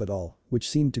not move at all, which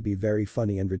seemed to be very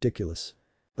funny and ridiculous.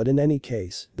 But in any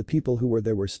case, the people who were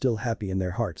there were still happy in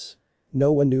their hearts.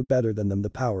 No one knew better than them the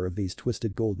power of these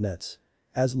twisted gold nets.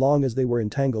 As long as they were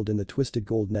entangled in the twisted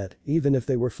gold net, even if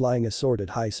they were flying a sword at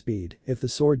high speed, if the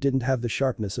sword didn't have the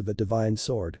sharpness of a divine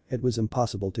sword, it was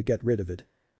impossible to get rid of it.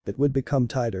 It would become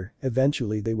tighter,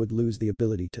 eventually they would lose the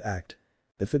ability to act.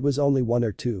 If it was only 1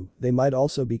 or 2, they might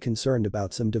also be concerned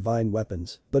about some divine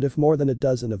weapons, but if more than a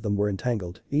dozen of them were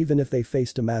entangled, even if they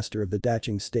faced a master of the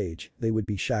daching stage, they would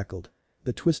be shackled.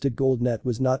 The twisted gold net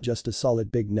was not just a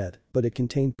solid big net, but it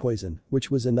contained poison, which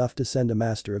was enough to send a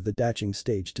master of the daching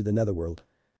stage to the netherworld.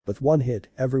 With one hit,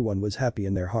 everyone was happy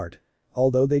in their heart.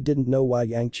 Although they didn't know why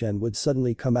Yang Chen would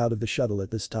suddenly come out of the shuttle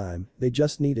at this time, they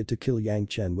just needed to kill Yang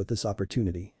Chen with this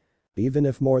opportunity. Even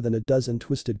if more than a dozen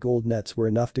twisted gold nets were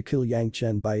enough to kill Yang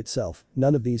Chen by itself,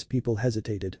 none of these people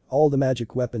hesitated, all the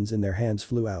magic weapons in their hands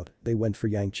flew out, they went for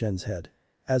Yang Chen's head.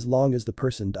 As long as the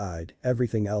person died,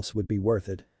 everything else would be worth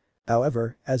it.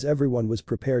 However, as everyone was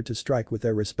prepared to strike with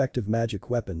their respective magic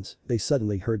weapons, they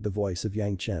suddenly heard the voice of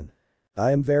Yang Chen.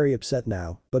 I am very upset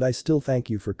now, but I still thank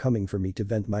you for coming for me to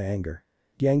vent my anger.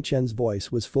 Yang Chen's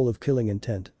voice was full of killing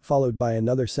intent, followed by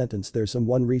another sentence there's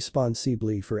someone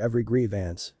responsibly for every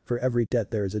grievance, for every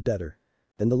debt there is a debtor.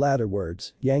 In the latter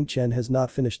words, Yang Chen has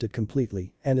not finished it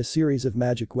completely, and a series of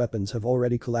magic weapons have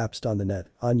already collapsed on the net.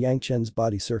 On Yang Chen's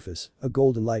body surface, a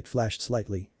golden light flashed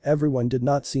slightly. Everyone did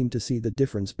not seem to see the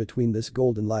difference between this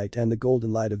golden light and the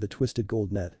golden light of the twisted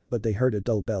gold net, but they heard a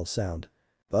dull bell sound.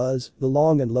 Buzz, the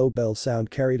long and low bell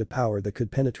sound carried a power that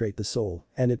could penetrate the soul,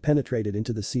 and it penetrated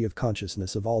into the sea of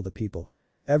consciousness of all the people.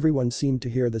 Everyone seemed to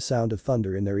hear the sound of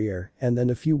thunder in their ear, and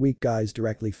then a few weak guys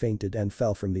directly fainted and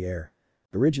fell from the air.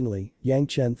 Originally, Yang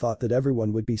Chen thought that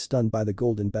everyone would be stunned by the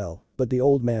golden bell, but the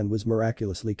old man was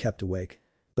miraculously kept awake.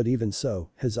 But even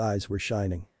so, his eyes were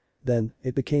shining. Then,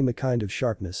 it became a kind of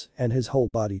sharpness, and his whole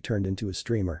body turned into a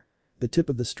streamer. The tip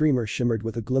of the streamer shimmered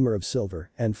with a glimmer of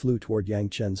silver and flew toward Yang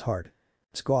Chen's heart.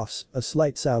 Scoffs, a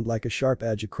slight sound like a sharp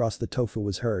edge across the tofu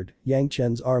was heard, Yang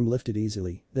Chen's arm lifted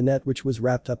easily, the net which was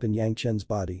wrapped up in Yang Chen's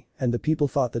body, and the people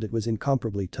thought that it was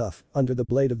incomparably tough, under the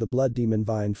blade of the blood demon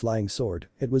vine flying sword,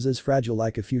 it was as fragile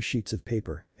like a few sheets of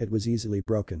paper, it was easily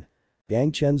broken.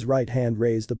 Yang Chen's right hand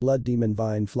raised the blood demon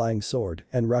vine flying sword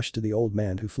and rushed to the old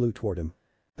man who flew toward him.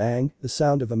 Bang, the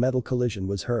sound of a metal collision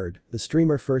was heard, the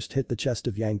streamer first hit the chest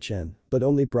of Yang Chen, but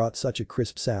only brought such a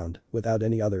crisp sound, without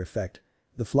any other effect.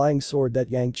 The flying sword that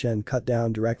Yang Chen cut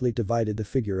down directly divided the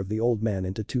figure of the old man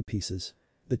into 2 pieces.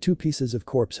 The 2 pieces of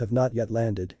corpse have not yet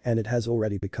landed and it has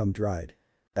already become dried.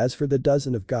 As for the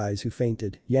dozen of guys who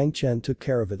fainted, Yang Chen took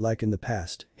care of it like in the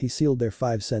past, he sealed their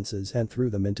 5 senses and threw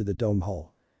them into the dome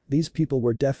hole. These people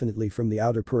were definitely from the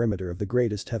outer perimeter of the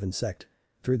Greatest Heaven sect.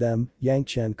 Through them, Yang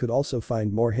Chen could also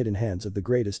find more hidden hands of the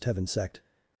Greatest Heaven sect.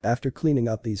 After cleaning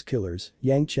up these killers,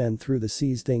 Yang Chen threw the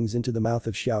seized things into the mouth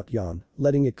of Xiao Yan,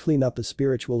 letting it clean up the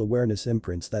spiritual awareness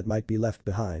imprints that might be left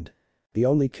behind. He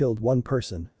only killed one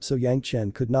person, so Yang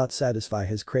Chen could not satisfy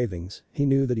his cravings. He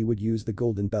knew that he would use the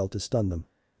golden bell to stun them.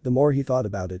 The more he thought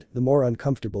about it, the more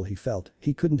uncomfortable he felt.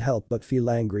 He couldn't help but feel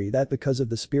angry that because of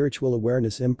the spiritual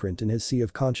awareness imprint in his sea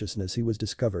of consciousness he was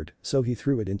discovered, so he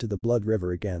threw it into the blood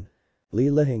river again.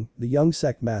 Li Lihing, the young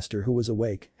sect master who was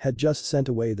awake, had just sent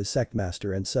away the sect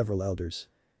master and several elders.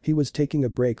 He was taking a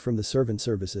break from the servant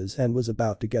services and was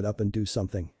about to get up and do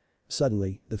something.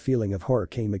 Suddenly, the feeling of horror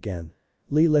came again.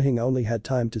 Li Lihing only had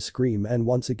time to scream and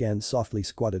once again softly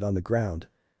squatted on the ground.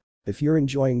 If you're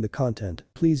enjoying the content,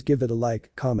 please give it a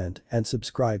like, comment, and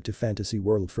subscribe to Fantasy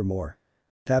World for more.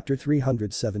 Chapter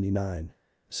 379.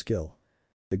 Skill.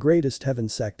 The Greatest Heaven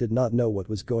sect did not know what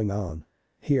was going on.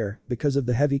 Here, because of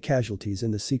the heavy casualties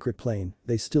in the secret plane,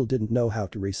 they still didn't know how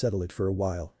to resettle it for a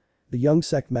while. The young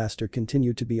sect master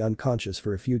continued to be unconscious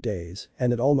for a few days,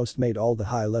 and it almost made all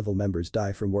the high-level members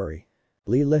die from worry.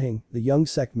 Li Lihing, the young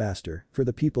sect master, for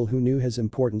the people who knew his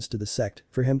importance to the sect,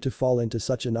 for him to fall into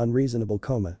such an unreasonable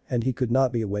coma and he could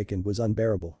not be awakened was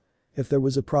unbearable. If there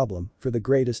was a problem, for the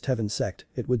Greatest Heaven sect,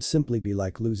 it would simply be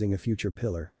like losing a future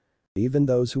pillar. Even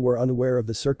those who were unaware of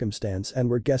the circumstance and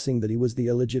were guessing that he was the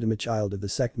illegitimate child of the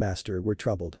sect master were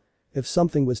troubled. If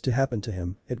something was to happen to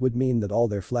him, it would mean that all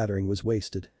their flattering was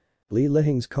wasted. Li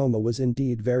Lihing's coma was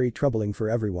indeed very troubling for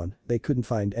everyone, they couldn't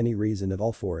find any reason at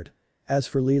all for it. As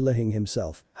for Li Lihing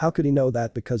himself, how could he know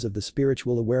that because of the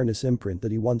spiritual awareness imprint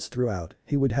that he once threw out,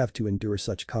 he would have to endure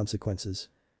such consequences?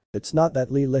 It's not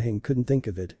that Li Lihing couldn't think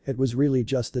of it, it was really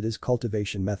just that his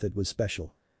cultivation method was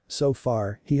special. So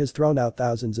far, he has thrown out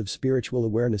thousands of spiritual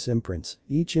awareness imprints,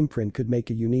 each imprint could make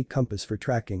a unique compass for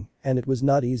tracking, and it was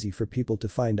not easy for people to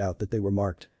find out that they were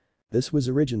marked. This was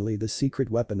originally the secret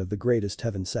weapon of the Greatest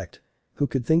Heaven sect. Who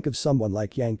could think of someone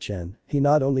like Yang Chen? He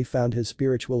not only found his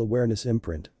spiritual awareness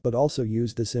imprint, but also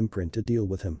used this imprint to deal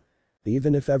with him.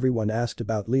 Even if everyone asked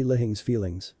about Li Lihing's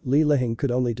feelings, Li Lihing could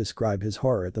only describe his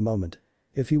horror at the moment.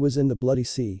 If he was in the bloody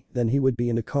sea, then he would be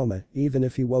in a coma, even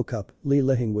if he woke up, Li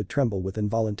Lihing would tremble with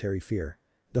involuntary fear.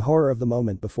 The horror of the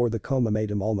moment before the coma made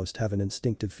him almost have an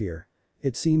instinctive fear.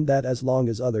 It seemed that as long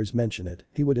as others mention it,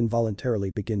 he would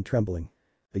involuntarily begin trembling.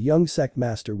 A young sect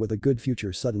master with a good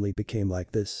future suddenly became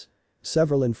like this.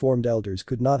 Several informed elders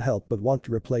could not help but want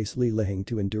to replace Li Lihing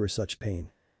to endure such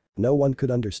pain. No one could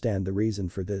understand the reason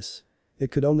for this. It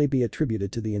could only be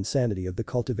attributed to the insanity of the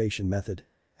cultivation method.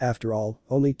 After all,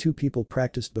 only two people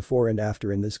practiced before and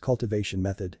after in this cultivation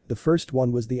method. The first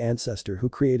one was the ancestor who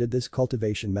created this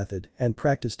cultivation method and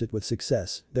practiced it with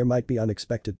success. There might be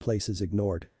unexpected places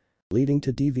ignored, leading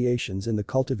to deviations in the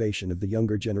cultivation of the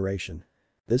younger generation.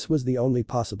 This was the only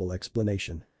possible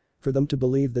explanation. For them to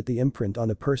believe that the imprint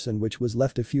on a person which was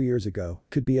left a few years ago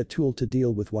could be a tool to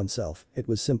deal with oneself, it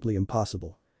was simply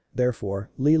impossible.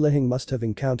 Therefore, Li Lihing must have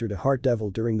encountered a heart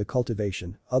devil during the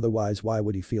cultivation, otherwise why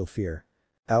would he feel fear?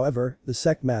 However, the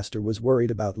sect master was worried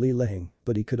about Li Lihing,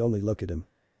 but he could only look at him.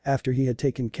 After he had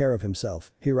taken care of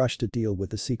himself, he rushed to deal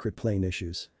with the secret plane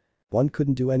issues. One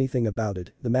couldn't do anything about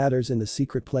it, the matters in the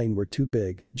secret plane were too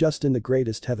big. Just in the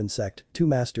Greatest Heaven sect, 2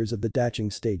 masters of the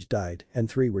Zhanxian stage died and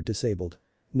 3 were disabled.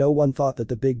 No one thought that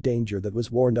the big danger that was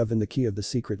warned of in the key of the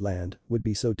secret land would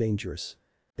be so dangerous.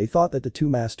 They thought that the 2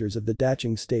 masters of the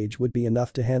Zhanxian stage would be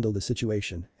enough to handle the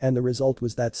situation, and the result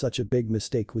was that such a big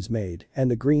mistake was made and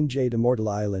the Green Jade Immortal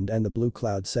Island and the Blue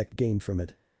Cloud sect gained from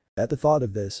it. At the thought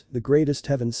of this, the Greatest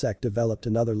Heaven sect developed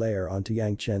another layer onto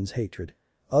Yang Chen's hatred.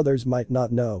 Others might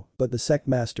not know, but the sect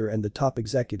master and the top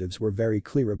executives were very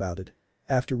clear about it.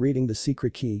 After reading the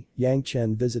secret key, Yang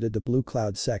Chen visited the Blue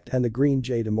Cloud sect and the Green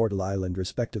Jade Immortal Island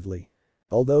respectively.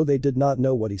 Although they did not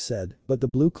know what he said, but the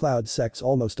Blue Cloud sect's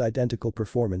almost identical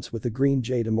performance with the Green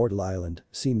Jade Immortal Island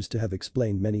seems to have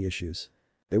explained many issues.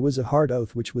 There was a hard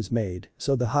oath which was made,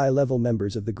 so the high-level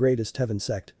members of the Greatest Heaven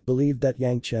sect believed that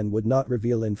Yang Chen would not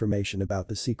reveal information about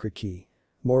the secret key.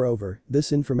 Moreover,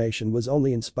 this information was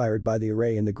only inspired by the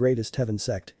array in the Greatest Heaven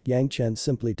sect. Yang Chen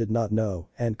simply did not know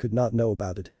and could not know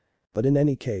about it. But in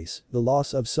any case, the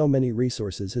loss of so many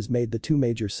resources has made the 2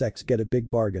 major sects get a big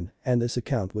bargain, and this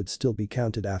account would still be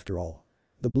counted after all.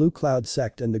 The Blue Cloud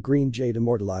sect and the Green Jade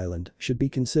Immortal Island should be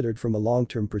considered from a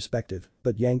long-term perspective,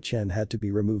 but Yang Chen had to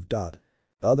be removed.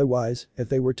 Otherwise, if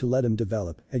they were to let him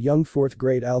develop, a young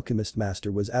 4th-grade alchemist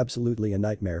master was absolutely a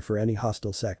nightmare for any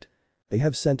hostile sect. They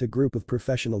have sent a group of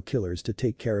professional killers to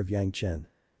take care of Yang Chen.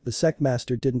 The sect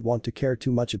master didn't want to care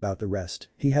too much about the rest,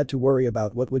 he had to worry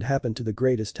about what would happen to the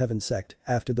greatest heaven sect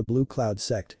after the Blue Cloud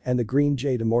sect and the Green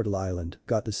Jade Immortal Island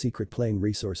got the secret plane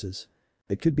resources.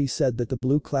 It could be said that the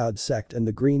Blue Cloud sect and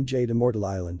the Green Jade Immortal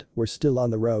Island were still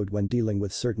on the road when dealing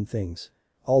with certain things.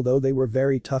 Although they were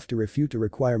very tough to refute the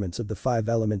requirements of the Five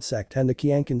Element sect and the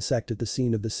Qianqin sect at the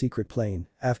scene of the secret plane,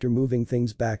 after moving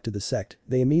things back to the sect,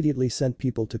 they immediately sent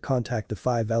people to contact the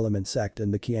Five Element sect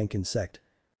and the Qianqin sect.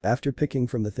 After picking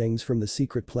from the things from the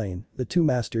secret plane, the two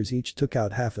masters each took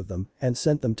out half of them and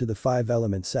sent them to the Five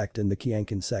Element sect and the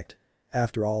Qianqin sect.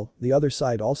 After all, the other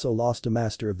side also lost a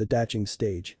master of the Daching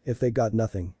stage, if they got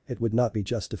nothing, it would not be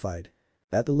justified.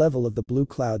 At the level of the Blue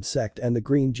Cloud sect and the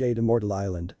Green Jade Immortal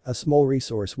Island, a small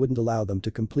resource wouldn't allow them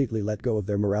to completely let go of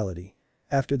their morality.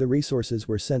 After the resources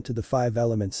were sent to the Five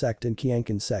Element sect and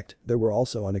Qianqin sect, there were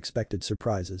also unexpected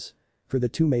surprises. For the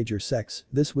two major sects,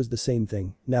 this was the same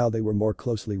thing, now they were more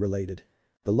closely related.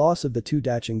 The loss of the two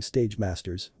Daching stage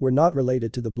masters were not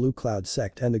related to the Blue Cloud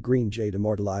sect and the Green Jade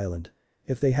Immortal Island.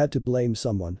 If they had to blame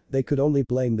someone, they could only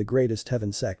blame the Greatest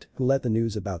Heaven sect who let the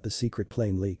news about the secret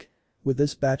plane leak. With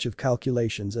this batch of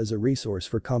calculations as a resource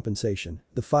for compensation,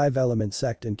 the Five Element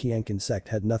sect and Qianqin sect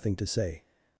had nothing to say.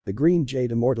 The Green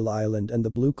Jade Immortal Island and the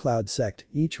Blue Cloud sect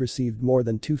each received more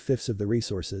than 2/5 of the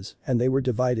resources and they were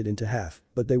divided into half,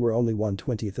 but they were only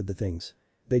 1/20 of the things.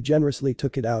 They generously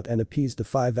took it out and appeased the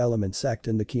Five Element sect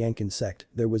and the Qianqin sect,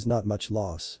 there was not much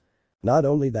loss. Not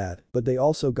only that, but they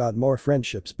also got more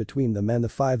friendships between them and the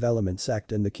Five Element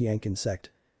sect and the Qianqin sect.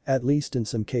 At least in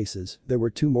some cases, there were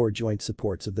two more joint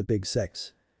supports of the big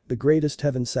sects. The Greatest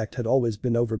Heaven sect had always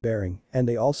been overbearing and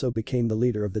they also became the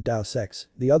leader of the Tao sects,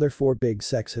 the other four big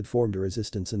sects had formed a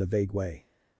resistance in a vague way.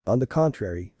 On the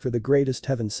contrary, for the Greatest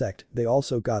Heaven sect, they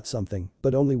also got something,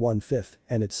 but only 1/5,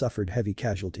 and it suffered heavy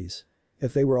casualties.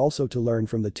 If they were also to learn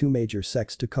from the two major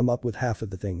sects to come up with half of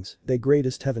the things, the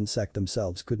Greatest Heaven sect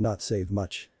themselves could not save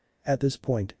much. At this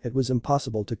point, it was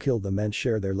impossible to kill them and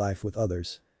share their life with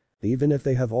others. Even if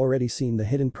they have already seen the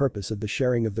hidden purpose of the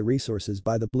sharing of the resources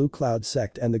by the Blue Cloud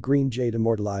sect and the Green Jade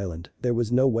Immortal Island, there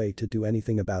was no way to do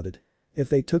anything about it. If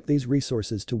they took these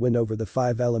resources to win over the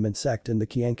Five Element sect and the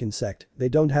Qianqin sect, they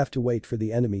don't have to wait for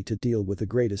the enemy to deal with the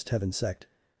Greatest Heaven sect.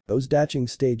 Those Daching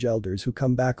stage elders who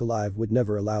come back alive would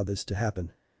never allow this to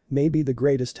happen. Maybe the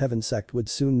Greatest Heaven sect would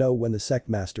soon know when the sect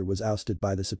master was ousted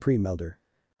by the Supreme Elder.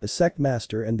 The sect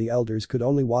master and the elders could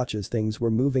only watch as things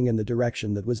were moving in the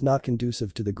direction that was not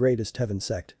conducive to the Greatest Heaven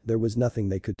sect, there was nothing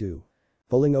they could do.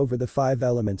 Pulling over the Five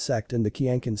Element sect and the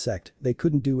Qianqin sect, they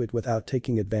couldn't do it without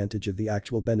taking advantage of the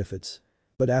actual benefits.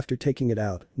 But after taking it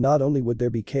out, not only would there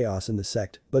be chaos in the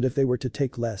sect, but if they were to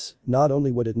take less, not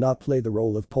only would it not play the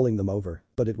role of pulling them over,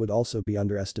 but it would also be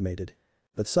underestimated.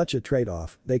 With such a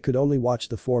trade-off, they could only watch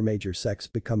the four major sects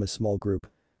become a small group.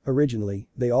 Originally,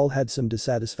 they all had some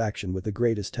dissatisfaction with the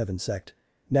Greatest Heaven sect.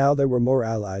 Now there were more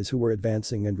allies who were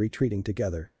advancing and retreating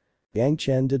together. Yang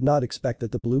Chen did not expect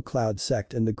that the Blue Cloud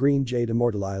sect and the Green Jade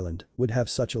Immortal Island would have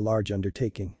such a large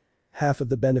undertaking. Half of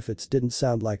the benefits didn't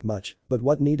sound like much, but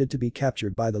what needed to be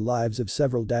captured by the lives of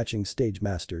several Daching stage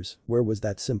masters, where was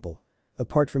that simple?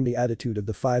 Apart from the attitude of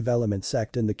the Five Element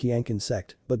sect and the Qianqin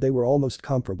sect, but they were almost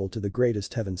comparable to the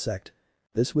Greatest Heaven sect.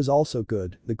 This was also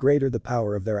good, the greater the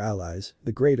power of their allies,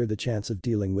 the greater the chance of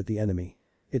dealing with the enemy.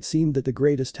 It seemed that the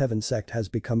Greatest Heaven sect has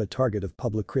become a target of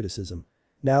public criticism.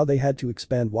 Now they had to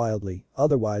expand wildly,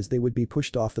 otherwise they would be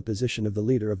pushed off the position of the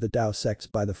leader of the Tao sects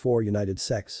by the four united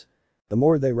sects. The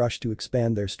more they rushed to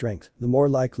expand their strength, the more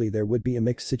likely there would be a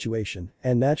mixed situation,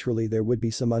 and naturally there would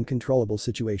be some uncontrollable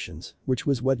situations, which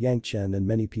was what Yang Chen and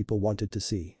many people wanted to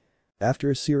see.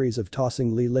 After a series of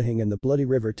tossing Li Lihing in the bloody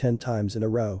river 10 times in a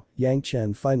row, Yang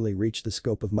Chen finally reached the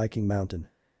scope of Miking Mountain.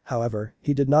 However,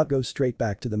 he did not go straight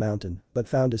back to the mountain, but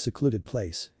found a secluded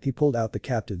place, he pulled out the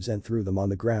captives and threw them on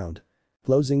the ground.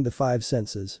 Closing the 5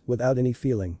 senses, without any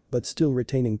feeling, but still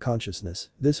retaining consciousness,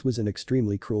 this was an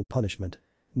extremely cruel punishment.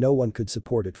 No one could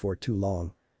support it for too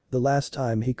long. The last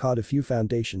time he caught a few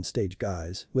foundation stage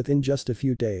guys, within just a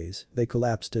few days, they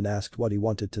collapsed and asked what he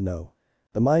wanted to know.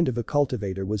 The mind of a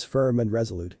cultivator was firm and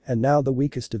resolute, and now the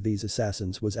weakest of these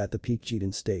assassins was at the peak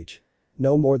Jiden stage.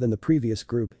 No more than the previous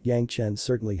group, Yang Chen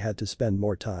certainly had to spend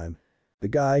more time. The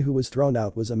guy who was thrown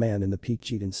out was a man in the peak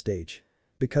Jiden stage.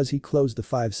 Because he closed the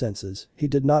 5 senses, he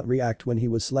did not react when he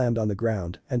was slammed on the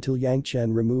ground until Yang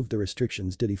Chen removed the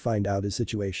restrictions did he find out his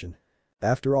situation.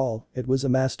 After all, it was a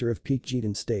master of peak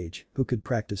Jiden stage who could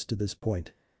practice to this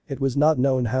point. It was not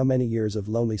known how many years of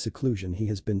lonely seclusion he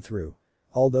has been through.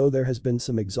 Although there has been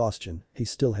some exhaustion, he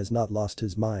still has not lost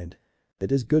his mind.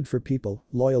 It is good for people,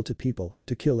 loyal to people,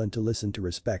 to kill and to listen to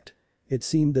respect. It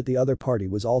seemed that the other party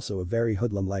was also a very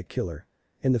hoodlum-like killer.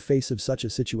 In the face of such a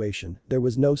situation, there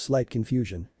was no slight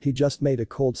confusion, he just made a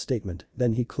cold statement,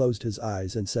 then he closed his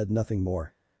eyes and said nothing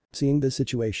more. Seeing the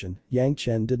situation, Yang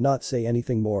Chen did not say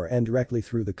anything more and directly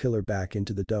threw the killer back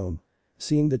into the dome.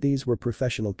 Seeing that these were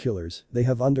professional killers, they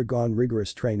have undergone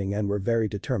rigorous training and were very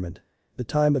determined. The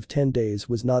time of 10 days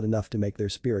was not enough to make their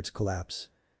spirits collapse.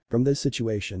 From this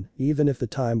situation, even if the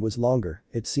time was longer,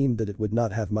 it seemed that it would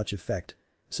not have much effect.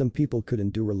 Some people could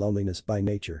endure loneliness by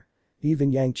nature.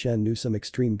 Even Yang Chen knew some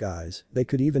extreme guys, they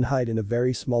could even hide in a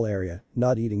very small area,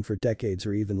 not eating for decades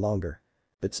or even longer.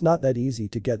 It's not that easy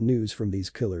to get news from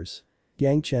these killers.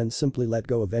 Yang Chen simply let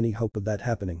go of any hope of that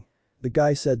happening. The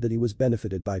guy said that he was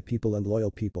benefited by people and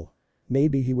loyal people.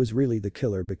 Maybe he was really the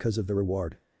killer because of the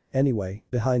reward. Anyway,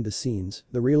 behind the scenes,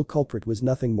 the real culprit was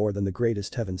nothing more than the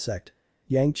Greatest Heaven sect.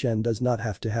 Yang Chen does not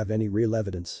have to have any real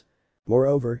evidence.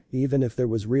 Moreover, even if there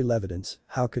was real evidence,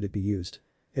 how could it be used?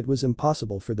 It was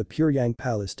impossible for the Pure Yang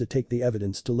Palace to take the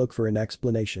evidence to look for an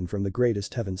explanation from the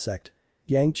Greatest Heaven sect.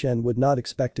 Yang Chen would not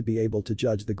expect to be able to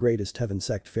judge the Greatest Heaven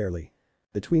sect fairly.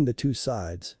 Between the two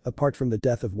sides, apart from the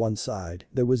death of one side,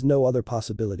 there was no other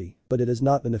possibility, but it has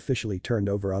not been officially turned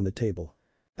over on the table.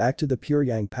 Back to the Pure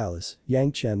Yang Palace,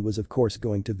 Yang Chen was of course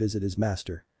going to visit his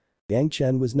master. Yang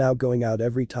Chen was now going out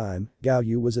every time. Gao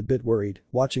Yu was a bit worried,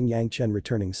 watching Yang Chen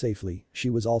returning safely, she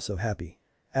was also happy.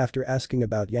 After asking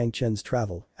about Yang Chen's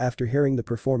travel, after hearing the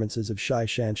performances of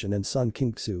Zhanxian and Sun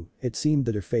Qingxu, it seemed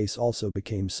that her face also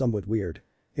became somewhat weird.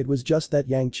 It was just that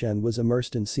Yang Chen was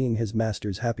immersed in seeing his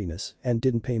master's happiness and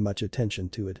didn't pay much attention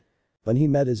to it. When he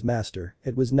met his master,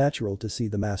 it was natural to see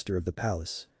the master of the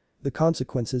palace. The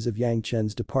consequences of Yang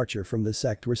Chen's departure from the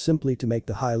sect were simply to make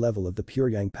the high level of the Pure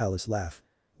Yang Palace laugh.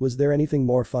 Was there anything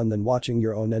more fun than watching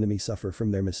your own enemy suffer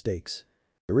from their mistakes?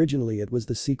 Originally it was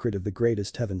the secret of the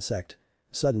Greatest Heaven sect.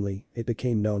 Suddenly, it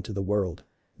became known to the world.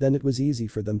 Then it was easy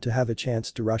for them to have a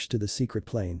chance to rush to the secret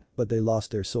plane, but they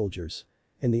lost their soldiers.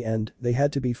 In the end, they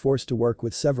had to be forced to work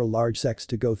with several large sects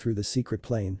to go through the secret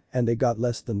plane, and they got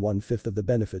less than 1/5 of the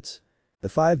benefits. The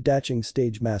 5 daching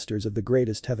stage masters of the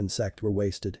Greatest Heaven sect were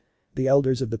wasted. The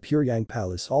elders of the Pure Yang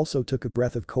Palace also took a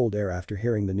breath of cold air after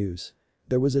hearing the news.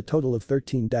 There was a total of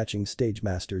 13 daching stage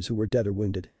masters who were dead or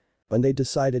wounded. When they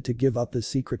decided to give up the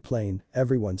secret plane,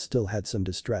 everyone still had some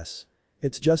distress.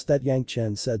 It's just that Yang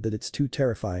Chen said that it's too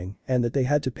terrifying and that they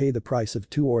had to pay the price of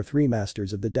 2 or 3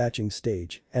 masters of the daching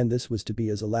stage, and this was to be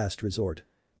as a last resort.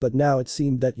 But now it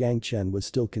seemed that Yang Chen was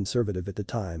still conservative at the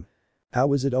time. How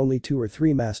was it only 2 or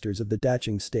 3 masters of the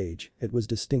daching stage? It was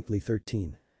distinctly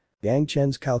 13. Yang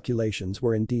Chen's calculations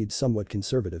were indeed somewhat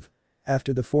conservative.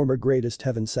 After the former Greatest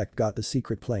Heaven sect got the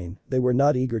secret plane, they were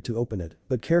not eager to open it,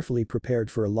 but carefully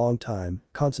prepared for a long time,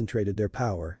 concentrated their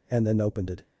power, and then opened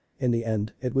it. In the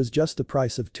end, it was just the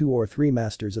price of 2 or 3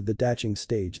 masters of the daching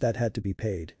stage that had to be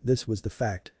paid, this was the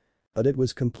fact. But it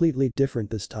was completely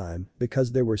different this time,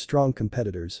 because there were strong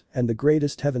competitors, and the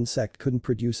Greatest Heaven sect couldn't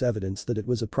produce evidence that it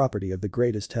was a property of the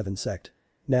Greatest Heaven sect.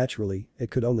 Naturally,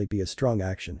 it could only be a strong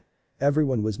action.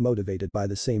 Everyone was motivated by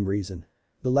the same reason.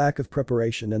 The lack of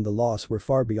preparation and the loss were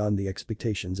far beyond the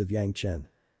expectations of Yang Chen.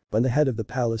 When the head of the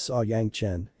palace saw Yang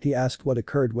Chen, he asked what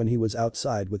occurred when he was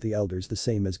outside with the elders, the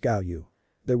same as Gao Yu.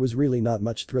 There was really not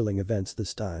much thrilling events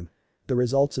this time. The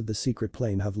results of the secret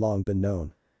plane have long been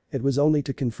known. It was only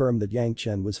to confirm that Yang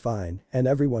Chen was fine, and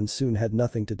everyone soon had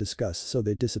nothing to discuss, so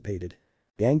they dissipated.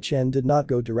 Yang Chen did not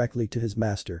go directly to his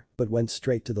master, but went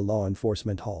straight to the law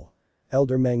enforcement hall.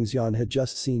 Elder Mengxian had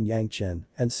just seen Yang Chen,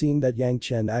 and seeing that Yang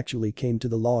Chen actually came to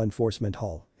the law enforcement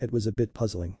hall, it was a bit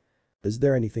puzzling. "Is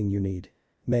there anything you need?"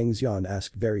 Mengxian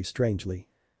asked very strangely.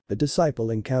 The disciple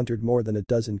encountered more than a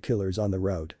dozen killers on the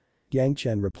road. Yang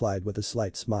Chen replied with a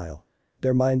slight smile.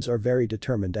 Their minds are very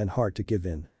determined and hard to give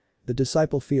in. The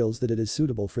disciple feels that it is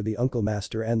suitable for the uncle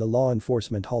master and the law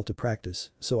enforcement hall to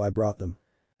practice, so I brought them.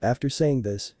 After saying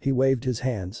this, he waved his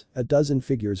hands, a dozen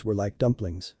figures were like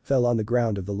dumplings, fell on the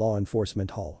ground of the law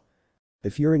enforcement hall.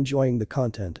 If you're enjoying the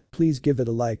content, please give it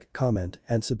a like, comment,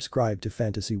 and subscribe to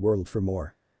Fantasy World for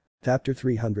more. Chapter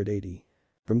 380.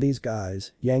 From these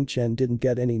guys, Yang Chen didn't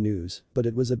get any news, but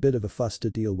it was a bit of a fuss to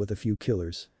deal with a few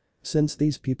killers. Since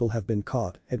these people have been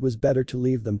caught, it was better to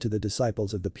leave them to the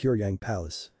disciples of the Pure Yang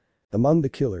Palace. Among the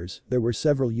killers, there were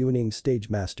several Yuning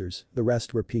stage masters, the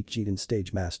rest were peak Jidan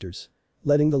stage masters.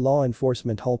 Letting the law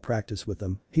enforcement hall practice with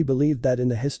them, he believed that in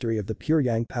the history of the Pure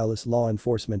Yang Palace law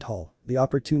enforcement hall, the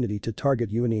opportunity to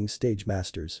target Yuning stage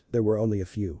masters, there were only a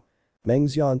few.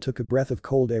 Mengxian took a breath of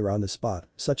cold air on the spot,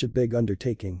 such a big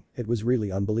undertaking, it was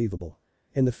really unbelievable.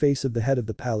 In the face of the head of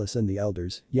the palace and the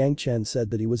elders, Yang Chen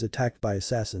said that he was attacked by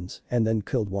assassins and then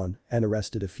killed one and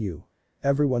arrested a few.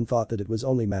 Everyone thought that it was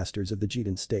only masters of the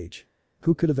Jidan stage.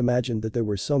 Who could have imagined that there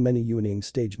were so many Yuanying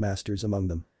stage masters among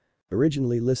them?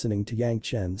 Originally listening to Yang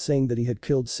Chen saying that he had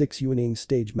killed 6 Yuanying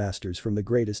stage masters from the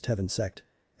greatest heaven sect,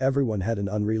 everyone had an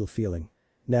unreal feeling.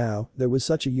 Now, there was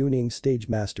such a Yuanying stage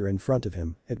master in front of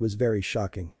him, it was very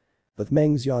shocking. With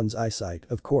Meng Xian's eyesight,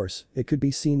 of course, it could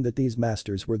be seen that these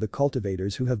masters were the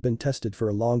cultivators who have been tested for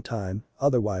a long time,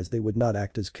 otherwise they would not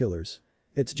act as killers.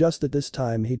 It's just that this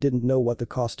time he didn't know what the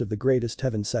cost of the greatest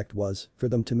heaven sect was for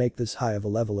them to make this high of a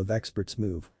level of experts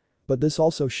move. But this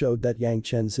also showed that Yang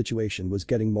Chen's situation was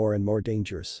getting more and more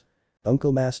dangerous.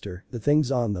 Uncle Master, the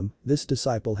things on them, this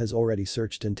disciple has already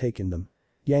searched and taken them.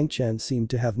 Yang Chen seemed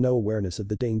to have no awareness of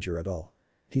the danger at all.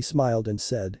 He smiled and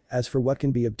said, as for what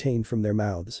can be obtained from their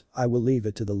mouths, I will leave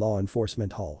it to the law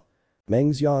enforcement hall.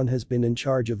 Meng Xian has been in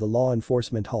charge of the law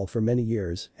enforcement hall for many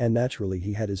years and naturally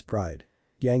he had his pride.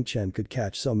 Yang Chen could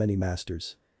catch so many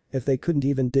masters. If they couldn't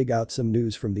even dig out some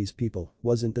news from these people,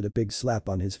 wasn't that a big slap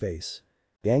on his face?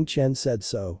 Yang Chen said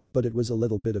so, but it was a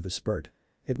little bit of a spurt.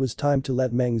 It was time to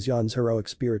let Meng Xian's heroic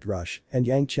spirit rush and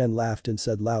Yang Chen laughed and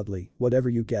said loudly, whatever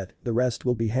you get, the rest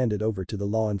will be handed over to the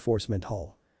law enforcement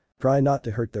hall. Try not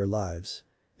to hurt their lives.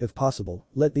 If possible,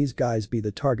 let these guys be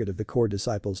the target of the core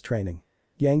disciples training.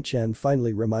 Yang Chen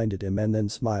finally reminded him and then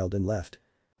smiled and left.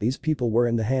 These people were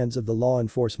in the hands of the law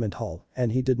enforcement hall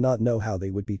and he did not know how they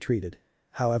would be treated.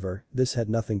 However, this had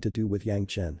nothing to do with Yang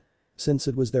Chen. Since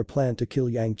it was their plan to kill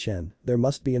Yang Chen, there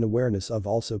must be an awareness of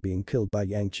also being killed by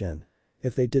Yang Chen.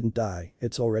 If they didn't die,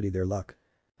 it's already their luck.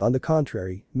 On the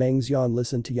contrary, Meng Xian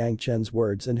listened to Yang Chen's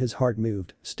words and his heart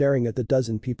moved, staring at the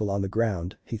dozen people on the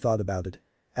ground, he thought about it.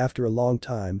 After a long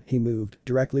time, he moved,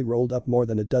 directly rolled up more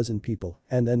than a dozen people,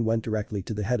 and then went directly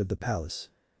to the head of the palace.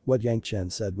 What Yang Chen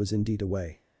said was indeed a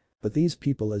way. But these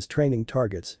people as training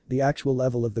targets, the actual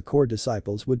level of the core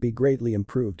disciples would be greatly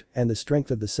improved and the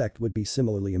strength of the sect would be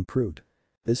similarly improved.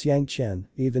 This Yang Chen,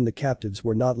 even the captives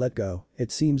were not let go,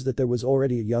 it seems that there was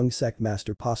already a young sect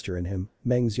master posture in him,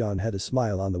 Meng Xian had a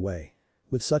smile on the way.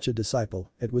 With such a disciple,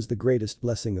 it was the greatest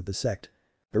blessing of the sect.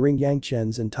 During Yang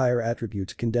Chen's entire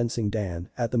attributes condensing Dan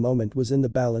at the moment was in the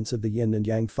balance of the yin and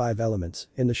yang 5 elements.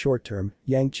 In the short term,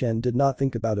 Yang Chen did not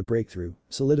think about a breakthrough,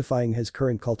 solidifying his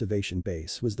current cultivation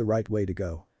base was the right way to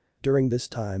go. During this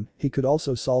time, he could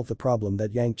also solve the problem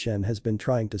that Yang Chen has been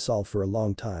trying to solve for a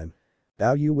long time.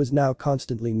 Bao Yu was now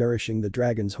constantly nourishing the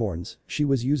dragon's horns, she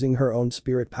was using her own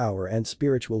spirit power and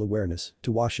spiritual awareness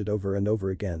to wash it over and over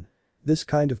again. This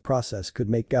kind of process could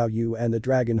make Gao Yu and the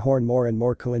dragon horn more and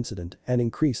more coincident and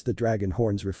increase the dragon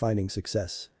horn's refining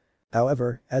success.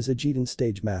 However, as a Jidan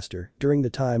stage master, during the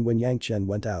time when Yang Chen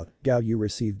went out, Gao Yu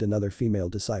received another female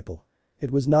disciple. It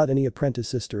was not any apprentice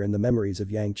sister in the memories of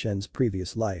Yang Chen's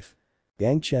previous life.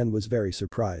 Yang Chen was very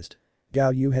surprised. Gao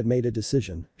Yu had made a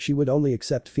decision, she would only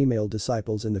accept female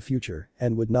disciples in the future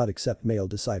and would not accept male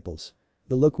disciples.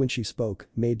 The look when she spoke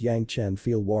made Yang Chen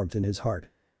feel warmth in his heart.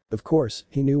 Of course,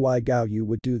 he knew why Gao Yu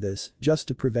would do this, just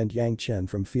to prevent Yang Chen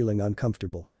from feeling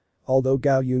uncomfortable. Although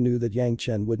Gao Yu knew that Yang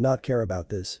Chen would not care about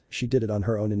this, she did it on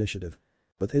her own initiative.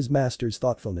 With his master's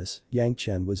thoughtfulness, Yang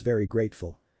Chen was very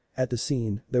grateful. At the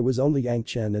scene, there was only Yang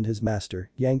Chen and his master.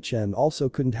 Yang Chen also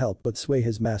couldn't help but sway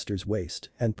his master's waist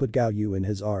and put Gao Yu in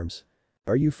his arms.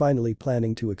 Are you finally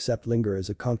planning to accept Linger as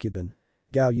a concubine?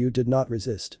 Gao Yu did not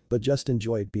resist, but just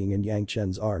enjoyed being in Yang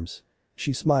Chen's arms.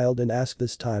 She smiled and asked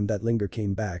this time that Linger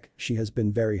came back, she has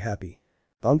been very happy.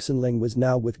 Gongsun Ling was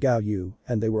now with Gao Yu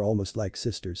and they were almost like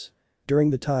sisters. During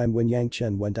the time when Yang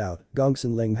Chen went out,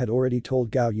 Gongsun Ling had already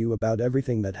told Gao Yu about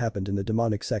everything that happened in the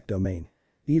demonic sect domain.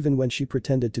 Even when she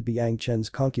pretended to be Yang Chen's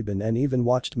concubine and even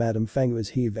watched Madame Fangua's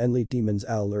Heave Enli Demon's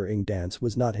Owl Ing dance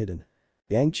was not hidden.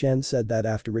 Yang Chen said that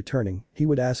after returning, he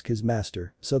would ask his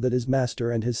master so that his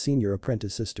master and his senior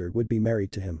apprentice sister would be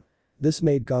married to him. This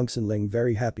made Gongsun Ling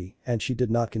very happy and she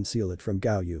did not conceal it from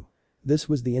Gao Yu. This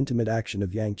was the intimate action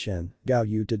of Yang Chen, Gao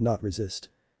Yu did not resist.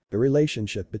 The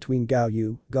relationship between Gao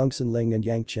Yu, Gongsun Ling and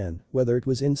Yang Chen, whether it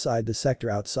was inside the sect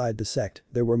or outside the sect,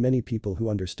 there were many people who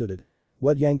understood it.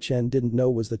 What Yang Chen didn't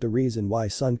know was that the reason why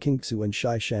Sun Qingxu and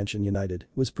Zhanxian united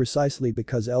was precisely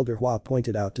because Elder Hua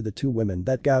pointed out to the two women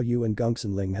that Gao Yu and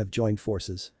Gongsun Ling have joined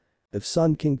forces. If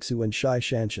Sun Qingxu and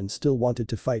Zhanxian still wanted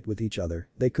to fight with each other,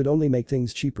 they could only make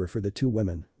things cheaper for the two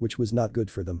women, which was not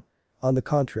good for them. On the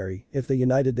contrary, if they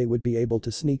united they would be able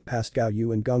to sneak past Gao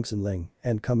Yu and Gongsun Ling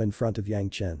and come in front of Yang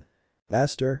Chen.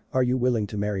 Master, are you willing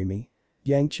to marry me?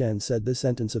 Yang Chen said this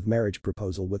sentence of marriage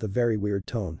proposal with a very weird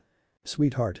tone.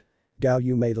 Sweetheart. Gao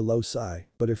Yu made a low sigh,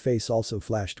 but her face also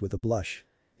flashed with a blush.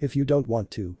 If you don't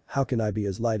want to, how can I be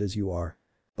as light as you are?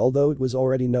 Although it was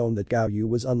already known that Gao Yu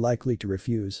was unlikely to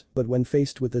refuse, but when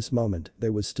faced with this moment,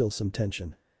 there was still some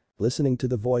tension. Listening to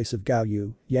the voice of Gao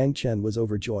Yu, Yang Chen was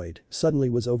overjoyed, suddenly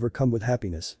was overcome with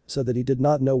happiness, so that he did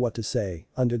not know what to say.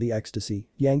 Under the ecstasy,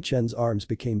 Yang Chen's arms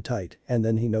became tight, and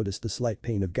then he noticed the slight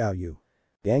pain of Gao Yu.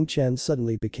 Yang Chen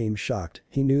suddenly became shocked,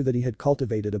 he knew that he had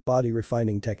cultivated a body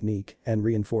refining technique and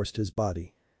reinforced his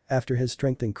body. After his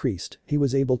strength increased, he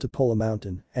was able to pull a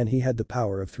mountain, and he had the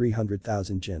power of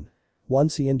 300,000 jin.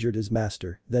 Once he injured his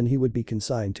master, then he would be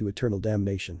consigned to eternal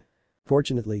damnation.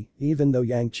 Fortunately, even though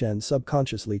Yang Chen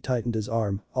subconsciously tightened his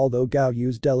arm, although Gao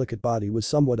Yu's delicate body was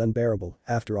somewhat unbearable,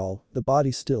 after all, the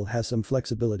body still has some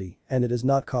flexibility, and it has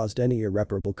not caused any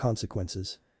irreparable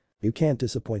consequences. You can't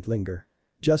disappoint Linger.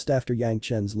 Just after Yang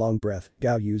Chen's long breath,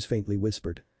 Gao Yu's faintly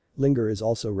whispered. Linger is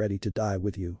also ready to die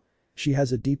with you. She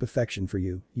has a deep affection for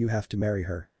you, you have to marry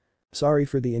her. Sorry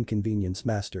for the inconvenience,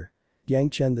 master.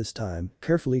 Yang Chen this time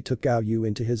carefully took Gao Yu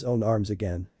into his own arms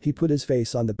again, he put his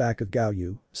face on the back of Gao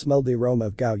Yu, smelled the aroma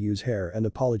of Gao Yu's hair and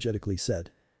apologetically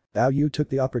said. Gao Yu took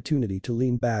the opportunity to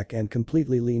lean back and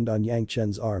completely leaned on Yang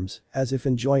Chen's arms, as if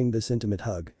enjoying this intimate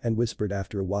hug, and whispered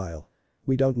after a while.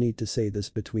 We don't need to say this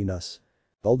between us.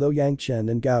 Although Yang Chen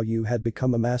and Gao Yu had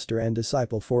become a master and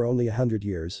disciple for only 100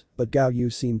 years, but Gao Yu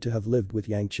seemed to have lived with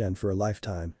Yang Chen for a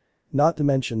lifetime. Not to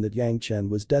mention that Yang Chen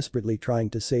was desperately trying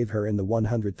to save her in the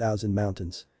 100,000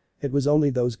 mountains. It was only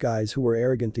those guys who were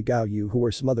arrogant to Gao Yu who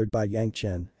were smothered by Yang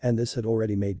Chen, and this had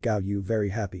already made Gao Yu very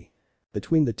happy.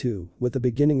 Between the two, with the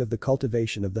beginning of the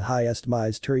cultivation of the highest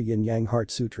mystery Yin Yang Heart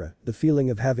Sutra, the feeling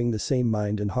of having the same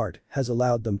mind and heart has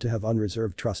allowed them to have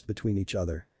unreserved trust between each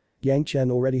other. Yang Chen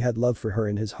already had love for her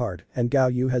in his heart, and Gao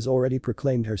Yu has already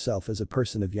proclaimed herself as a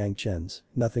person of Yang Chen's,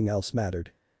 nothing else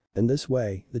mattered. In this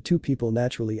way, the two people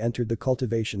naturally entered the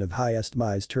cultivation of highest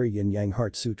mystery Yin Yang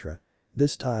Heart Sutra.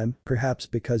 This time, perhaps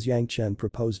because Yang Chen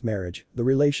proposed marriage, the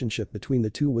relationship between the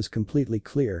two was completely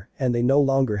clear and they no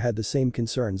longer had the same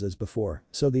concerns as before,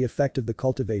 so the effect of the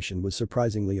cultivation was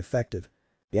surprisingly effective.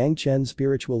 Yang Chen's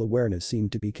spiritual awareness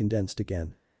seemed to be condensed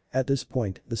again. At this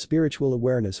point, the spiritual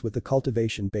awareness with the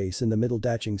cultivation base in the middle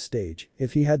daching stage,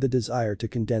 if he had the desire to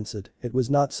condense it, it was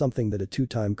not something that a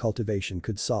two-time cultivation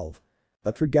could solve.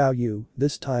 But for Gao Yu,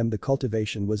 this time the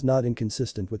cultivation was not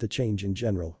inconsistent with a change in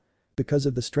general. Because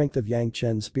of the strength of Yang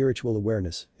Chen's spiritual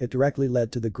awareness, it directly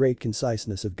led to the great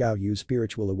conciseness of Gao Yu's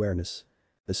spiritual awareness.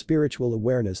 The spiritual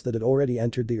awareness that had already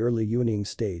entered the early Yuning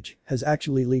stage has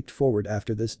actually leaped forward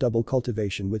after this double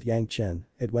cultivation with Yang Chen,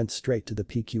 it went straight to the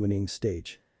peak Yuning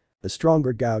stage. The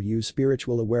stronger Gao Yu's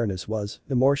spiritual awareness was,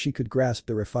 the more she could grasp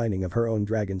the refining of her own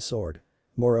dragon sword.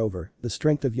 Moreover, the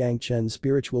strength of Yang Chen's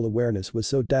spiritual awareness was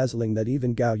so dazzling that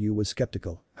even Gao Yu was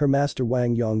skeptical. Her master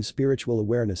Wang Yong's spiritual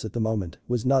awareness at the moment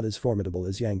was not as formidable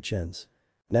as Yang Chen's.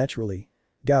 Naturally,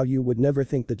 Gao Yu would never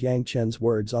think that Yang Chen's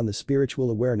words on the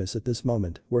spiritual awareness at this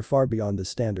moment were far beyond the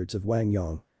standards of Wang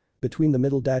Yong. Between the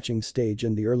middle daching stage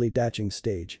and the early daching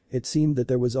stage, it seemed that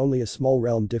there was only a small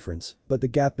realm difference, but the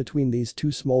gap between these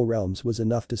two small realms was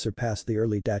enough to surpass the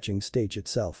early daching stage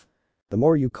itself. The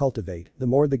more you cultivate, the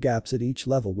more the gaps at each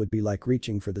level would be like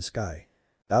reaching for the sky.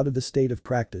 Out of the state of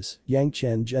practice, Yang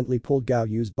Chen gently pulled Gao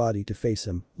Yu's body to face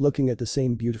him, looking at the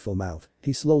same beautiful mouth,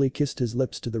 he slowly kissed his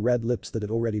lips to the red lips that had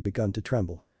already begun to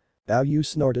tremble. Gao Yu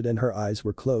snorted and her eyes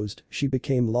were closed, she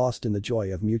became lost in the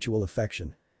joy of mutual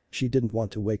affection. She didn't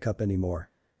want to wake up anymore.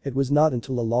 It was not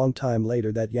until a long time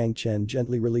later that Yang Chen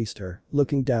gently released her,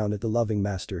 looking down at the loving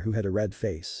master who had a red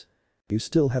face. You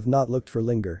still have not looked for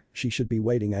Linger, she should be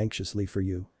waiting anxiously for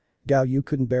you. Gao Yu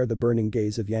couldn't bear the burning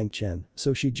gaze of Yang Chen,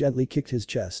 so she gently kicked his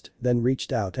chest, then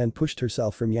reached out and pushed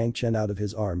herself from Yang Chen out of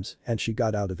his arms, and she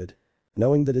got out of it.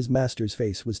 Knowing that his master's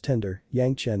face was tender,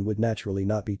 Yang Chen would naturally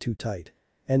not be too tight.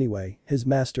 Anyway, his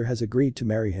master has agreed to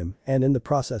marry him, and in the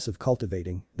process of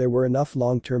cultivating, there were enough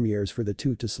long-term years for the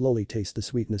two to slowly taste the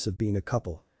sweetness of being a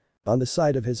couple. On the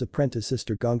side of his apprentice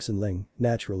sister Gongsun Ling,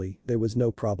 naturally, there was no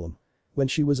problem. When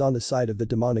she was on the side of the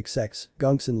demonic sex,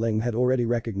 Gongsun Ling had already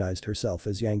recognized herself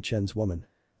as Yang Chen's woman.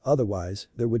 Otherwise,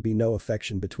 there would be no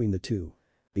affection between the two.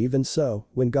 Even so,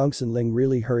 when Gongsun Ling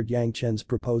really heard Yang Chen's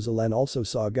proposal and also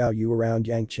saw Gao Yu around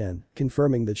Yang Chen,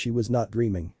 confirming that she was not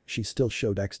dreaming, she still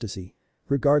showed ecstasy.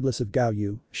 Regardless of Gao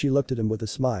Yu, she looked at him with a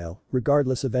smile,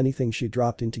 regardless of anything she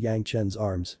dropped into Yang Chen's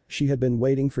arms, she had been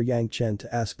waiting for Yang Chen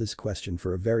to ask this question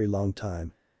for a very long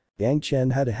time. Yang Chen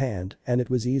had a hand, and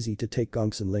it was easy to take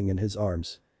Gongsun Ling in his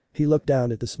arms. He looked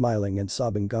down at the smiling and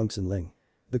sobbing Gongsun Ling.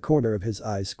 The corner of his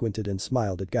eyes squinted and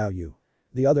smiled at Gao Yu.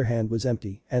 The other hand was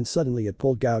empty, and suddenly it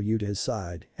pulled Gao Yu to his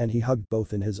side, and he hugged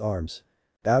both in his arms.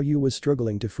 Gao Yu was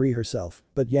struggling to free herself,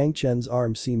 but Yang Chen's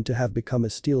arm seemed to have become a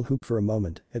steel hoop for a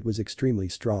moment, it was extremely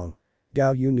strong.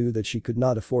 Gao Yu knew that she could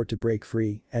not afford to break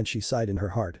free, and she sighed in her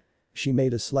heart. She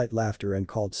made a slight laughter and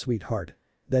called sweetheart.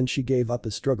 Then she gave up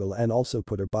a struggle and also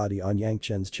put her body on Yang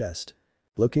Chen's chest.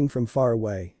 Looking from far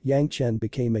away, Yang Chen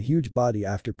became a huge body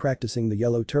after practicing the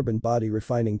yellow turban body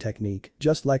refining technique,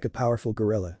 just like a powerful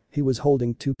gorilla. He was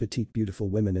holding two petite beautiful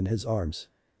women in his arms.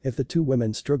 If the two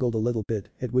women struggled a little bit,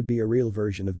 it would be a real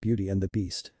version of Beauty and the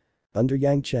Beast. Under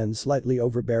Yang Chen's slightly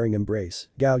overbearing embrace,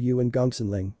 Gao Yu and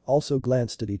Gongsunling also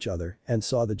glanced at each other and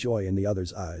saw the joy in the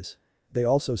other's eyes. They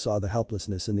also saw the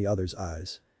helplessness in the other's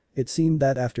eyes. It seemed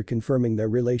that after confirming their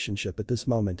relationship at this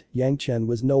moment, Yang Chen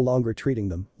was no longer treating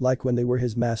them like when they were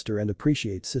his master and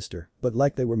appreciate sister, but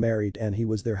like they were married and he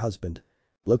was their husband.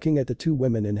 Looking at the two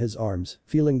women in his arms,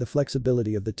 feeling the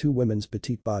flexibility of the two women's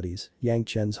petite bodies, Yang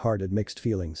Chen's heart had mixed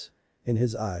feelings. In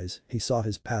his eyes, he saw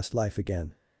his past life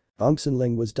again.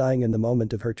 Gongsunling was dying in the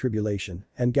moment of her tribulation,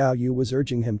 and Gao Yu was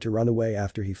urging him to run away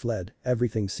after he fled.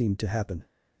 Everything seemed to happen.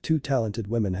 Two talented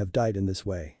women have died in this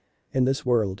way. In this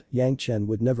world, Yang Chen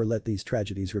would never let these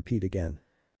tragedies repeat again.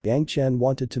 Yang Chen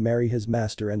wanted to marry his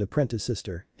master and apprentice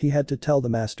sister. He had to tell the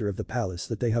master of the palace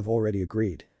that they have already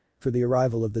agreed. For the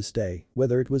arrival of this day,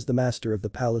 whether it was the master of the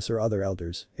palace or other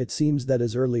elders, it seems that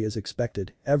as early as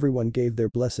expected, everyone gave their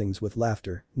blessings with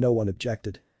laughter, no one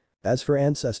objected. As for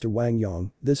ancestor Wang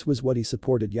Yong, this was what he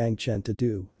supported Yang Chen to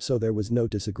do, so there was no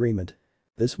disagreement.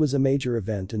 This was a major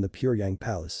event in the Puryang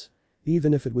Palace.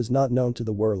 Even if it was not known to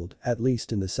the world, at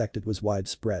least in the sect it was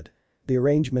widespread. The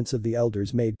arrangements of the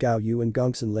elders made Gao Yu and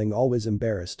Gongsunling always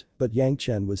embarrassed, but Yang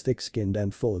Chen was thick-skinned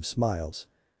and full of smiles.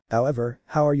 However,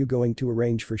 how are you going to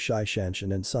arrange for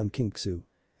Zhanxian and Sun Qingxu?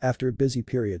 After a busy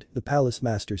period, the palace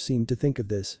master seemed to think of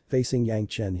this. Facing Yang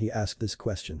Chen, he asked this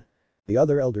question. The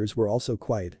other elders were also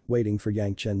quiet, waiting for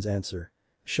Yang Chen's answer.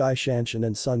 Zhanxian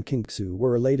and Sun Qingxu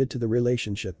were related to the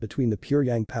relationship between the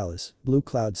Puryang Palace, Blue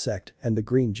Cloud Sect, and the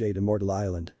Green Jade Immortal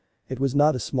Island. It was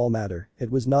not a small matter.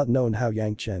 It was not known how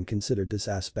Yang Chen considered this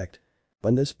aspect.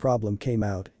 When this problem came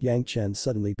out, Yang Chen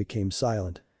suddenly became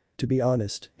silent. To be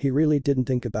honest, he really didn't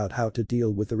think about how to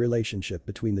deal with the relationship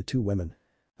between the two women.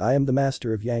 I am the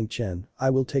master of Yang Chen, I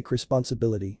will take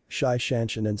responsibility.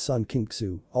 Zhanxian and Sun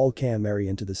Qingxu all can marry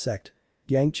into the sect.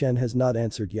 Yang Chen has not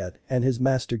answered yet, and his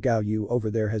master Gao Yu over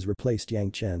there has replaced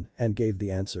Yang Chen and gave the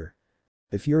answer.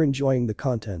 If you're enjoying the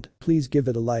content, please give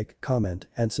it a like, comment,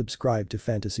 and subscribe to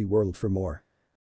Fantasy World for more.